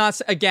 and I'm not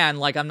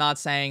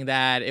saying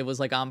that it was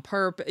like on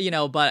purpose, you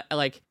know, but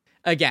like,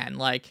 again,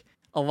 like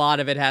a lot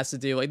of it has to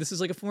do, like, this is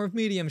like a form of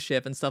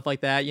mediumship and stuff like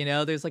that, you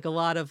know, there's like a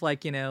lot of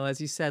like, you know, as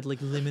you said, like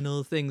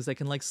liminal things that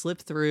can like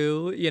slip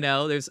through, you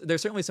know, there's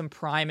certainly some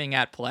priming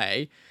at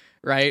play,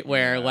 right?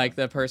 Where like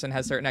the person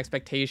has certain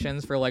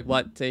expectations for like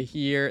what to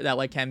hear that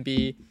like can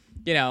be,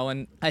 you know,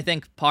 and I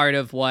think part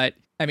of what,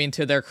 I mean,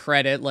 to their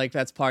credit, like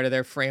that's part of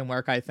their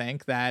framework, I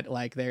think, that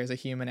like there's a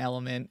human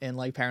element in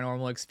like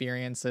paranormal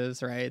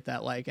experiences, right?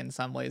 That like in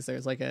some ways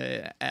there's like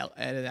an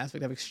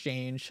aspect of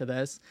exchange to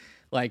this,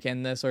 like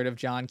in the sort of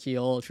John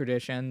Keel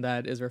tradition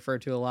that is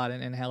referred to a lot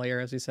in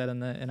Hellier, as we said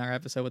in our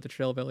episode with the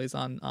Trillbillies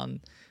on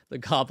the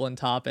goblin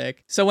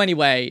topic. So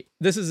anyway,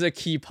 this is a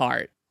key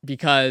part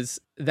because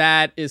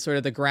that is sort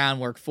of the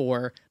groundwork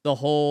for the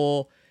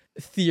whole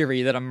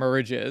theory that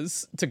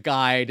emerges to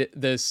guide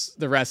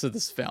the rest of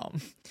this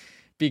film.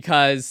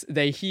 Because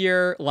they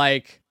hear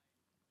like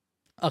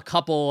a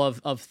couple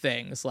of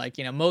things, like,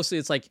 you know, mostly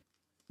it's like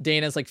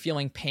Dana's like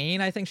feeling pain.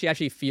 I think she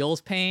actually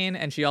feels pain,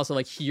 and she also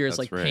like hears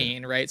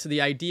pain, right? So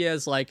the idea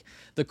is like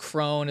the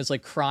crone is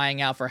like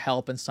crying out for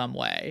help in some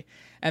way,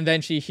 and then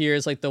she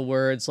hears like the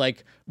words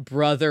like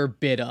 "brother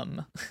bid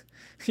him."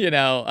 You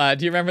know,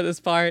 do you remember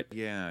this part?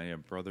 Yeah,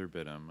 brother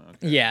bid him.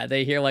 Okay. Yeah,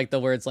 they hear like the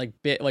words like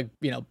bit, like,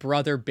 you know,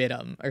 brother bid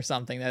him or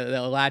something.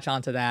 They'll latch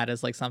onto that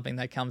as like something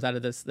that comes out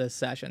of this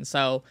session.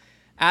 So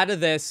out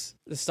of this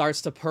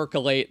starts to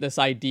percolate this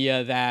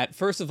idea that,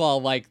 first of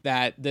all, like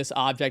that this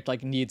object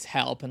like needs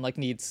help and like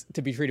needs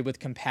to be treated with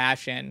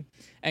compassion.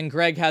 And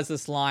Greg has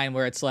this line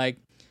where it's like,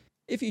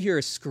 if you hear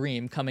a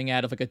scream coming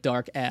out of like a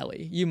dark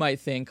alley, you might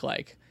think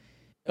like,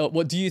 oh,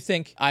 what do you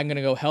think, I'm going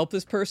to go help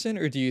this person?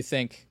 Or do you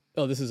think,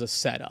 oh, this is a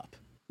setup,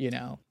 you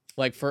know?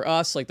 Like for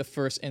us, like the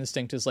first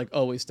instinct is like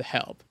always to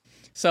help.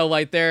 So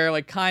like they're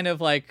like kind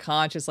of like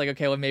conscious, like,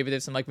 okay, well maybe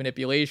there's some like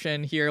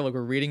manipulation here, like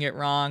we're reading it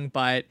wrong,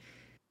 but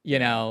you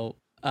know,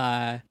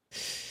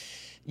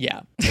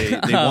 yeah. They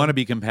want to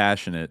be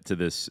compassionate to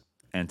this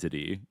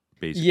entity,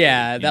 basically.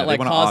 Yeah, that like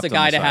caused the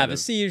guy to have a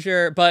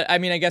seizure. But I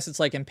mean, I guess it's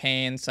like in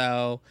pain,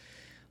 so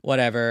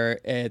whatever.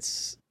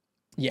 It's,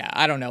 yeah,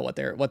 I don't know what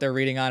their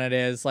reading on it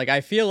is. Like, I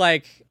feel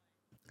like,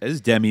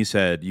 as Demi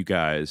said, you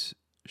guys,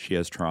 she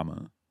has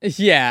trauma.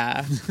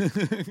 Yeah.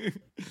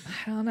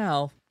 I don't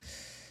know.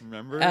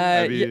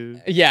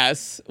 Remember?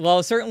 Yes.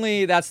 Well,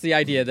 certainly that's the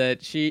idea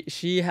that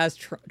she has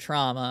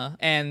trauma,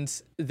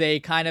 and they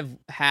kind of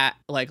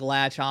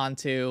latch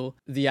onto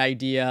the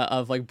idea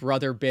of like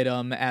Brother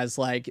Bidham as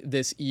like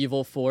this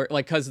evil force,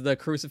 like because the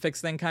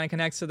crucifix thing kind of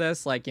connects to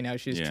this. Like, you know,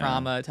 she's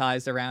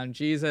traumatized around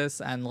Jesus,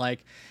 and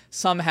like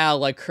somehow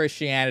like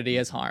Christianity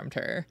has harmed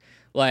her.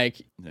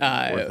 Like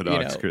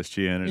Orthodox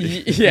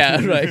Christianity.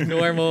 Like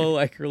normal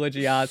like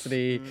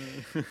religiosity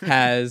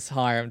has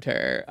harmed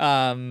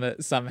her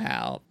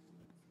somehow.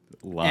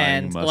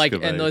 Lying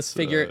and those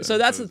figures. So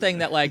that's the thing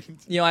that like,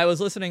 you know, I was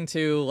listening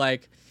to,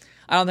 like,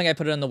 I don't think I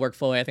put it in the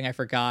workflow. I think I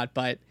forgot,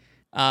 but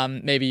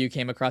maybe you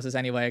came across this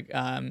anyway.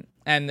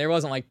 And there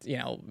wasn't like, you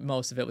know,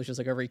 most of it was just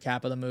like a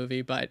recap of the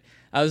movie, but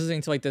I was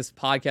listening to like this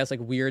podcast, like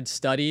Weird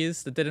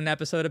Studies, that did an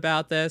episode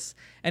about this.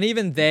 And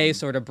even they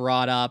sort of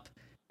brought up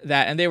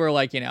that, and they were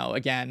like, you know,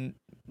 again,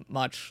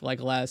 much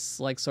like less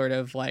like sort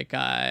of like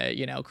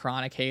you know,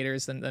 chronic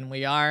haters than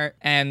we are,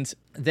 and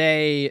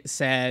they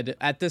said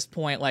at this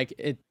point,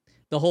 like,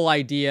 the whole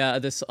idea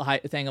of this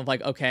thing of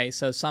like, okay,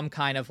 so some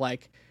kind of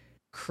like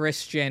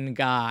Christian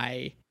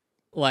guy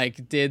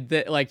like did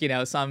that, like, you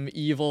know, some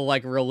evil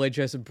like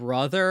religious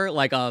brother,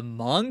 like a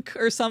monk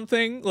or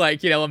something,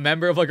 like, you know, a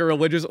member of like a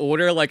religious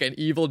order, like an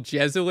evil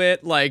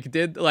Jesuit, like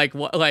did like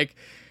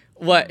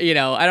what, you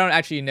know, I don't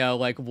actually know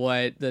like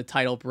what the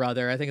title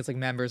brother. I think it's like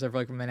members of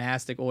like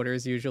monastic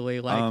orders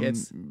usually, like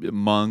it's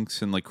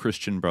monks and like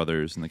Christian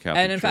brothers in the Catholic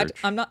Church. And in fact,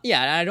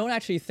 I don't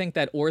actually think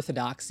that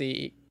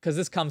Orthodoxy, because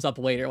this comes up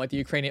later, like the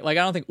Ukrainian, like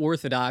I don't think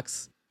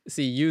Orthodoxy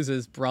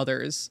uses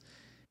brothers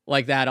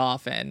like that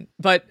often.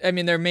 But I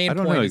mean, their main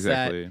point is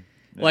that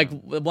like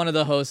one of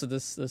the hosts of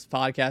this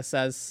podcast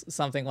says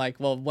something like,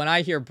 well, when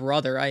I hear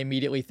brother, I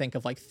immediately think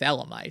of like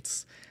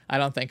Thelemites. I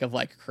don't think of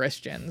like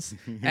Christians.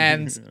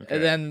 And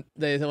then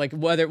they're like,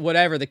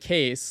 whatever the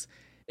case,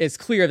 it's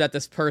clear that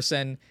this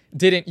person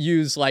didn't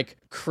use like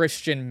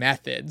Christian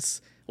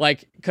methods.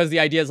 Like, because the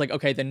idea is like,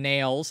 okay, the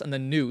nails and the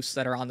noose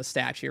that are on the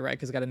statue, right?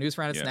 Because it's got a noose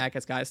around its neck,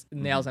 it's got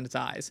nails in its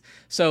eyes.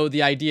 So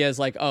the idea is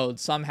like, oh,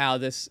 somehow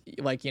this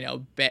like, you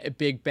know,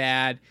 big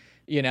bad,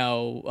 you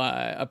know,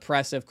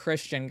 oppressive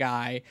Christian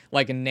guy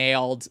like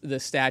nailed the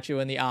statue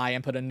in the eye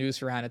and put a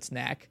noose around its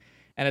neck.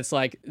 And it's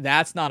like,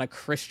 that's not a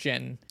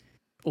Christian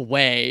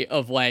way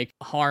of like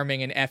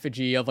harming an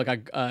effigy of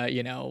like a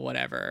you know,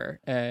 whatever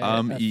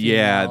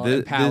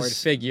empowered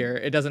figure.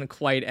 It doesn't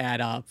quite add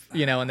up,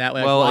 you know, in that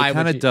way. Well, it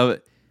kind of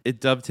it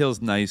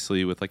dovetails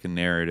nicely with like a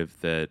narrative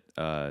that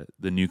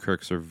the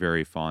Newkirks are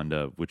very fond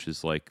of, which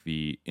is like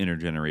the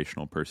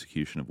intergenerational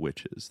persecution of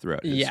witches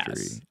throughout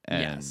history.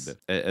 And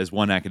as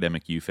one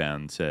academic you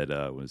found said,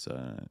 was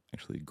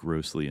actually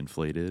grossly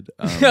inflated.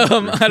 I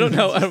don't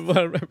know.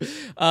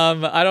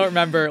 I don't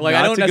remember. Like,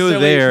 not I don't to necessarily go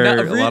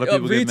there. A lot of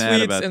people get mad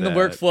retweets about in that. the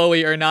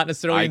workflowy are not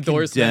necessarily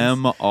endorsements. I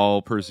condemn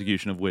all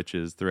persecution of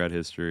witches throughout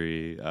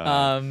history.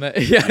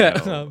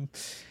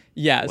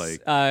 Yes,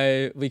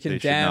 like, we condemn. They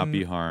should not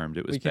be harmed.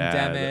 It was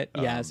bad. We condemn it.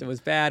 Yes, it was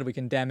bad. We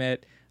condemn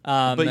it.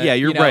 But yeah,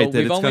 you're right. That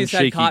we've it's only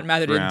said Cotton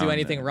Mather didn't do ground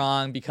anything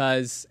wrong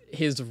because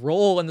his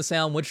role in the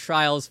Salem witch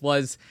trials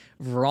was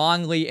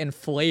wrongly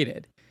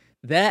inflated.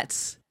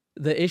 That's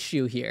the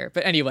issue here.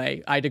 But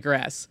anyway, I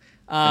digress.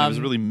 And it was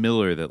really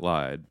Miller that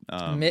lied.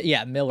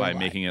 Miller by lied.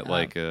 Making it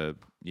like a.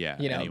 Yeah.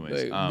 You know,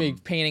 anyways,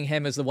 painting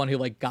him as the one who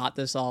like got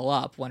this all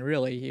up when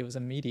really he was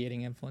a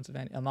moderating influence of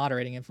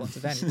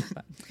anything.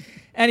 But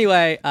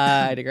anyway,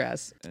 I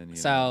digress.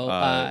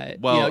 So,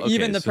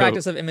 even the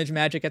practice of image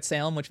magic at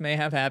Salem, which may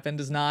have happened,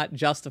 does not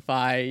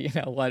justify, you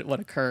know, what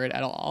occurred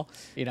at all.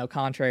 You know,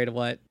 contrary to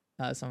what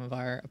some of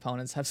our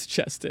opponents have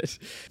suggested.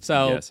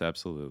 So yes,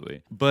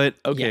 absolutely. But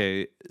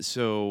okay,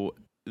 so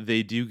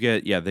they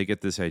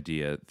get this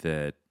idea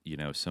that, you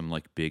know, some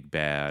like big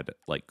bad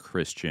like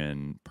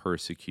Christian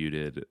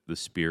persecuted the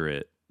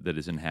spirit that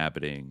is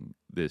inhabiting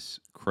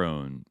this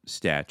crone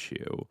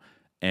statue.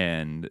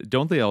 And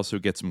don't they also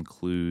get some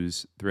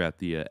clues throughout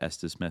the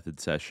Estes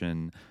method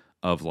session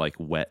of like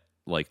wet,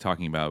 like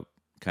talking about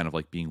kind of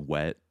like being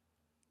wet?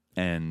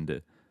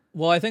 And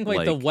well, I think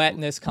like the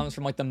wetness comes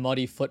from like the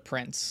muddy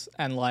footprints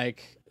and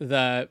like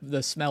the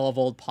smell of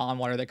old pond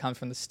water that comes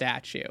from the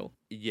statue.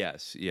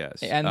 Yes.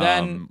 And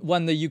then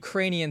when the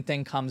Ukrainian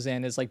thing comes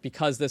in is like,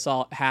 because this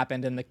all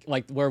happened in the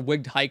like where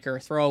Wigged Hiker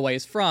Throwaway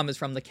is from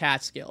the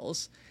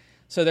Catskills.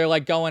 So they're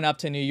like going up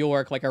to New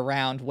York, like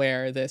around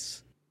where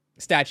this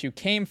statue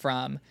came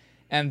from.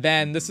 And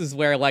then this is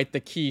where like the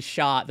key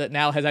shot that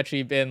now has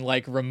actually been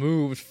like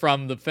removed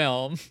from the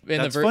film.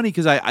 That's funny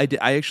because I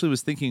actually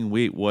was thinking,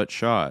 wait, what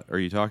shot are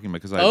you talking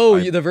about? Because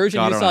the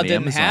version you saw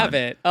didn't have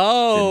it.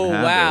 Oh,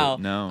 wow.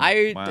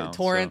 No,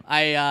 torrent.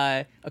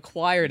 I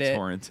acquired it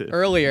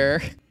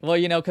earlier. Well,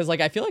 because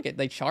like I feel like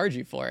they charge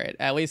you for it.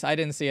 At least I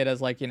didn't see it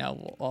as like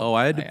Well,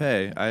 I had to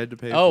pay. I had to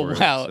pay. Oh for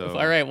wow! It, so,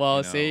 all right.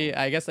 Well, see,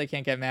 I guess they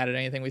can't get mad at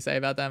anything we say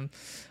about them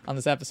on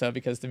this episode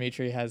because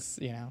Dimitri has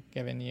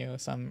given you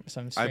some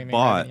streaming. I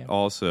bought revenue.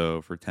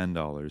 Also for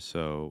 $10,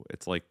 so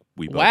it's like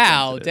we both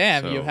wow,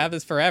 damn! You have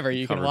this forever.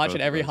 You can watch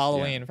it every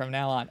Halloween from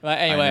now on. But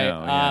anyway,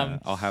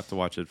 I'll have to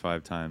watch it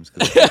 5 times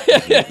because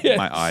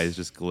my eyes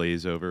just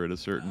glaze over at a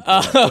certain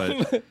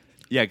point. But,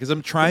 yeah, because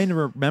I'm trying to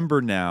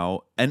remember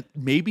now, and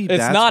maybe it's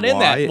that's not in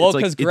why. that. Well,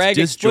 because Greg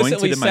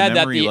explicitly said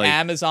memory, that the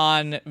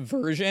Amazon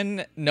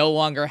version no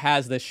longer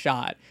has this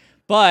shot,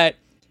 but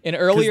in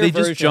earlier versions,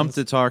 they just jumped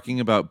to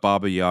talking about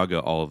Baba Yaga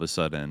all of a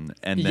sudden,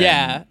 and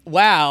then,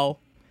 wow.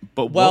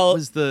 But what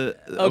was the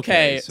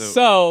okay?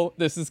 So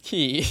this is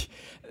key.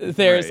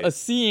 There's a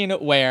scene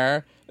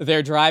where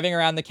they're driving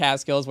around the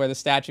Catskills where the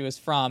statue is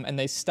from, and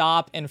they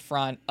stop in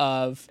front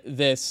of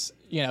this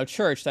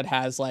church that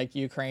has like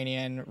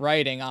Ukrainian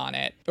writing on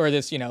it, or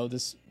this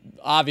this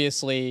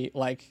obviously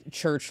like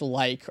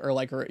church-like or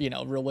like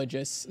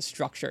religious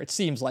structure. It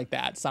seems like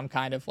that, some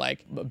kind of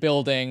like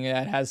building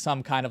that has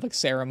some kind of like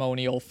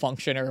ceremonial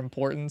function or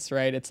importance,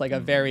 right? It's like a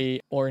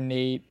very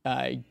ornate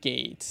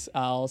gate.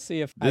 I'll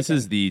see if this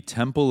is the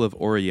Temple of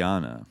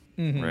Oriana,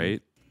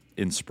 right?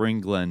 In Spring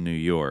Glen, New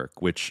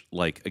York, which,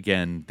 like,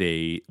 again,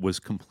 was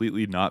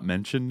completely not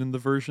mentioned in the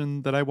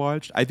version that I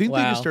watched. I think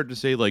they just started to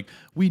say, like,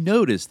 we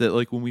noticed that,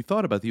 like, when we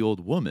thought about the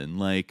old woman,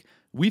 like,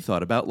 we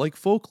thought about, like,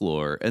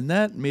 folklore, and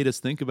that made us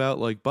think about,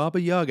 like,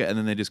 Baba Yaga, and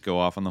then they just go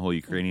off on the whole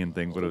Ukrainian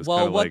thing, but it was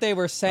kind of what they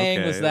were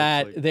saying was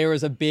that there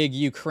was a big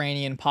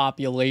Ukrainian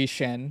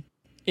population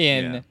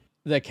in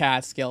the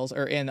Catskills,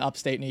 or in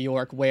upstate New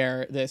York,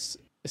 where this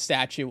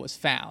statue was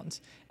found.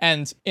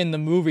 And in the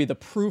movie, the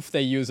proof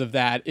they use of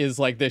that is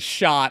like this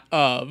shot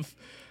of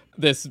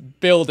this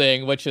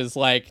building, which is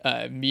like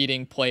a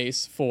meeting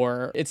place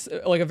for, it's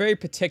like a very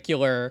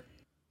particular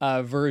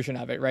version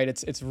of it, right?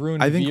 It's Rune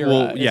Vera.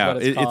 I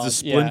think, it's a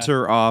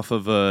splinter off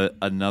of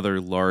another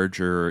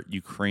larger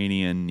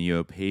Ukrainian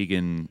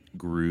Neopagan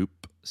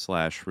group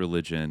 /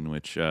 religion,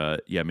 which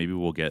maybe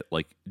we'll get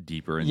like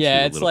deeper into.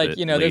 Yeah, it's like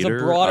there's a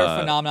broader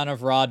phenomenon of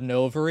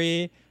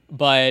Rodnovery,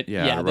 but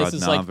this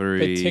is like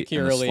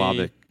particularly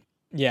Slavic.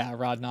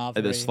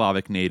 Rodnovery. The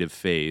Slavic native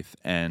faith,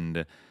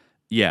 and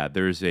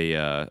there's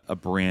a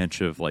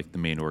branch of like the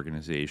main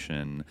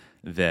organization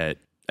that,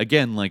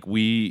 again, like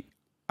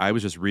I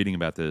was just reading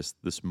about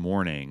this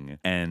morning,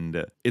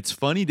 and it's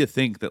funny to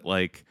think that,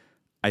 like,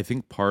 I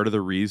think part of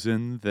the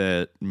reason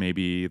that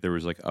maybe there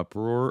was like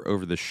uproar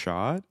over the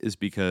shot is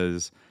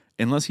because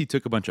unless he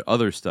took a bunch of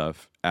other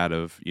stuff out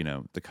of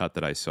the cut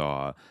that I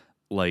saw,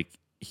 like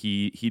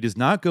he does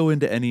not go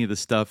into any of the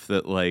stuff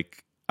that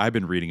like I've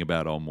been reading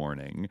about all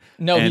morning.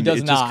 No, he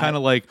does it's not. Just kind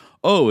of like,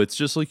 it's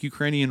just like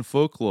Ukrainian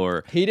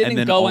folklore. He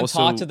didn't go and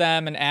talk to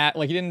them and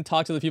he didn't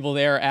talk to the people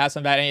there, or ask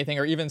them about anything,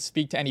 or even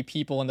speak to any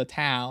people in the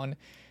town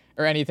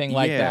or anything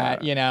like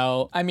that.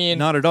 I mean,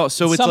 not at all.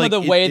 So some of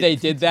the way they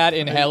did that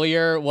in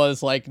Hellier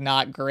was like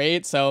not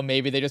great. So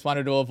maybe they just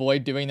wanted to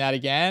avoid doing that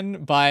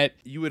again. But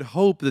you would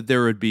hope that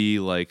there would be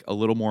like a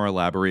little more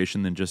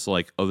elaboration than just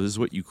like, this is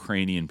what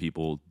Ukrainian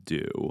people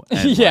do.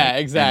 And,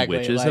 exactly.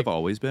 And witches have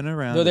always been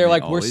around. Though they're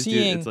like, we're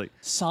seeing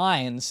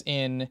signs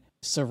in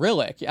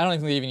Cyrillic. I don't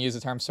think they even use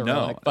the term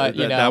Cyrillic, but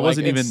that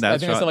wasn't even that. I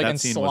think it's like in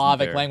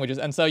Slavic languages.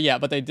 And so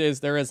but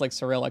there is like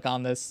Cyrillic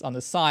on this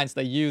sign, so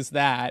they use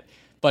that.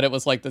 But it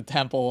was like the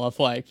temple of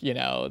like,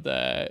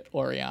 the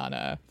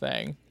Oriana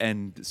thing.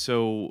 And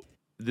so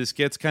this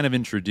gets kind of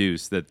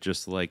introduced that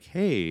just like,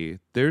 hey,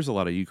 there's a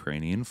lot of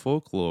Ukrainian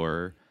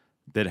folklore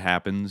that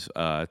happens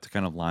to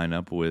kind of line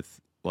up with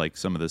like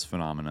some of this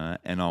phenomena.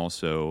 And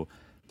also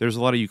there's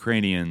a lot of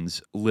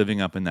Ukrainians living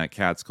up in that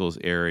Catskills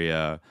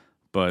area,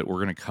 but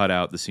we're going to cut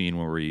out the scene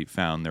where we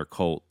found their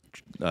cult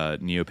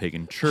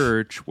Neopagan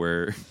church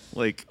where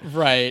like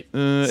right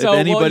if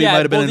anybody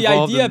might have been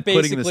involved in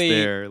putting this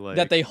there, like,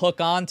 that they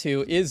hook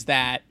onto is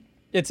that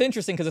it's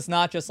interesting because it's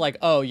not just like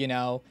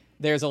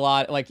there's a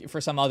lot like for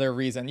some other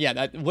reason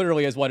that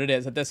literally is what it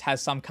is, that this has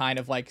some kind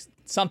of like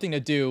something to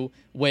do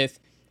with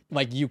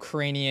like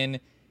Ukrainian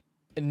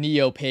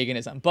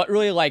neo-paganism. But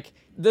really, like,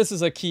 this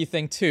is a key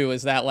thing too,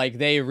 is that like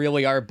they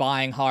really are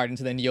buying hard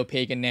into the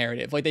neo-pagan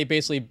narrative. Like they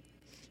basically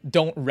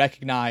don't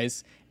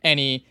recognize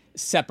any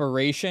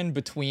separation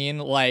between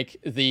like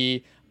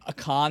the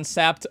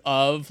concept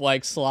of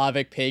like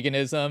Slavic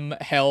paganism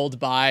held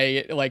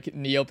by like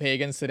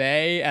neo-pagans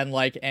today and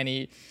like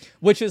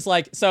which is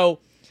like, so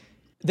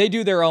they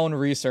do their own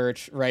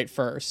research right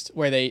first,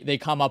 where they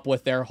come up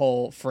with their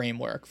whole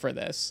framework for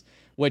this,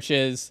 which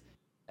is,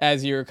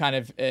 as you're kind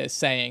of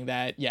saying,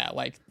 that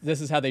like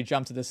this is how they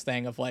jump to this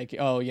thing of like,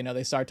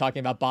 they start talking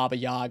about Baba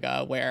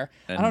Yaga, where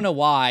and I don't know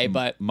why,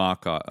 but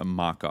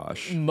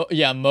MOKOSH,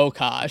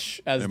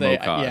 MOKOSH, as they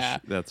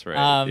MOKOSH, that's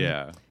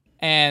right,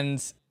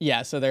 and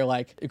so they're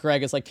like,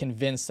 Greg is like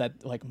convinced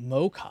that like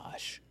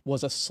MOKOSH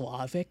was a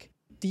Slavic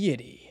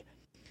deity,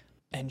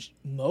 and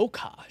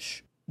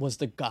MOKOSH was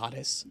the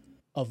goddess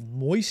of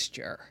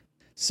moisture.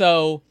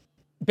 So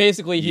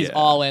basically he's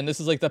all in. This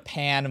is like the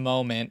Pan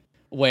moment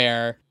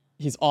where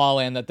he's all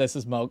in that this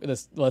is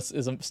this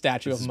is a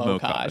statue of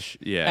MOKOSH.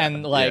 Yeah.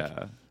 And like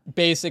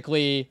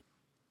basically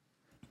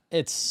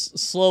it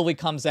slowly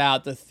comes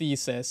out the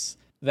thesis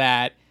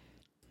that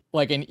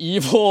like an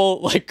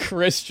evil like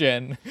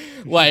Christian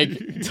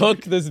like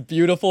took this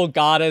beautiful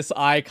goddess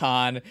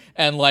icon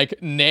and like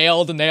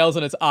nailed nails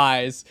in its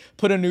eyes,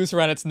 put a noose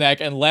around its neck,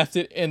 and left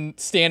it in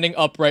standing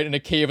upright in a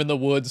cave in the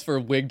woods for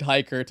a wigged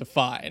hiker to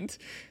find.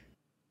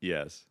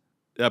 Yes.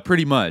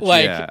 Pretty much,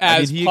 like yeah.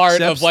 as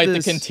part of like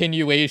the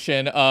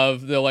continuation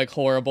of the like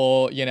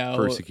horrible,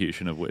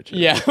 persecution of witches.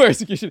 Yeah,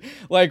 persecution,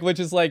 like, which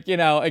is like,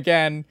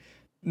 again,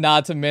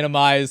 not to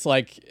minimize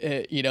like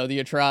the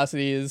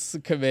atrocities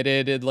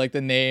committed in like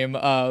the name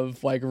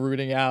of like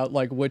rooting out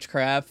like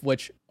witchcraft,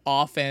 which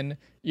often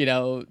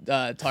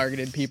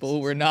targeted people who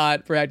were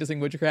not practicing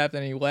witchcraft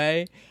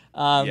anyway.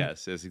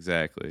 Yes,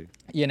 exactly.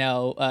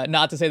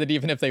 Not to say that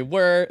even if they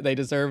were, they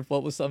deserve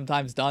what was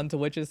sometimes done to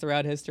witches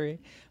throughout history,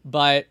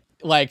 but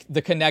like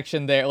the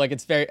connection there, like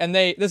it's very, and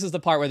this is the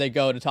part where they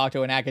go to talk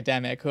to an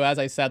academic who, as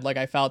I said, like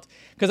I feel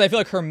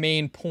like her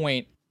main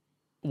point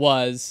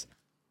was,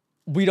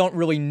 we don't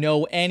really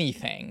know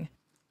anything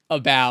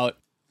about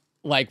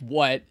like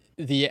what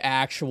the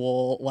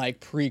actual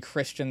like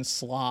pre-Christian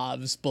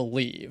Slavs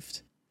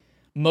believed.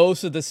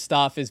 Most of the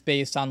stuff is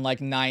based on like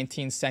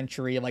 19th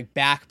century like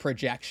back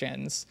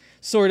projections,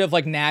 sort of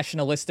like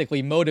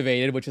nationalistically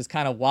motivated, which is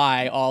kind of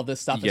why all this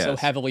stuff is so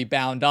heavily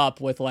bound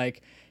up with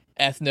like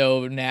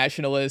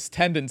ethno-nationalist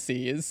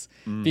tendencies,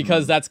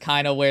 because that's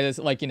kind of where this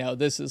like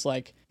this is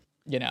like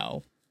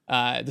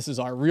this is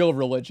our real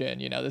religion,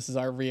 this is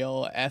our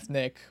real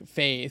ethnic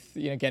faith,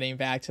 getting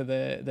back to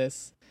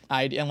this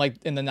idea. And like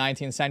in the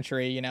 19th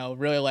century,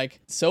 really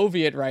like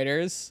Soviet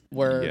writers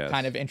were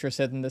kind of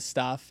interested in this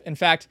stuff. In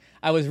fact,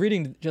 I was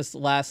reading just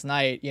last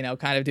night,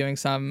 kind of doing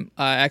some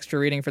extra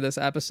reading for this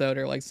episode,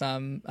 or like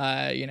some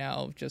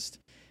just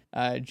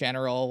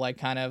general like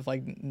kind of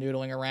like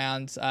noodling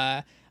around.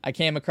 I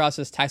came across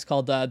this text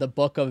called the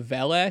Book of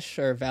Veles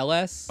or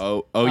Veles.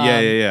 Oh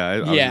yeah. I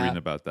was reading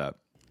about that.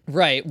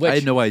 Right. I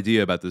had no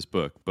idea about this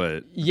book,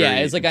 but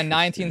it's like a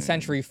 19th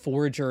century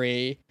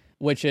forgery,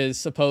 which is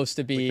supposed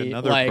to be like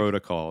another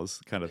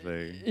protocols kind of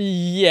thing.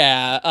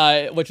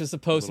 Yeah, which is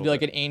supposed to be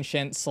like an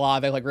ancient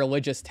Slavic like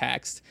religious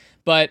text.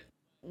 But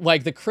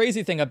like the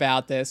crazy thing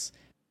about this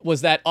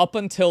was that up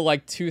until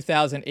like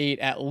 2008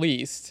 at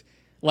least,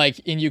 like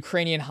in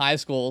Ukrainian high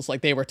schools,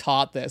 like they were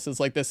taught this as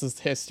like, this is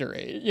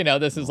history,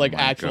 this is like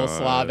actual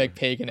Slavic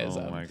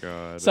paganism. Oh my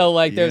God. So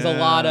like there's a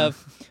lot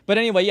of, but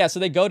anyway, so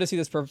they go to see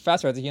this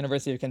professor at the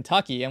University of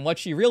Kentucky, and what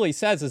she really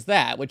says is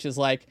that, which is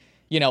like,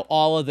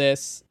 all of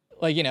this,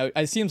 like,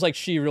 it seems like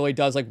she really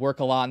does like work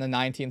a lot in the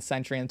 19th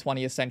century and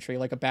 20th century,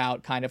 like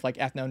about kind of like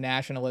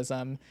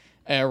ethno-nationalism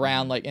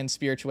around like in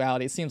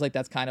spirituality. It seems like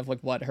that's kind of like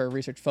what her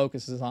research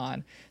focuses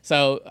on.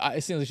 So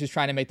it seems like she's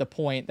trying to make the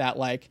point that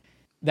like,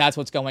 that's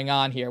what's going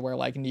on here, where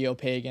like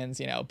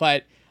neopagans,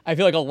 but I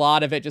feel like a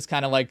lot of it just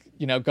kind of like,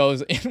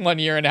 goes in one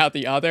ear and out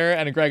the other.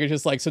 And Greg is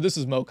just like, so this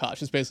is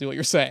MOKOSH, is basically what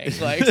you're saying.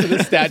 Like, so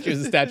this statue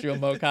is a statue of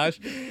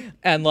MOKOSH.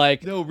 And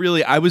like, no,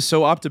 really, I was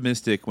so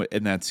optimistic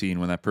in that scene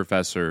when that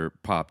professor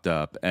popped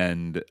up.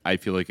 And I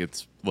feel like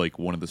it's like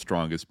one of the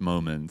strongest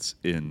moments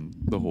in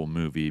the whole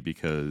movie,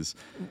 because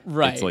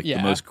it's like the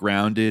most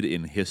grounded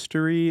in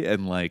history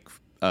and like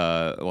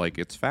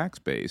it's facts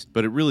based,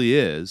 but it really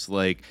is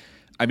like,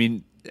 I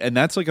mean, and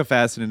that's like a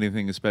fascinating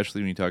thing,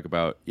 especially when you talk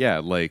about,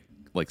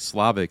 like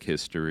Slavic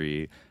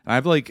history.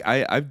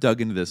 I've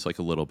dug into this like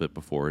a little bit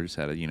before, just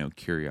out of,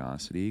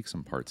 curiosity, because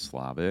I'm part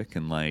Slavic.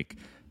 And like,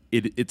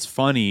 it's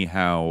funny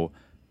how,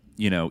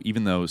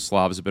 even though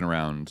Slavs have been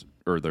around,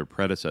 or their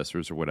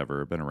predecessors or whatever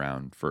have been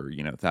around for,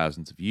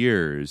 thousands of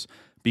years,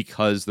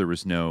 because there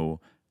was no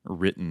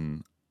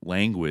written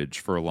language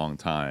for a long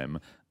time,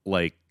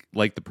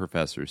 like the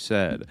professor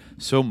said,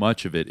 so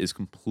much of it is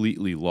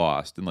completely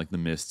lost in like the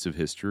mists of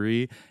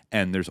history,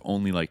 and there's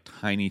only like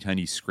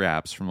tiny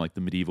scraps from like the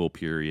medieval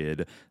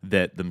period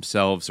that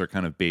themselves are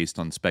kind of based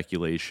on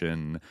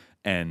speculation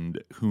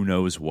and who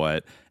knows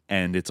what,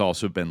 and it's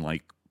also been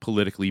like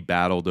politically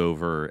battled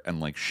over and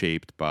like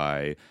shaped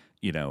by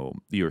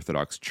the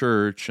Orthodox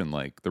Church and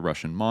like the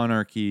Russian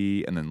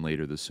monarchy, and then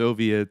later the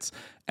Soviets,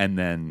 and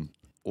then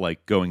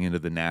like going into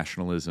the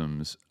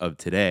nationalisms of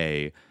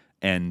today.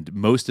 And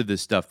most of this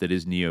stuff that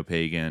is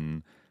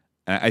neopagan,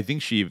 I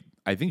think she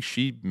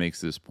makes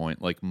this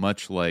point, like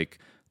much like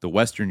the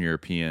Western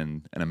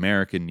European and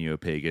American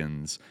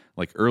neopagans,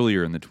 like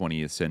earlier in the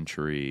 20th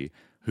century,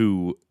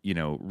 who,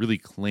 really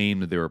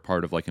claimed that they were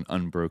part of like an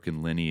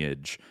unbroken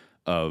lineage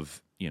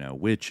of,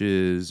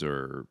 witches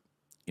or,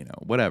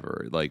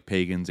 whatever, like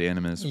pagans,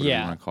 animists, whatever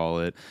you want to call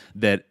it,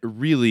 that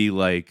really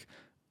like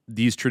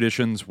these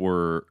traditions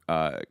were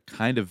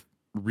kind of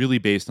really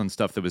based on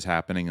stuff that was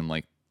happening in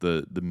like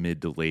the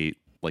mid to late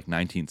like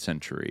 19th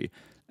century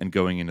and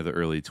going into the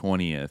early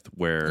 20th,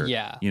 where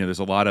there's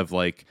a lot of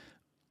like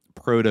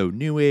proto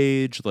New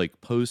Age,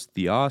 like post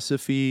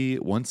Theosophy,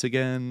 once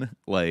again,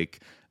 like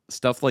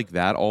stuff like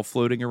that all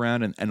floating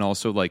around, and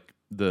also like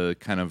the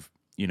kind of,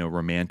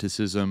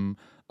 romanticism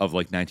of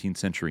like 19th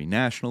century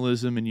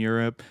nationalism in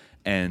Europe,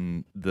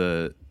 and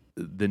the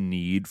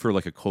need for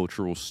like a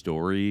cultural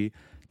story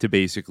to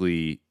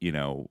basically,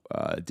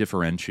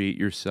 differentiate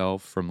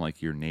yourself from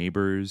like your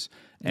neighbors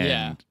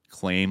and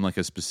claim like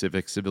a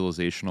specific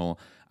civilizational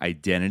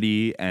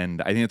identity.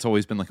 And I think it's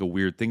always been like a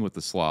weird thing with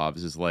the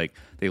Slavs is like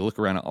they look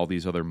around at all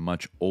these other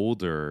much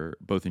older,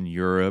 both in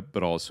Europe,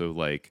 but also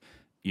like,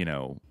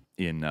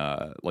 in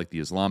like the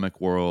Islamic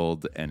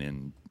world and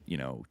in,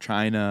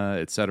 China,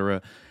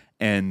 etc.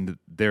 And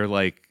they're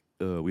like,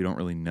 we don't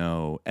really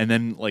know. And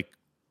then like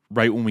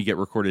right when we get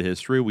recorded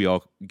history, we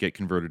all get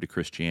converted to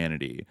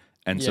Christianity.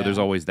 And so there's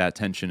always that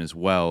tension as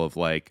well of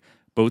like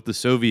both the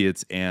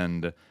Soviets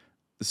and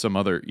some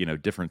other,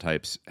 different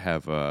types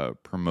have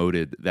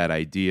promoted that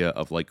idea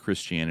of like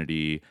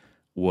Christianity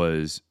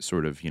was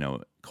sort of,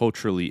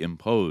 culturally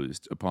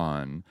imposed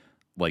upon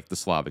like the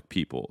Slavic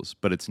peoples,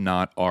 but it's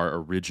not our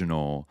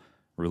original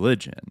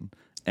religion.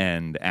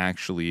 And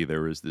actually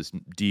there was this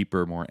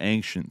deeper, more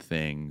ancient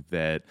thing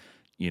that,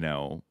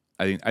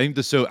 I think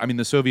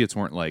the Soviets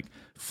weren't like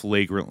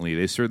flagrantly,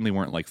 they certainly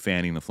weren't like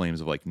fanning the flames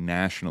of like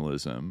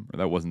nationalism, or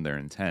that wasn't their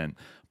intent.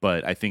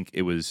 But I think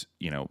it was,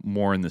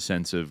 more in the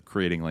sense of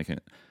creating like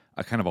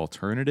a kind of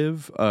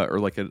alternative or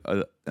like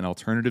an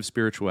alternative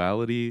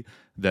spirituality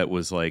that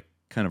was like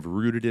kind of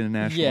rooted in a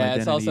national identity.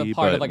 It's also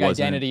part of like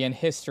identity and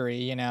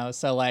history,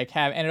 so like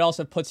and it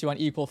also puts you on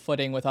equal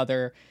footing with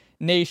other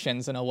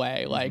nations in a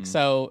way. Like,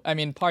 so, I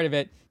mean, part of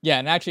it,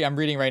 and actually I'm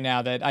reading right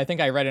now that I think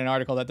I read an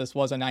article that this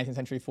was a 19th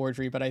century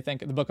forgery, but I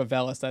think the Book of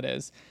Veles, that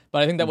is,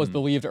 but I think that was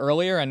believed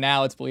earlier, and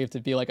now it's believed to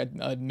be like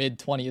a mid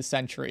 20th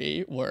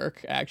century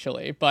work,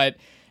 actually. But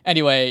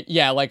anyway,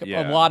 a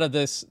lot of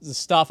this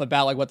stuff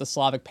about like what the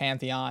Slavic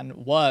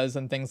pantheon was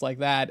and things like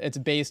that, it's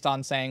based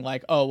on saying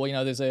like, oh,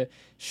 well, there's a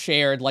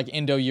shared like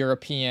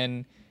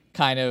Indo-European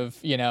kind of,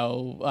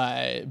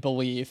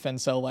 belief. And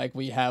so like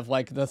we have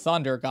like the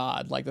thunder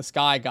god, like the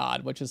sky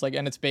god, which is like,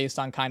 and it's based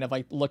on kind of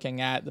like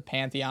looking at the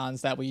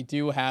pantheons that we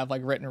do have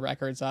like written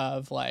records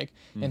of, like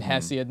in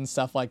Hesiod and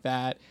stuff like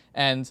that.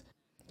 And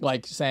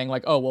like saying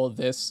like, oh, well,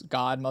 this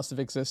god must have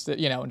existed,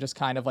 and just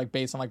kind of like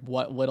based on like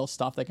what little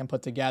stuff they can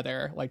put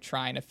together, like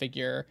trying to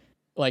figure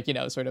like,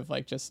 sort of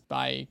like just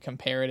by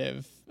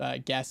comparative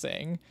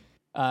guessing,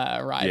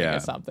 arriving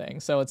at something.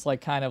 So it's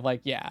like kind of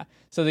like,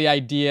 so the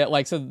idea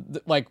like,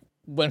 like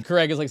when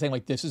Craig is like saying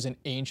like this is an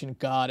ancient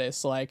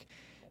goddess, like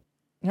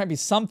there might be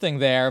something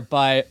there.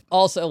 But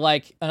also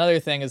like another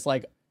thing is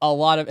like a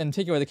lot of, in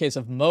particular the case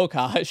of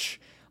MOKOSH,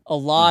 a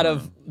lot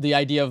of the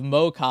idea of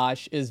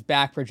MOKOSH is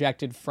back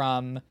projected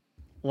from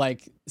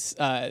like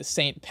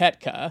Saint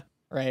Petka,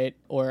 right?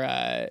 Or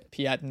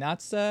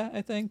Piatnatsa,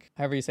 I think.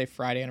 However you say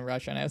Friday in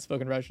Russian. I haven't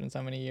spoken Russian in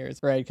so many years,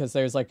 right? Because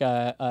there's like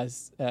a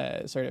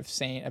sort of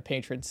saint, a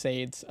patron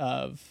saint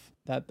of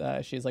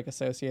that she's like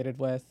associated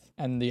with,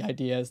 and the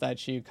idea is that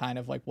she kind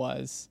of like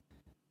was.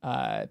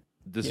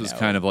 This was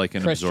kind of like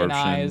an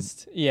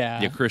Christianized,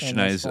 absorption.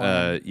 Christianized.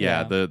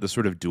 The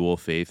sort of dual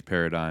faith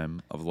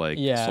paradigm of like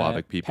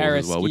Slavic people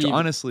as well, which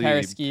honestly,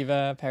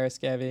 Paraskevi,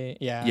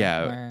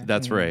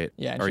 that's right.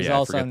 And she's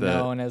also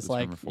known as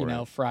like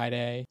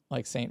Friday,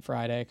 like Saint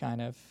Friday,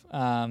 kind of.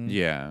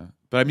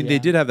 But I mean, they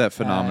did have that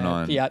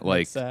phenomenon,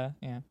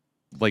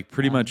 like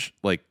pretty much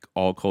like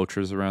all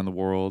cultures around the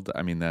world.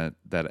 I mean,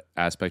 that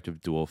aspect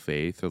of dual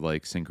faith or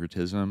like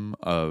syncretism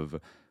of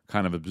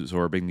kind of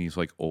absorbing these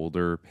like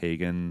older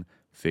pagan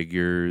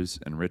figures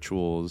and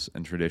rituals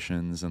and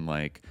traditions. And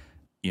like,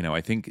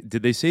 I think,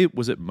 did they say,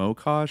 was it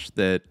MOKOSH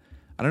that,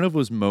 I don't know if it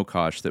was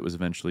MOKOSH that was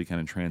eventually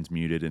kind of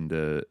transmuted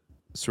into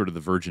sort of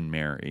the Virgin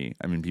Mary.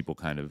 I mean, people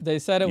kind of, they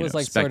said it was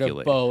like speculate. Sort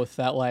of both,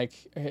 that like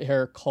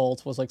her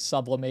cult was like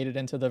sublimated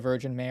into the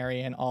Virgin Mary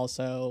and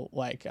also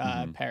like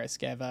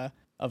Paraskeva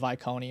of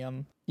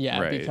Iconium.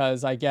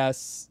 Because I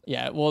guess,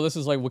 well, this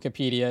is like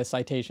Wikipedia,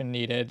 citation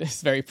needed.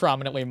 It's very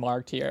prominently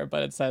marked here,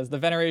 but it says, the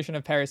veneration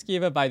of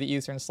Paraskeva by the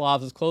Eastern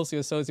Slavs is closely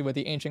associated with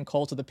the ancient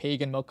cult of the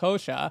pagan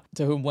MOKOSH,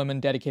 to whom women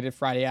dedicated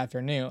Friday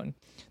afternoon.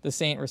 The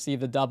saint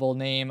received the double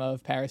name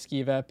of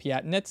Paraskeva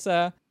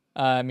Piatnitsa,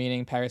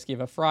 meaning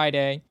Paraskeva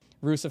Friday.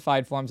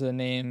 Russified forms of the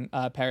name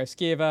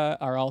Paraskeva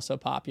are also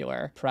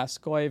popular.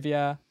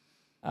 Praskoivia,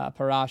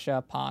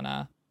 Parasha,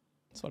 Pana.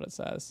 That's what it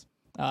says.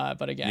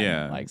 But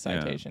again, like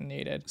citation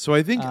needed. So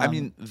I think, I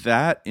mean,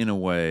 that in a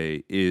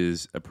way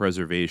is a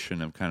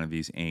preservation of kind of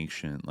these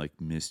ancient, like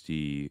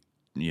misty,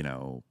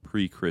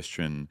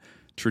 pre-Christian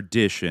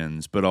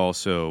traditions, but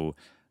also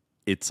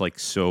it's like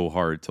so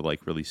hard to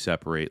like really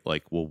separate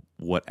like, well,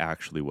 what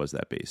actually was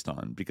that based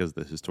on? Because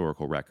the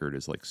historical record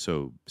is like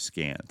so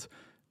scant,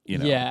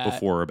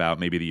 before about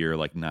maybe the year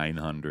like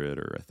 900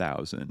 or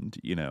 1000,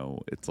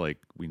 it's like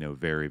we know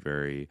very,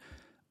 very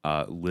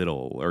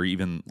little, or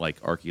even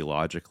like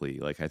archaeologically.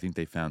 Like I think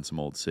they found some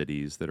old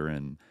cities that are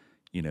in,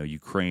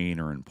 Ukraine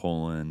or in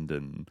Poland,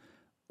 and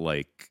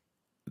like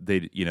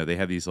they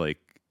have these like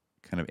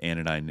kind of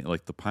anodyne,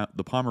 like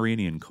the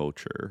Pomeranian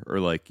culture, or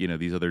like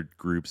these other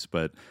groups,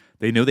 but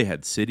they know they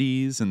had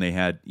cities and they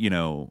had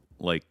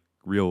like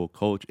real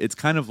culture. It's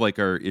kind of like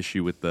our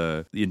issue with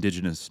the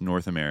indigenous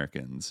North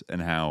Americans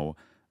and how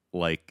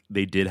like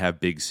they did have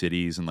big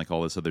cities and like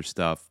all this other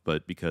stuff,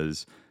 but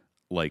because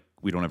like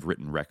we don't have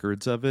written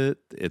records of it,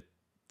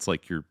 it's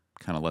like you're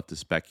kind of left to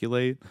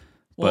speculate.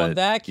 Well, but, in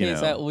that case, you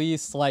know, at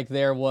least like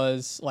there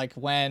was like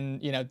when,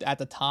 you know, at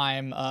the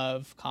time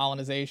of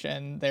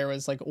colonization, there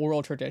was like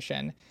oral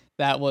tradition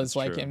that was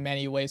like in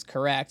many ways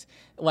correct.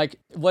 Like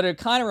what it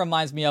kind of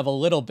reminds me of a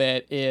little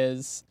bit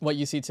is what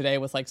you see today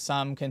with like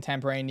some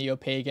contemporary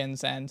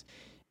Neopagans,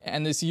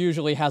 and this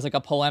usually has like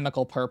a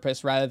polemical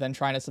purpose rather than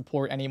trying to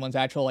support anyone's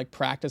actual like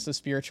practice of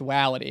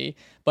spirituality.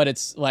 But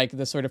it's like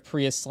the sort of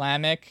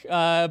pre-Islamic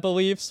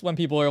beliefs when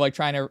people are like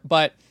trying to,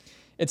 but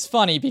it's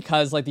funny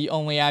because like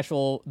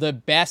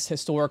the best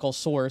historical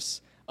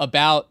source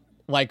about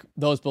like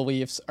those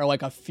beliefs are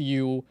like a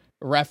few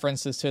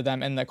references to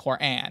them in the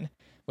Quran,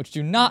 which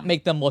do not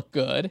make them look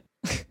good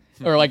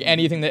or like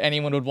anything that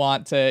anyone would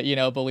want to, you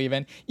know, believe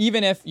in.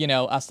 Even if, you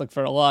know,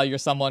 astaghfirullah, you're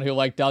someone who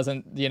like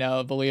doesn't, you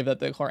know, believe that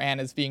the Quran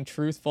is being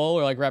truthful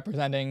or like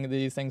representing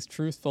these things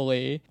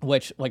truthfully,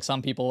 which like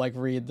some people like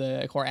read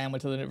the Quran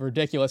with a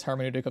ridiculous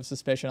hermeneutic of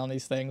suspicion on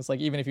these things. Like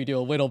even if you do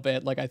a little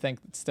bit, like I think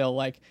it's still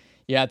like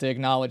you have to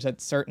acknowledge that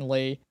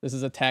certainly this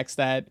is a text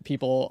that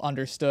people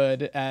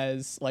understood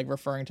as like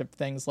referring to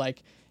things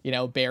like, you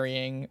know,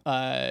 burying,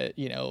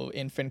 you know,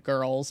 infant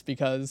girls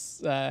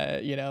because,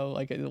 you know,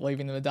 like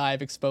leaving them to die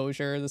of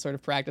exposure, the sort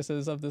of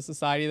practices of the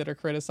society that are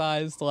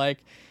criticized.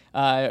 Like,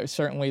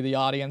 certainly the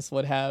audience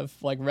would have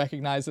like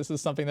recognized this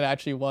as something that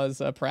actually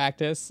was a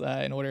practice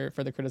in order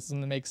for the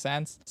criticism to make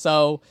sense.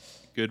 So,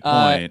 good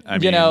point. I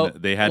mean, you know,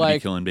 they had like, to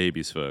be killing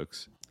babies,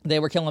 folks. They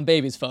were killing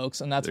babies,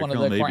 folks, and that's They're one of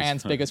the killing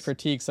Quran's biggest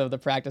critiques of the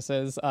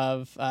practices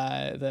of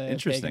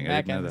the pagan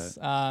Meccans.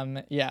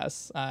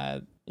 Yes,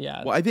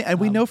 yeah. Well, I think, and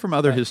we know from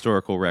other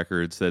historical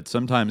records that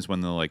sometimes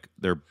when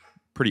they're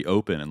pretty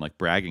open and like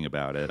bragging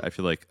about it, I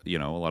feel like, you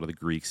know, a lot of the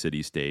Greek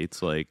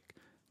city-states, like,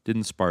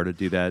 didn't Sparta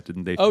do that?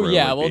 Didn't they? Oh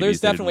yeah, like, well, there's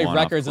definitely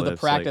records of the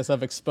cliffs? practice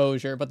of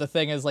exposure, but the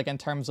thing is, like, in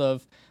terms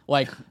of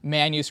like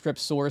manuscript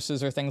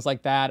sources or things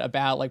like that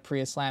about like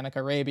pre-Islamic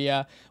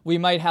Arabia, we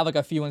might have like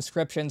a few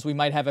inscriptions, we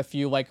might have a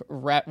few like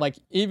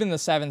even the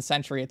 7th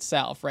century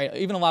itself, right?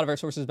 Even a lot of our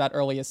sources about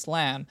early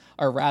Islam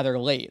are rather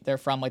late. They're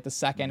from like the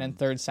 2nd and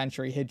 3rd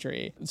century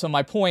Hijri. So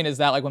my point is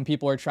that like when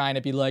people are trying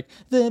to be like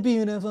the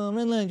beautiful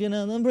religion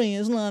of the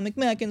pre-Islamic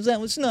Meccans that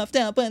was snuffed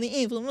out by the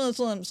evil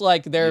Muslims,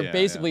 like they're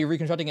basically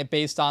reconstructing it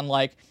based on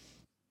like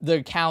the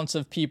accounts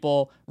of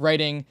people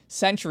writing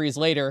centuries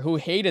later who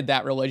hated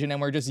that religion and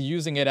were just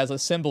using it as a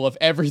symbol of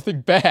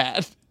everything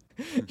bad.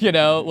 You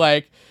know,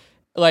 like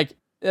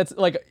it's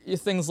like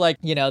things like,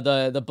 you know,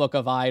 the Book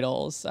of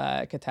Idols,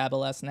 Kitab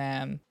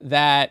al-Asnam,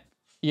 that,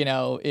 you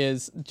know,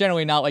 is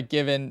generally not like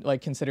given,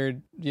 like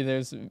considered, you know,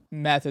 there's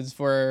methods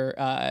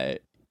for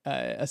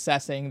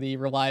assessing the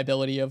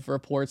reliability of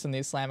reports in the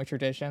Islamic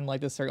tradition. Like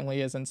this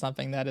certainly isn't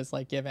something that is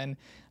like given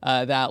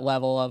that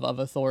level of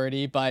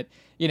authority. But,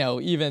 you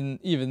know,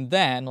 even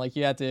then, like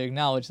you have to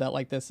acknowledge that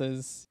like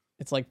it's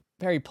like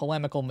very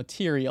polemical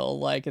material.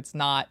 Like it's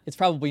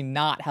probably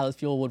not how those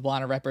people would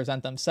want to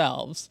represent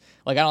themselves.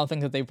 Like I don't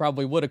think that they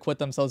probably would acquit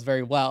themselves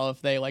very well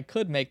if they like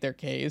could make their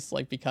case,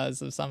 like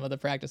because of some of the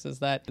practices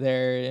that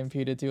they're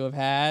imputed to have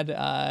had,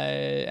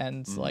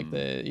 and like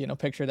the, you know,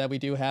 picture that we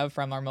do have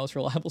from our most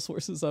reliable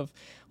sources of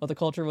what the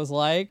culture was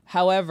like.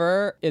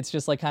 However, it's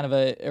just like kind of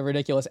a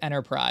ridiculous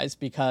enterprise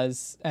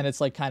and it's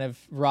like kind of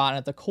rotten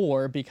at the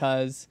core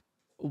because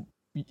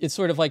it's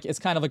sort of like, it's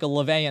kind of like a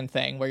LaVeyan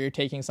thing where you're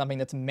taking something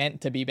that's meant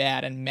to be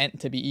bad and meant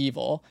to be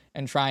evil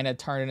and trying to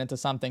turn it into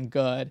something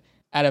good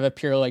out of a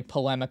pure like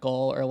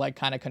polemical or like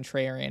kind of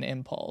contrarian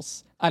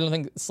impulse. I don't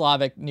think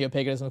Slavic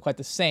Neopaganism is quite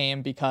the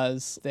same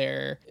because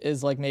there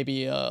is like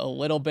maybe a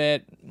little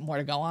bit more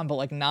to go on, but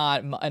like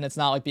not, and it's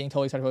not like being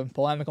totally started with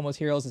polemical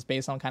materials. It's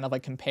based on kind of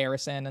like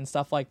comparison and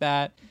stuff like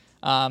that.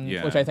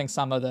 Which I think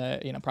some of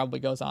the, you know, probably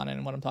goes on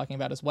in what I'm talking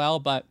about as well.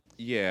 But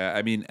yeah,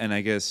 I mean, and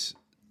I guess,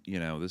 you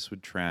know, this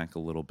would track a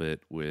little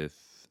bit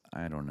with,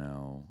 I don't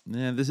know.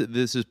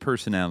 This is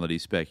personality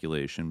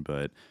speculation,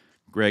 but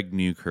Greg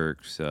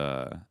Newkirk's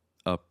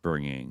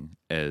upbringing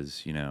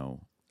as, you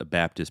know, a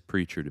Baptist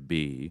preacher to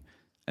be,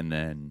 and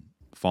then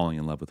falling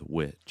in love with a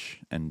witch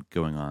and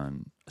going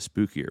on a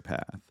spookier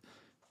path,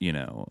 you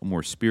know, a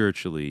more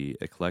spiritually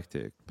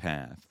eclectic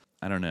path.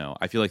 I don't know.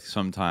 I feel like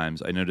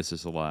sometimes I notice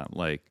this a lot.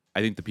 Like,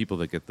 I think the people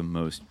that get the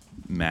most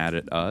mad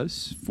at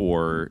us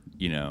for,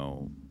 you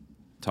know,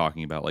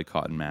 talking about like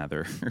Cotton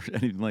Mather or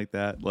anything like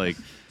that, like,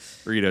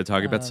 or, you know,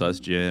 talking about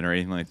Susjin or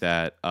anything like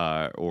that,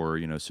 or,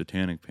 you know,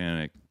 Satanic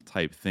Panic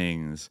type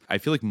things. I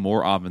feel like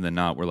more often than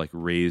not, we're like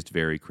raised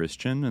very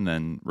Christian and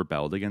then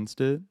rebelled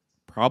against it.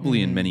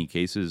 Probably in many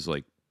cases,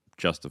 like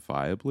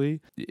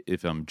justifiably,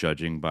 if I'm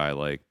judging by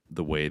like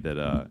the way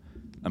that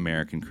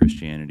American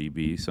Christianity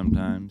be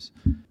sometimes.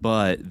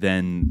 But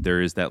then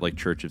there is that like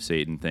Church of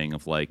Satan thing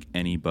of like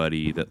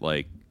anybody that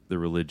like the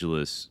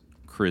religious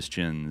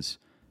Christians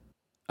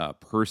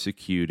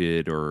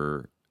persecuted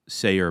or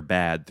say are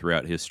bad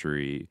throughout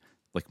history,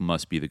 like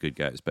must be the good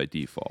guys by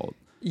default.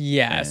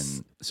 Yes.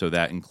 And so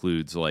that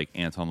includes like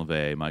Anton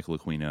LaVey, Michael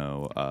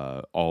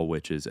Aquino, all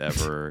witches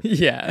ever.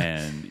 Yeah.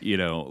 And, you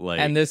know, like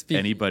and this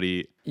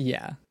anybody.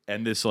 Yeah.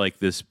 And this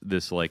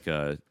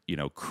you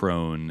know,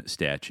 crone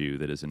statue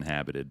that is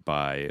inhabited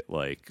by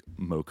like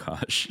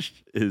MOKOSH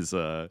is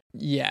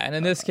yeah, and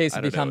in this case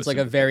it becomes like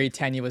a very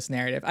tenuous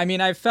narrative. I mean,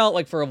 I felt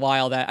like for a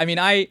while that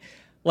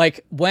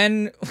like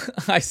when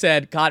I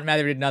said Cotton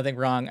Mather did nothing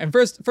wrong, and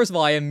first of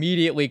all, I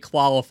immediately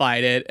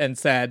qualified it and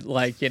said,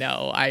 like, you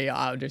know, I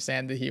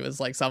understand that he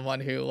was like someone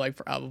who like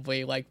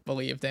probably like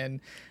believed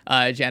in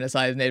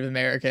genocide of Native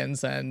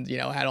Americans and, you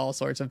know, had all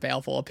sorts of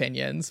baleful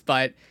opinions,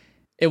 but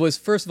it was,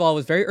 first of all, it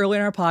was very early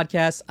in our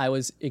podcast. I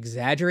was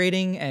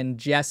exaggerating and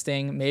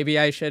jesting. Maybe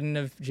I shouldn't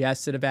have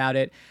jested about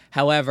it.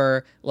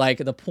 However, like,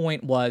 the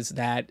point was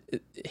that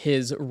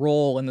his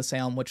role in the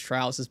Salem witch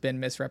trials has been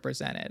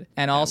misrepresented.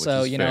 And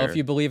also, you know, if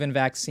you believe in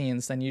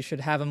vaccines, then you should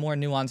have a more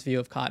nuanced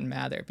view of Cotton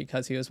Mather,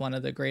 because he was one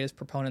of the greatest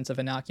proponents of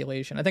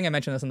inoculation. I think I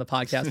mentioned this in the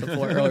podcast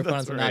before, early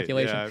proponents of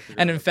inoculation. Yeah,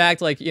 and in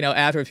fact, like, you know,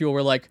 after people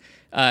were like,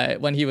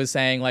 when he was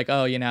saying like,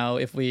 oh, you know,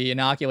 if we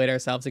inoculate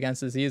ourselves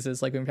against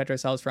diseases, like we protect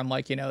ourselves from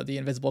like, you know, the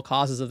invisible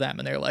causes of them.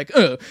 And they're like,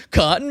 oh,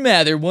 Cotton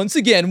Mather once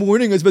again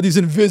warning us about these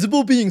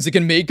invisible beings that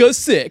can make us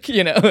sick,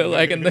 you know,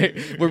 like, and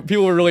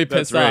people were really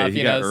pissed off,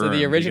 you know, so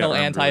the original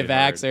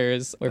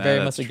anti-vaxxers were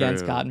very much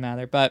against Cotton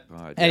Mather. But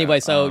anyway,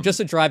 so just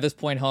to drive this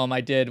point home,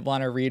 I did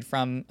want to read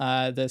from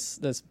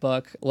this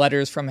book,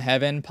 Letters from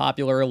Heaven,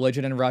 Popular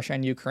Religion in Russia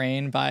and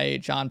Ukraine by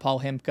John Paul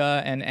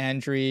Himka and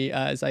Andriy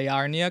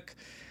Zayarniuk.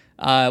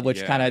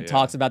 Which kind of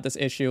talks about this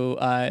issue.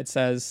 It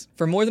says,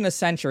 for more than a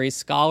century,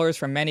 scholars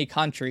from many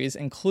countries,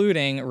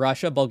 including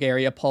Russia,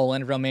 Bulgaria,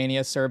 Poland,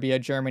 Romania, Serbia,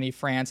 Germany,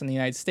 France, and the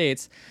United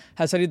States,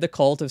 have studied the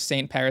cult of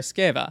Saint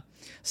Paraskeva.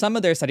 Some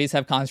of their studies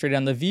have concentrated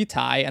on the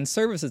vitae and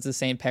services of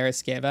Saint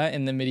Paraskeva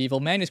in the medieval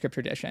manuscript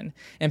tradition,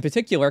 in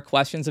particular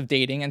questions of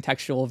dating and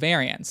textual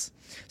variants.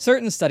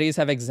 Certain studies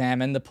have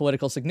examined the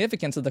political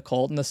significance of the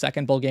cult in the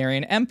Second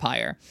Bulgarian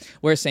Empire,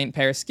 where Saint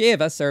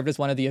Paraskeva served as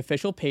one of the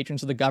official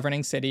patrons of the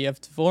governing city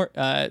of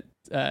Trnavo,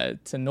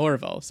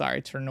 Trnvo.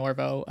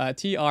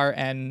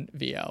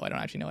 I don't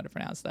actually know how to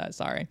pronounce that,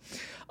 sorry.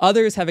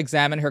 Others have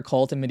examined her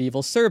cult in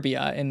medieval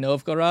Serbia, in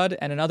Novgorod,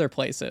 and in other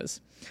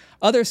places.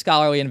 Other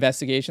scholarly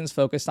investigations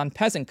focused on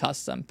peasant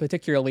custom,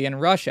 particularly in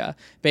Russia,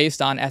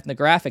 based on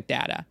ethnographic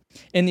data.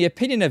 In the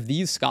opinion of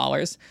these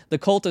scholars, the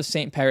cult of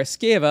Saint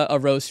Paraskeva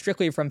arose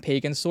strictly from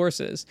pagan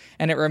sources,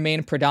 and it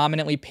remained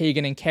predominantly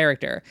pagan in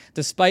character,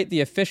 despite the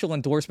official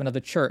endorsement of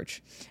the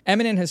church.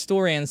 Eminent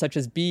historians such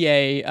as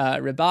B.A.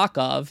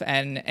 Rybakov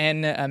and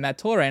N.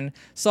 Matorin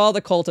saw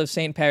the cult of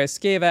Saint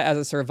Paraskeva as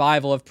a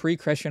survival of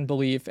pre-Christian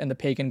belief in the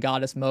pagan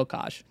goddess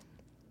MOKOSH.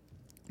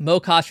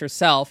 MOKOSH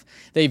herself,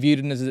 they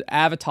viewed as an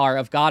avatar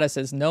of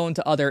goddesses known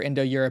to other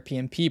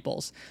Indo-European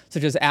peoples,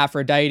 such as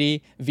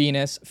Aphrodite,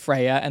 Venus,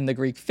 Freya, and the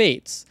Greek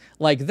Fates.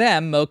 Like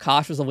them,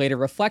 MOKOSH was a later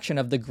reflection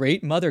of the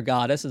great mother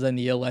goddess of the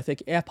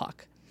Neolithic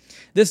epoch.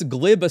 This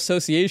glib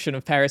association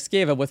of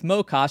Paraskeva with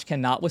MOKOSH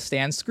cannot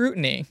withstand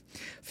scrutiny.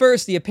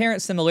 First, the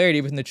apparent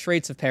similarity between the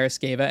traits of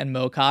Paraskeva and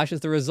MOKOSH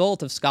is the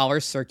result of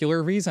scholars'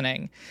 circular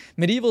reasoning.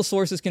 Medieval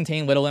sources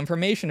contain little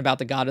information about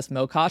the goddess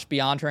MOKOSH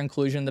beyond her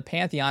inclusion in the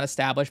pantheon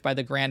established by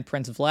the Grand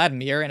Prince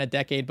Vladimir in a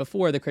decade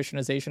before the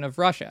Christianization of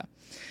Russia.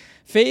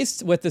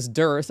 Faced with this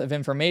dearth of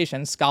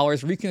information,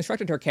 scholars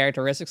reconstructed her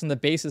characteristics on the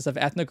basis of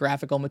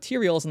ethnographical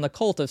materials in the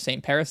cult of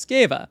Saint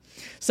Paraskeva.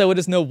 So it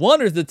is no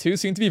wonder the two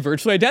seem to be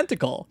virtually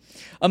identical.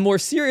 A more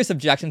serious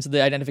objection to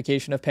the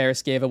identification of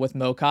Paraskeva with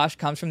MOKOSH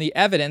comes from the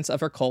evidence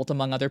of her cult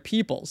among other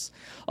peoples.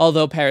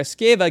 Although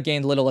Paraskeva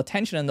gained little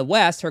attention in the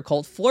West, her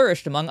cult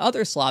flourished among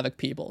other Slavic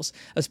peoples,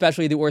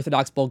 especially the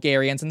Orthodox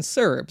Bulgarians and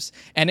Serbs,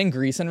 and in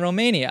Greece and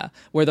Romania,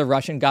 where the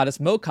Russian goddess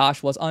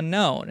MOKOSH was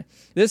unknown.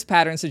 This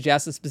pattern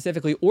suggests a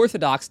specifically Orthodox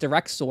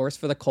direct source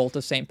for the cult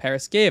of Saint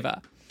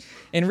Paraskeva.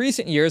 In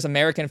recent years,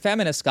 American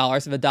feminist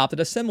scholars have adopted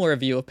a similar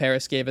view of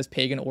Paraskeva's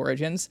pagan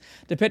origins,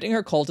 depicting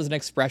her cult as an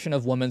expression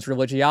of women's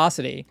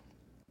religiosity.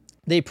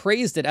 They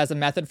praised it as a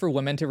method for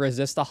women to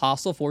resist the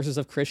hostile forces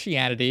of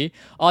Christianity,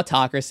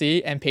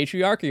 autocracy, and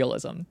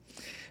patriarchalism.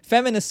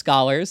 Feminist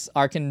scholars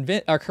are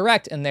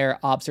correct in their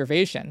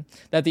observation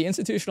that the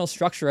institutional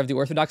structure of the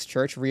Orthodox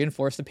Church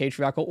reinforced the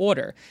patriarchal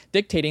order,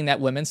 dictating that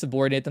women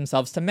subordinate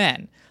themselves to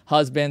men,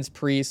 husbands,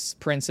 priests,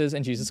 princes,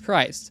 and Jesus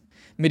Christ.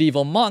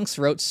 Medieval monks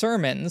wrote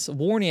sermons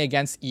warning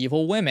against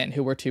evil women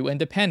who were too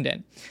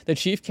independent. The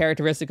chief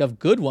characteristic of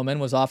good women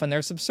was often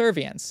their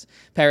subservience.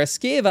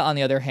 Paraskeva, on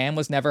the other hand,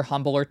 was never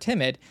humble or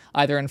timid,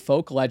 either in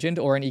folk legend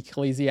or in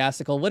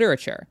ecclesiastical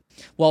literature.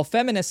 While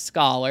feminist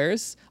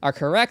scholars are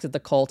correct that the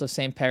cult of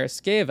Saint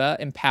Paraskeva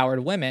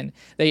empowered women,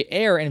 they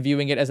err in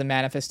viewing it as a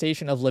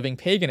manifestation of living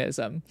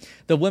paganism.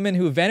 The women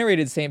who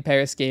venerated Saint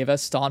Paraskeva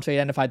staunchly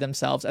identified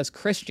themselves as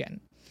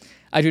Christian.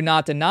 I do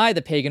not deny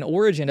the pagan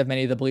origin of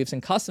many of the beliefs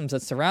and customs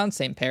that surround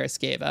St.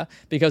 Paraskeva,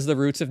 because the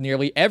roots of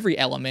nearly every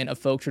element of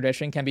folk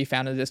tradition can be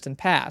found in the distant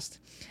past.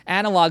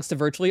 Analogues to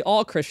virtually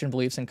all Christian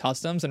beliefs and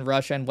customs in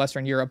Russia and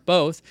Western Europe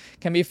both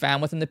can be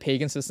found within the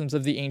pagan systems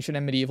of the ancient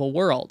and medieval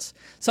worlds.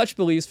 Such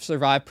beliefs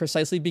survive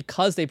precisely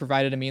because they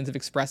provided a means of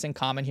expressing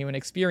common human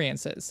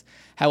experiences.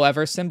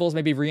 However, symbols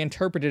may be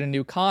reinterpreted in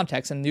new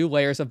contexts, and new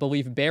layers of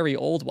belief bury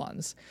old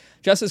ones.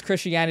 Just as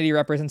Christianity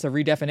represents a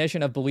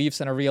redefinition of beliefs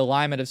and a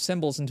realignment of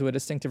symbols into a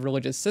distinctive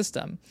religious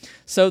system,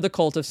 so the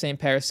cult of St.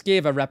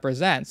 Paraskeva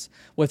represents,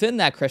 within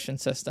that Christian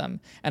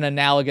system, an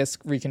analogous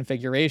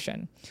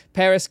reconfiguration.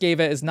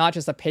 Paraskeva is not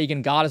just a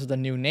pagan goddess with a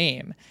new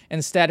name.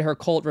 Instead, her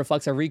cult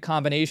reflects a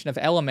recombination of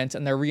elements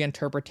and their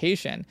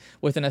reinterpretation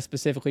within a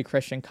specifically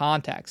Christian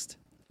context.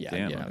 Yeah,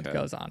 It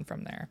goes on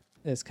from there.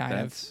 This kind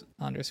of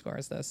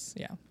underscores this,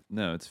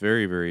 No, it's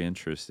very, very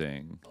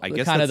interesting. I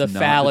guess kind of the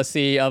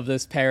fallacy of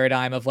this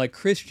paradigm of like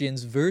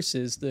Christians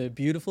versus the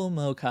beautiful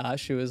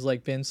MOKOSH, who has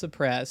like been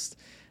suppressed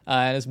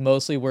and is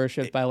mostly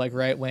worshipped by like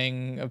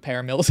right-wing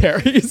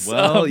paramilitaries.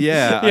 Well,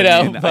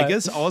 I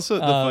guess also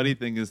the funny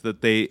thing is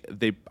that they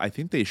I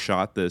think they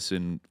shot this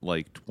in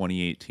like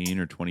 2018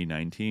 or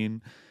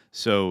 2019.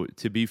 So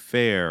to be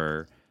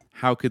fair,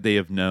 how could they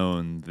have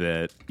known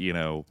that,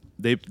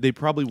 they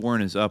probably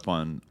weren't as up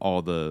on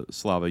all the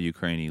SLAVA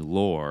Ukraini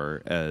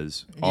lore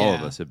as all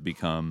of us have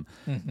become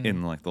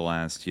in like the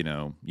last,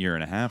 year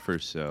and a half or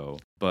so.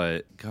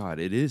 But God,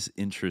 it is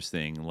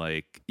interesting.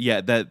 Like,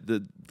 that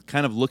the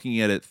kind of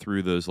looking at it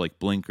through those like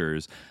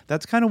blinkers,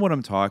 that's kind of what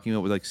I'm talking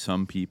about with like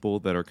some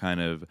people that are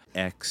kind of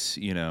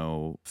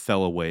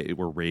fell away,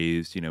 were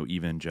raised,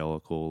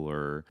 evangelical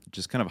or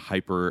just kind of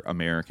hyper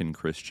American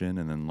Christian,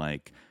 and then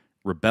like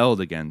rebelled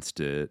against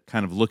it,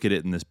 kind of look at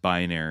it in this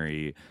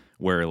binary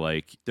where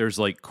like there's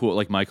like cool,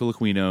 like Michael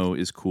Aquino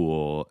is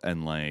cool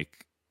and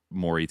like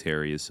Maury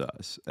Terry is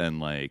sus, and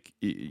like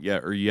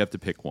or you have to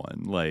pick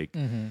one, like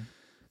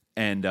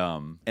and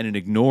it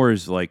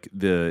ignores like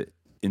the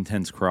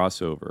intense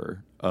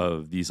crossover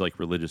of these like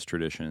religious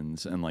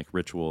traditions and like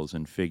rituals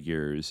and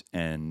figures,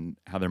 and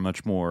how they're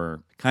much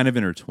more kind of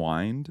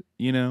intertwined,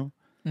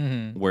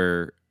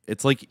 where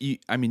it's like you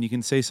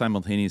can say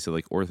simultaneously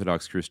like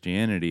Orthodox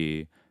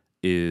Christianity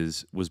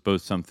was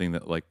both something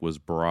that like was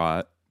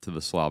brought to the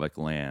Slavic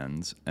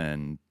lands,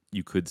 and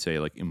you could say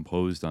like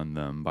imposed on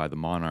them by the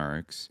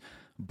monarchs,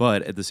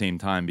 but at the same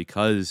time,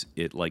 because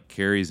it like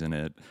carries in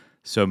it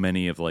so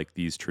many of like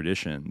these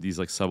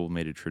like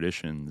sublimated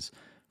traditions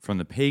from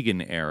the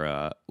pagan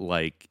era,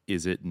 like,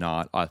 is it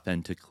not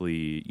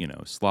authentically,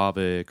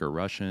 Slavic or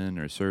Russian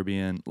or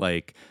Serbian?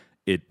 Like,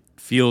 it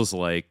feels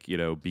like,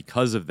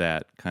 because of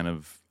that kind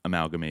of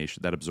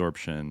amalgamation, that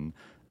absorption,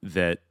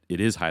 that it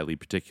is highly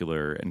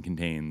particular and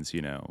contains,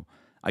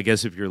 I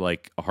guess if you're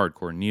like a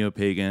hardcore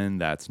Neopagan,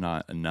 that's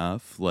not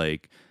enough.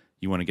 Like,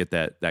 you want to get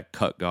that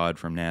cut god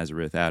from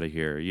Nazareth out of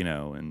here,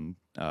 and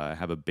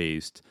have a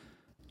based,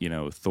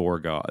 Thor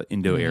god,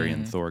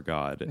 Indo-Aryan Thor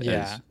god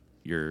as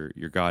your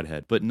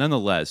godhead. But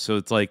nonetheless, so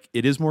it's like,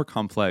 it is more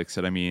complex.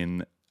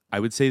 And I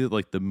would say that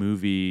like the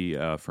movie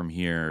from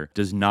here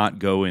does not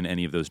go in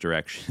any of those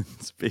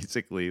directions,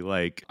 basically.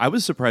 Like, I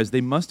was surprised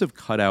they must have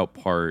cut out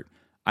part.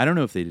 I don't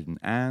know if they didn't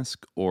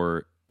ask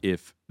or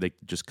if they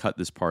just cut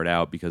this part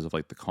out because of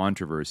like the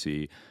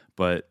controversy.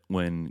 But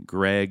when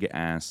Greg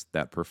asked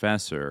that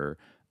professor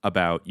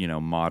about,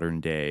 modern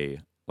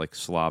day like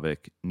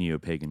Slavic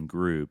Neopagan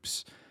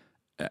groups,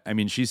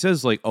 she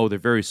says like, oh, they're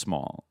very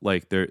small.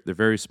 Like they're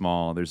very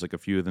small. There's like a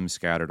few of them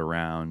scattered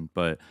around.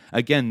 But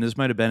again, this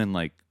might have been in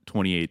like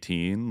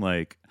 2018.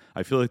 Like,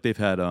 I feel like they've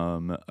had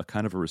a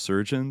kind of a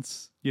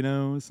resurgence,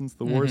 since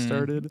the war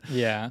started.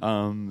 Yeah.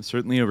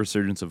 Certainly a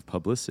resurgence of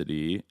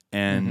publicity.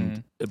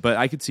 And but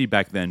I could see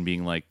back then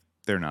being like,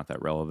 they're not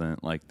that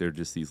relevant. Like, they're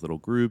just these little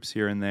groups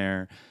here and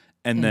there.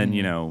 And then,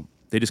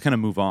 they just kind of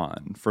move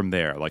on from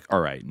there. Like,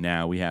 all right,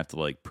 now we have to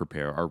like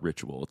prepare our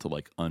ritual to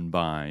like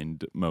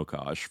unbind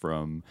MOKOSH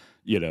from,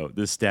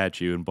 this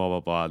statue and blah, blah,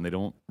 blah. And they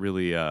don't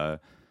really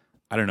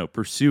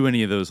pursue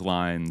any of those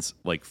lines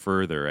like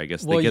further. I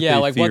guess they get their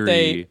like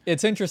theory.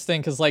 It's interesting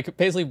because like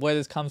basically where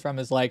this comes from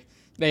is like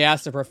they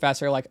asked the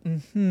professor like,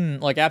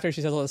 like after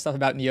she says all this stuff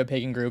about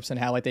Neopagan groups and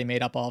how like they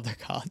made up all of their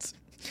gods,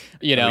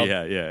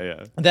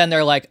 Yeah. Then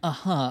they're like,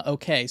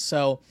 okay,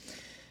 so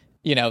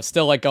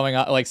still like going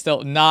on, like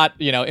still not,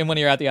 in one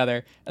ear out the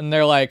other, and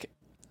they're like,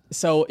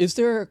 so is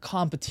there a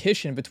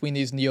competition between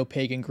these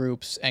Neopagan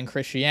groups and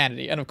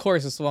Christianity? And of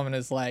course, this woman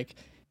is like,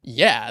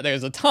 yeah,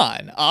 there's a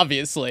ton,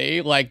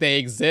 obviously. Like, they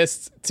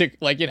exist to,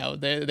 like,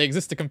 they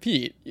exist to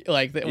compete.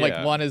 Like,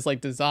 like one is,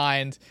 like,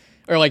 designed,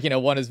 or, like,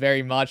 one is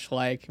very much,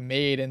 like,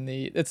 made in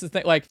the, it's the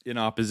thing, like... in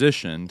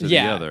opposition to the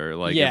other.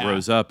 Like, it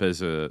rose up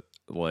as a,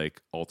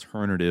 like,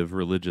 alternative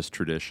religious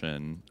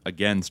tradition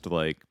against,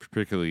 like,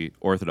 particularly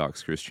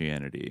Orthodox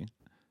Christianity,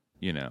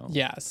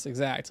 Yes,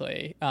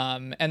 exactly.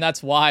 And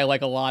that's why,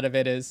 like, a lot of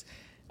it is...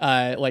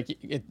 like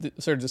it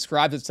sort of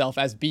describes itself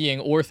as being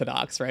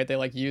Orthodox, right? They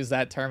like use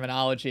that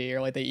terminology,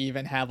 or like they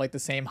even have like the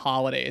same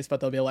holidays, but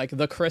they'll be like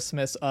the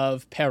Christmas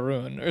of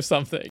Perun or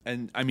something.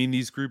 And I mean,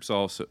 these groups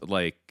also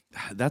like,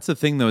 that's the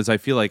thing though, is I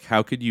feel like,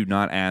 how could you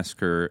not ask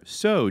her,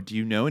 so do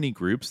you know any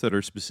groups that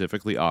are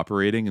specifically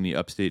operating in the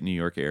upstate New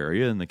York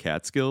area in the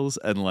Catskills?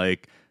 And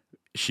like,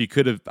 she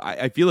could have,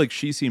 I feel like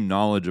she seemed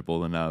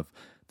knowledgeable enough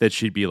that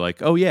she'd be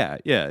like, oh yeah,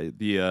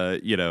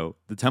 the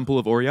Temple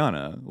of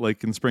Oriana,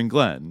 like in Spring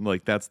Glen,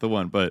 like that's the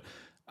one. But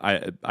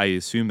I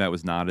assume that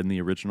was not in the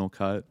original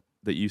cut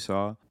that you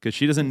saw, because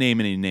she doesn't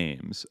name any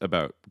names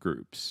about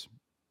groups.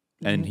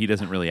 And he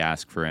doesn't really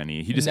ask for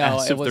any. He just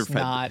asks if they're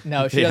not.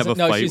 No, she doesn't.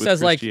 No, she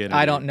says like,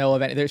 I don't know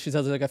of any. She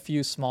says like a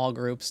few small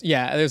groups.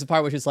 Yeah, there's a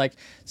part where she's like,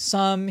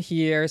 some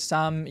here,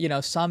 some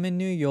in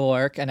New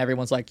York, and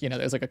everyone's like,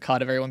 there's like a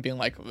cut of everyone being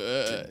like,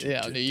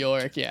 New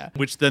York, yeah.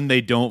 Which then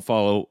they don't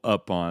follow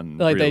up on.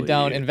 Like really they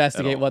don't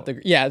investigate what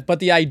but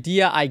the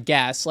idea, I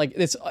guess, like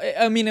it's.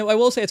 I mean, I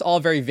will say it's all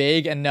very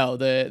vague, and no,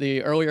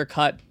 the earlier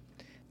cut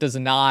does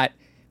not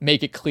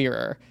make it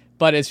clearer.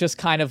 But it's just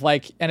kind of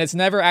like, and it's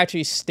never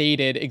actually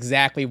stated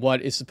exactly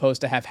what is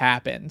supposed to have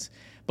happened.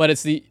 But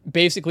it's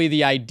basically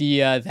the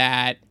idea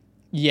that,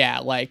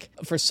 like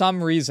for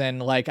some reason,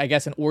 like I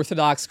guess an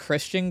Orthodox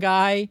Christian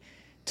guy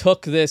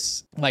took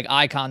this like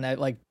icon that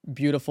like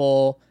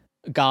beautiful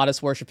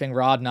goddess worshipping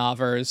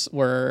Rodnovers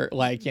were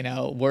like,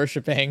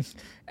 worshipping,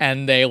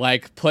 and they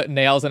like put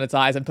nails in its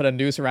eyes and put a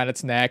noose around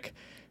its neck,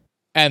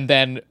 and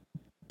then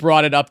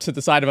brought it up to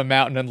the side of a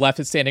mountain and left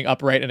it standing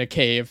upright in a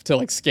cave to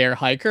like scare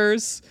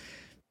hikers.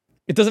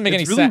 It doesn't make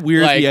any sense. It's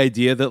really weird, the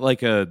idea that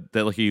like a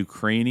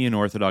Ukrainian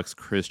Orthodox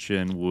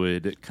Christian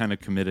would kind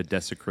of commit a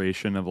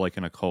desecration of like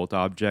an occult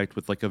object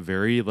with like a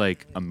very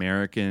like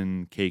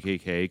American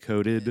KKK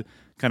coded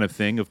kind of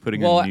thing of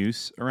putting a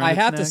noose around its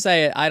have neck. To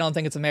say, I don't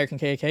think it's American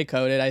KKK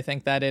coded. I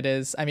think that it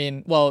is. I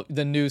mean, well,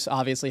 the noose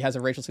obviously has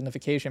a racial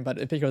signification, but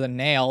in particular the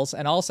nails,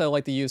 and also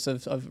like the use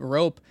of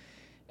rope.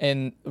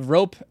 And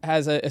rope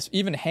has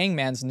even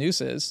hangman's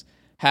nooses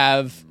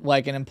have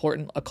like an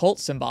important occult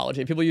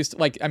symbology. People used to,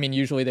 like, I mean,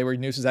 usually they were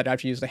nooses that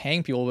actually used to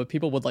hang people, but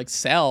people would like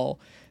sell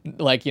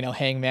like,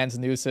 hangman's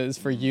nooses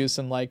for use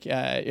in like,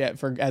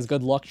 for as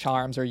good luck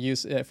charms, or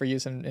for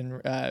use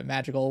in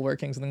magical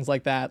workings and things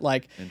like that.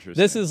 Like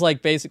this is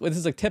like basically, this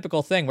is a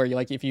typical thing where you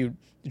like, if you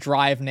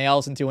drive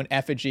nails into an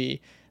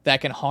effigy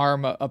that can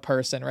harm a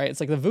person, right? It's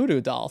like the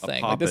voodoo doll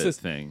thing. Like this is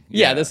thing.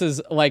 Yeah, this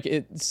is like,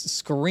 it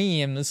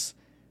screams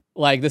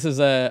like this is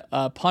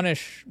a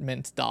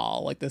punishment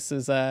doll. Like this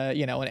is an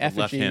effigy.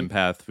 Left-hand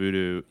path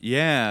voodoo.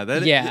 Yeah,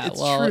 it's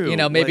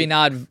true. Maybe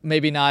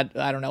like, not.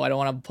 I don't know. I don't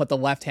want to put the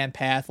left-hand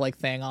path like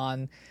thing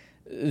on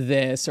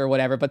this or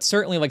whatever, but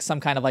certainly like some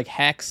kind of like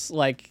hex.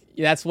 Like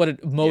that's what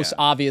it most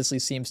obviously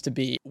seems to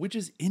be. Which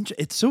is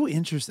it's so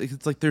interesting.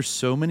 It's like there's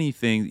so many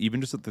things,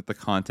 even just the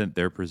content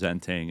they're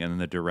presenting and then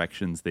the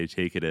directions they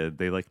take it in.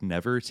 They like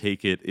never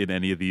take it in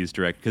any of these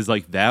because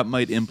like that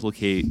might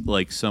implicate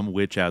like some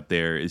witch out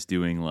there is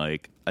doing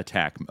like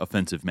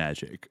offensive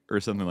magic or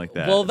something like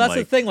that. Well, that's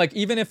the thing. Like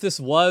even if this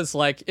was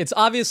like, it's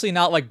obviously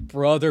not like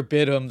Brother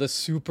Bidham, the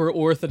super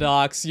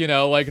Orthodox,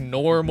 like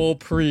normal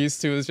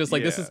priest who is just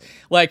like, this is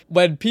like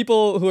when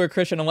people who are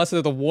Christian, unless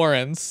they're the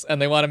Warrens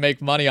and they want to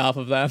make money off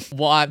of them,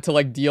 want to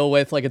like deal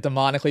with like a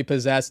demonically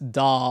possessed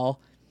doll,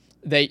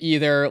 they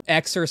either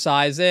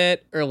exorcise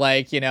it or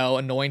like,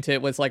 anoint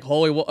it with like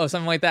holy or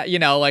something like that,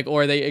 like,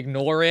 or they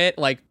ignore it,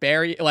 like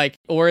bury, like,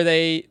 or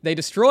they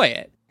destroy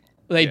it.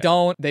 They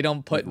don't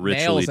put like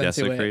nails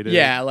into it.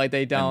 Yeah, like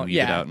they don't. And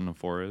leave it out in the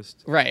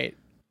forest. Right.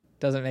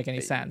 Doesn't make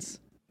any sense.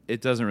 It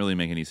doesn't really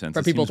make any sense.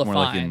 For people to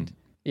find.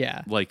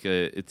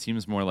 It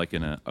seems more like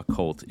an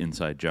occult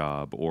inside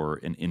job or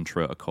an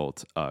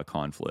intra-occult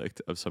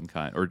conflict of some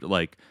kind,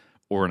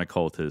 or an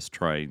occultist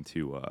trying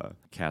to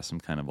cast some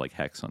kind of like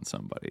hex on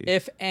somebody.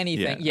 If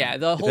anything,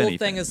 the whole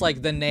thing is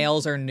like the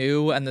nails are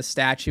new and the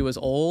statue is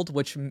old,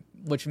 which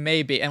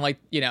may be, and like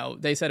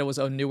they said it was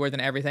newer than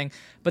everything,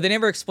 but they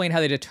never explained how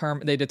they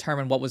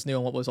determined what was new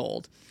and what was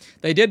old.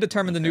 They did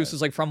determine the noose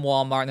was like from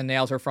Walmart and the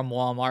nails are from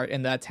Walmart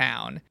in that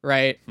town,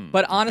 right?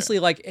 But honestly,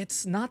 like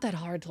it's not that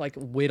hard to like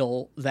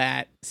whittle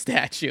that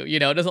statue. It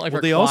doesn't like.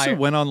 Well, they also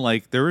went on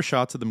like there were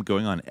shots of them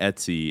going on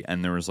Etsy,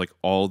 and there was like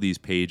all these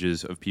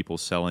pages of people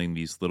selling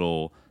these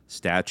little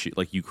statue,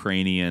 like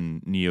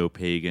Ukrainian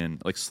Neopagan,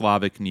 like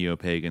Slavic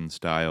Neopagan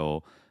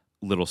style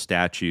little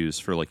statues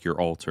for like your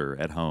altar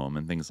at home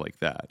and things like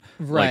that.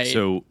 Right. Like,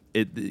 so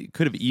it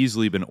could have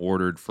easily been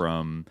ordered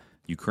from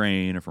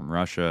Ukraine or from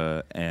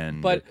Russia.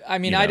 But I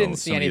mean, I didn't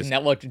see anything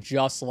that looked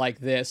just like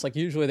this. Like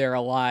usually they're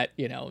a lot,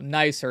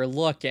 nicer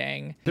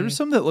looking. There were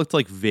some that looked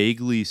like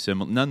vaguely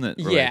similar, none that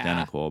were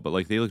identical, but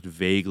like they looked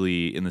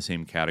vaguely in the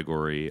same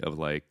category of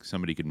like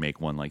somebody could make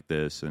one like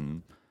this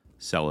and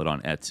sell it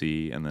on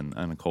Etsy, and then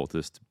an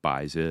occultist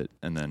buys it,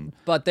 and then.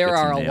 But there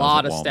are a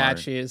lot of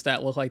statues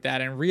that look like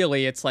that, and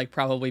really, it's like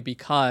probably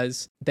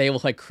because they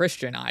look like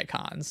Christian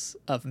icons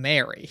of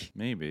Mary,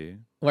 maybe,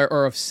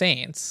 or of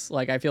saints.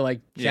 Like I feel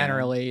like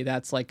generally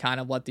that's like kind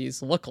of what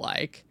these look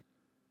like.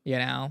 You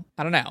know,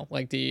 I don't know.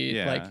 Like, do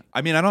you like?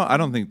 I mean, I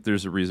don't think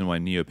there's a reason why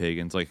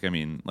neopagans. Like, I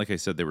mean, like I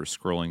said, they were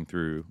scrolling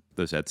through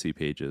those Etsy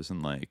pages,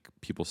 and like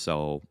people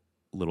sell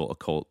little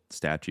occult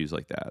statues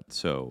like that.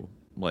 So,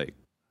 like,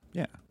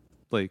 yeah,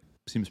 like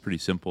seems pretty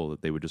simple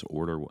that they would just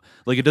order.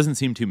 Like, it doesn't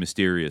seem too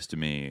mysterious to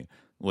me,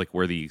 like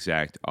where the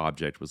exact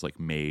object was like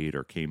made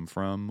or came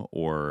from,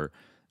 or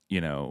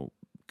you know,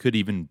 could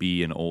even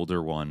be an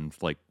older one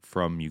like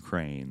from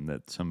Ukraine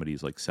that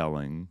somebody's like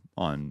selling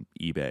on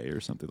eBay or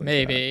something like that.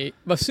 Maybe.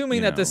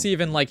 Assuming that this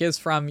even like is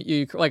from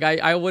Ukraine, like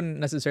I wouldn't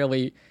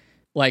necessarily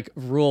like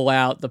rule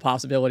out the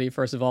possibility,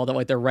 first of all, that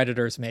like the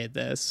Redditors made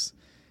this.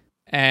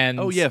 And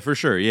oh yeah, for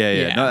sure.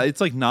 Yeah. No,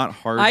 it's like not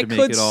hard to make it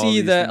all. I could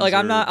see that. Like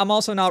I'm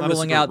also not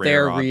ruling out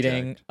their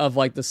reading of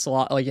like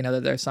the like, you know,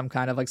 that there's some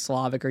kind of like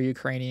Slavic or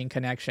Ukrainian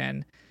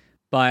connection.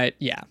 But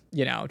yeah,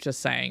 you know,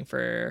 just saying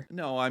for.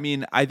 No, I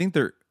mean, I think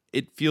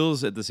it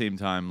feels at the same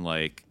time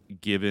like,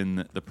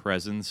 given the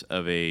presence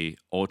of a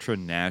ultra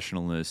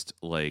nationalist,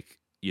 like,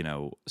 you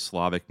know,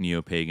 Slavic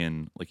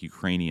neopagan, like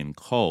Ukrainian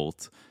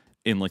cult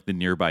in like the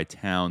nearby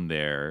town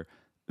there,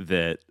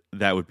 that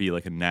would be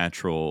like a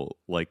natural,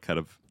 like, kind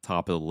of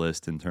top of the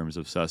list in terms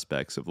of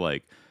suspects of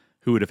like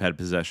who would have had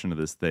possession of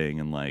this thing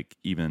and like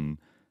even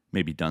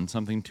maybe done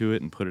something to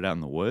it and put it out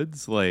in the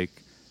woods. Like,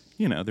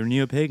 you know, they're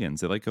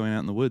neopagans. They like going out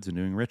in the woods and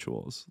doing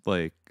rituals.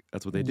 Like,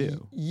 that's what they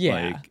do.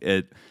 Yeah. Like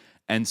it.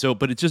 And so,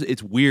 but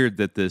it's weird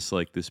that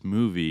this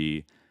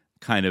movie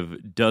kind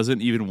of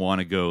doesn't even want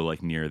to go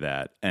like near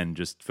that and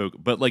just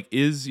but like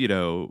is, you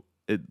know,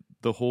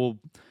 the whole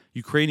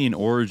Ukrainian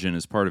origin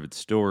is part of its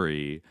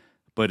story,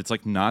 but it's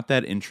like not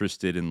that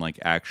interested in like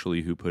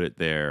actually who put it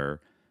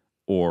there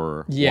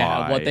or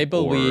why, what they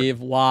believe,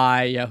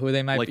 why, who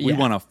they might like be. We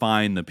want to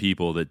find the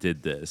people that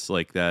did this,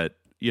 like that,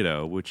 you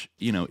know, which,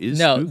 you know, is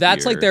no, spookier.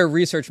 That's like their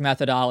research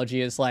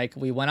methodology is like,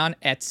 we went on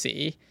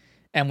Etsy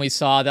and we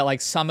saw that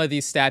like some of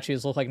these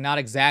statues look like not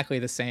exactly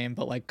the same,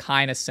 but like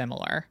kind of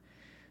similar,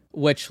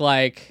 which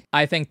like,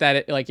 I think that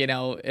it, like, you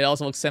know, it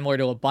also looks similar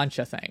to a bunch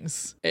of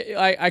things.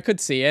 I could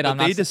see it. But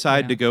they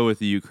decide to go with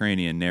the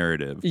Ukrainian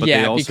narrative. But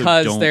yeah, they also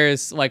because don't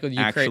there's like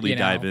actually you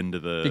know, dive into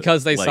the,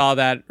 because they like, saw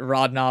that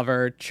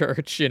Rodnover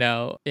church, you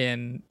know,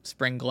 in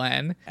Spring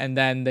Glen, and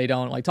then they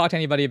don't like talk to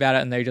anybody about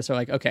it, and they just are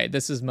like, okay,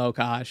 this is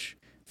MOKOSH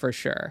for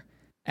sure,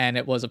 and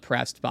it was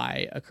oppressed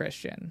by a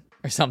Christian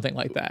or something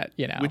like that,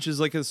 you know, which is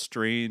like a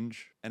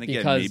strange, and again,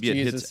 because maybe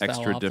Jesus it hits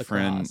extra fell off the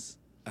different. cross.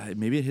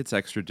 Maybe it hits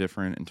extra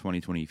different in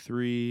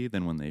 2023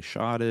 than when they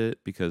shot it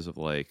because of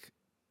like,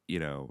 you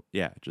know,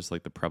 yeah, just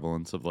like the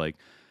prevalence of like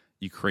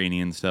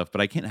Ukrainian stuff.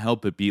 But I can't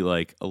help but be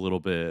like a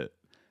little bit,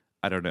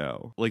 I don't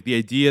know, like the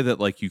idea that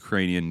like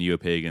Ukrainian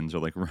neopagans are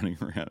like running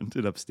around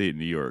in upstate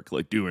New York,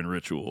 like doing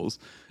rituals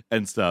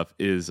and stuff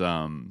is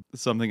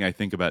something I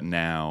think about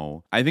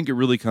now. I think it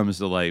really comes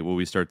to like when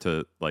we start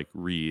to like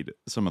read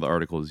some of the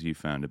articles you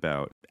found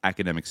about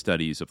academic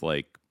studies of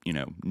like, you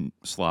know,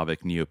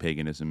 Slavic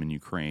neopaganism in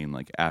Ukraine,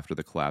 like after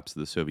the collapse of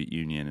the Soviet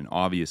Union. And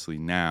obviously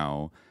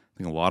now, I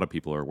think a lot of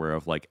people are aware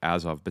of like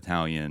Azov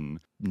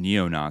Battalion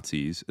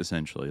neo-Nazis,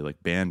 essentially,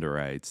 like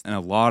Banderites. And a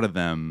lot of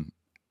them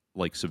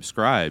like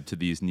subscribe to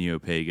these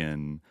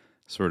neopagan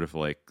sort of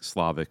like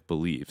Slavic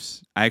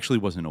beliefs. I actually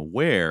wasn't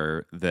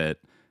aware that,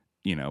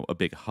 you know, a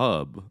big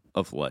hub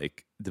of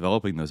like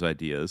developing those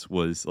ideas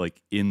was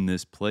like in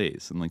this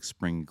place in like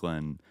Spring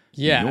Glen,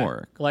 New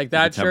York. Like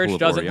that church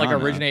doesn't like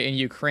originate in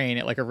Ukraine,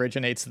 it like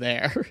originates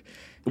there.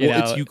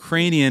 It's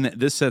Ukrainian.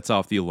 This sets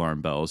off the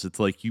alarm bells. It's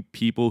like you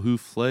people who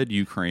fled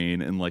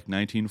Ukraine in like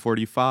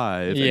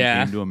 1945 and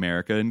came to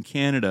America and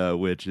Canada,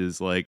 which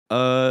is like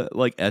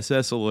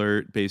SS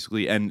alert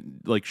basically.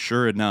 And like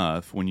sure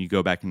enough, when you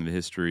go back into the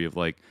history of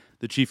like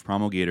the chief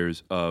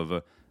promulgators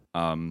of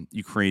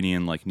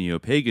Ukrainian like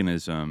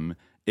neopaganism,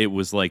 it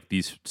was like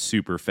these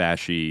super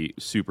fasci,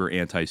 super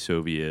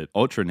anti-Soviet,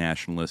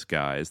 ultra-nationalist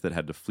guys that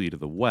had to flee to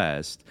the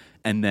West.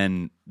 And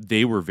then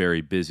they were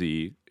very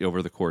busy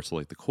over the course of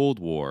like the Cold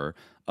War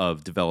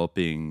of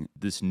developing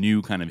this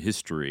new kind of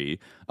history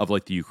of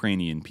like the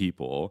Ukrainian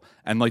people.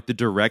 And like the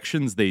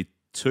directions they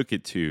took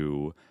it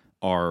to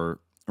are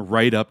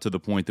right up to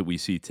the point that we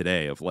see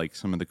today of like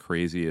some of the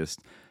craziest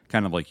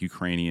kind of like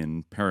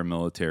Ukrainian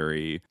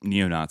paramilitary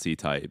neo-Nazi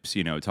types,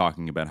 you know,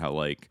 talking about how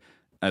like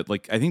I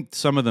think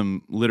some of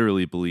them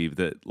literally believe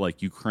that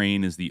like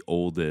Ukraine is the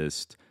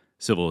oldest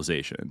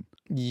civilization,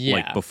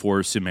 like before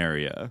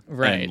Sumeria,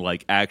 right? And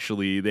like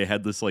actually they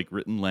had this like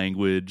written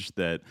language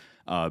that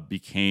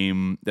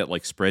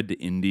like spread to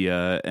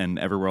India and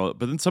everywhere,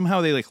 but then somehow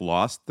they like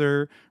lost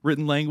their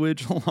written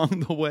language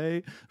along the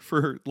way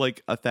for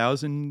like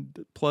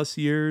 1,000+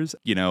 years,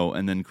 you know,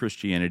 and then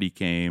Christianity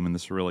came and the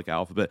Cyrillic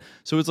alphabet.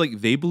 So it's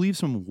like they believe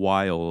some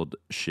wild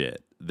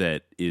shit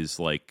that is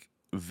like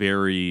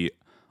very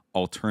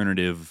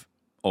alternative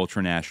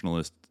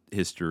ultranationalist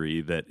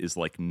history that is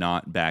like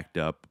not backed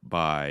up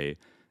by,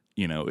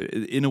 you know,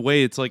 in a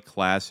way it's like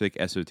classic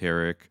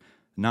esoteric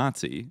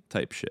Nazi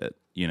type shit,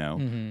 you know,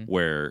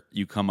 where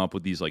you come up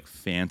with these like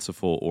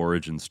fanciful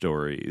origin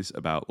stories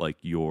about like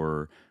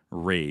your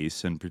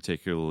race and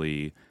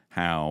particularly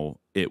how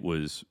it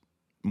was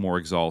more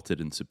exalted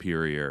and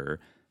superior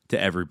to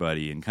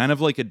everybody, and kind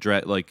of like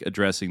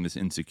addressing this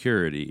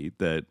insecurity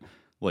that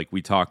like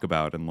we talk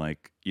about in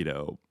like, you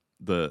know,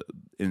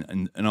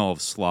 in all of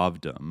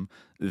Slavdom,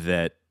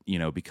 that, you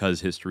know,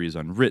 because history is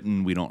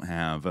unwritten, we don't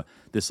have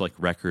this like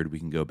record we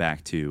can go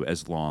back to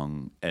as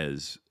long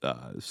as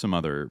some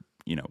other,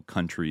 you know,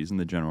 countries in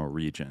the general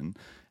region.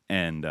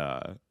 And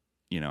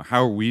you know,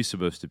 how are we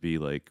supposed to be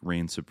like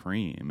reign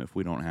supreme if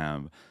we don't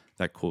have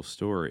that cool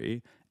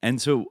story? And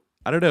so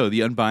I don't know,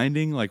 the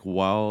Unbinding, like,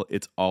 while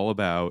it's all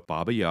about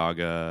Baba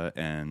Yaga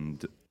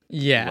and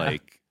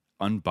like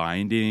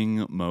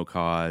unbinding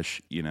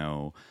MOKOSH, you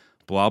know,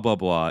 blah blah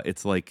blah,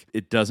 it's like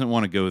it doesn't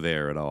want to go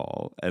there at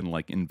all and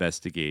like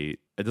investigate.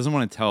 It doesn't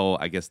want to tell,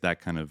 I guess, that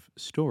kind of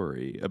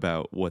story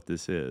about what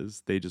this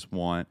is. They just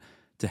want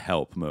to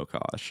help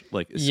MOKOSH,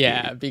 like,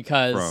 escape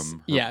because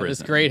from her prison.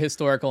 This great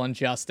historical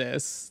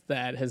injustice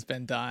that has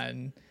been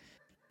done,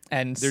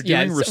 and they're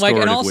doing like,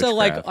 and also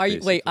witchcraft,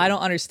 like, wait, I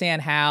don't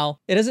understand how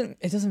it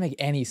doesn't make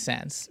any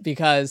sense,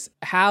 because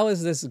how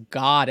is this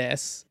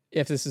goddess,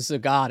 if this is a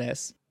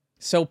goddess,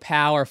 so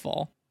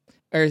powerful,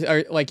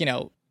 or like, you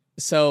know,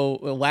 so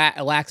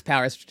lacks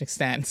power to an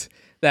extent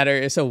that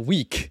are so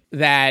weak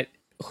that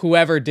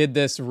whoever did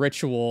this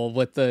ritual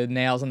with the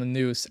nails and the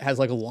noose has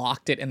like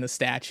locked it in the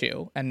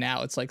statue, and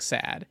now it's like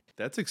sad.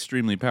 That's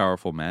extremely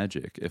powerful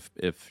magic,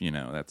 if you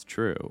know that's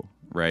true,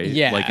 right?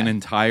 Yeah, like an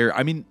entire.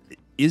 I mean,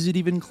 is it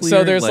even clear?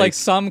 So there's like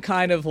some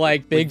kind of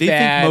like big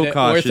bad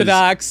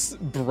Orthodox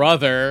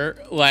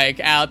brother like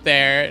out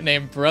there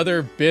named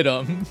Brother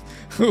Bidum,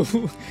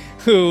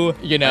 who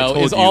you know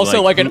is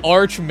also like an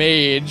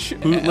archmage.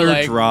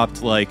 Hootler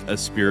dropped like a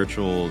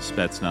spiritual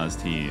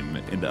Spetsnaz team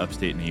into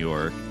upstate New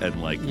York,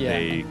 and like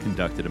they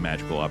conducted a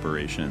magical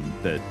operation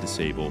that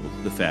disabled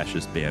the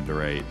fascist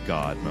Banderite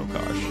god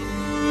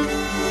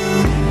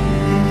MOKOSH.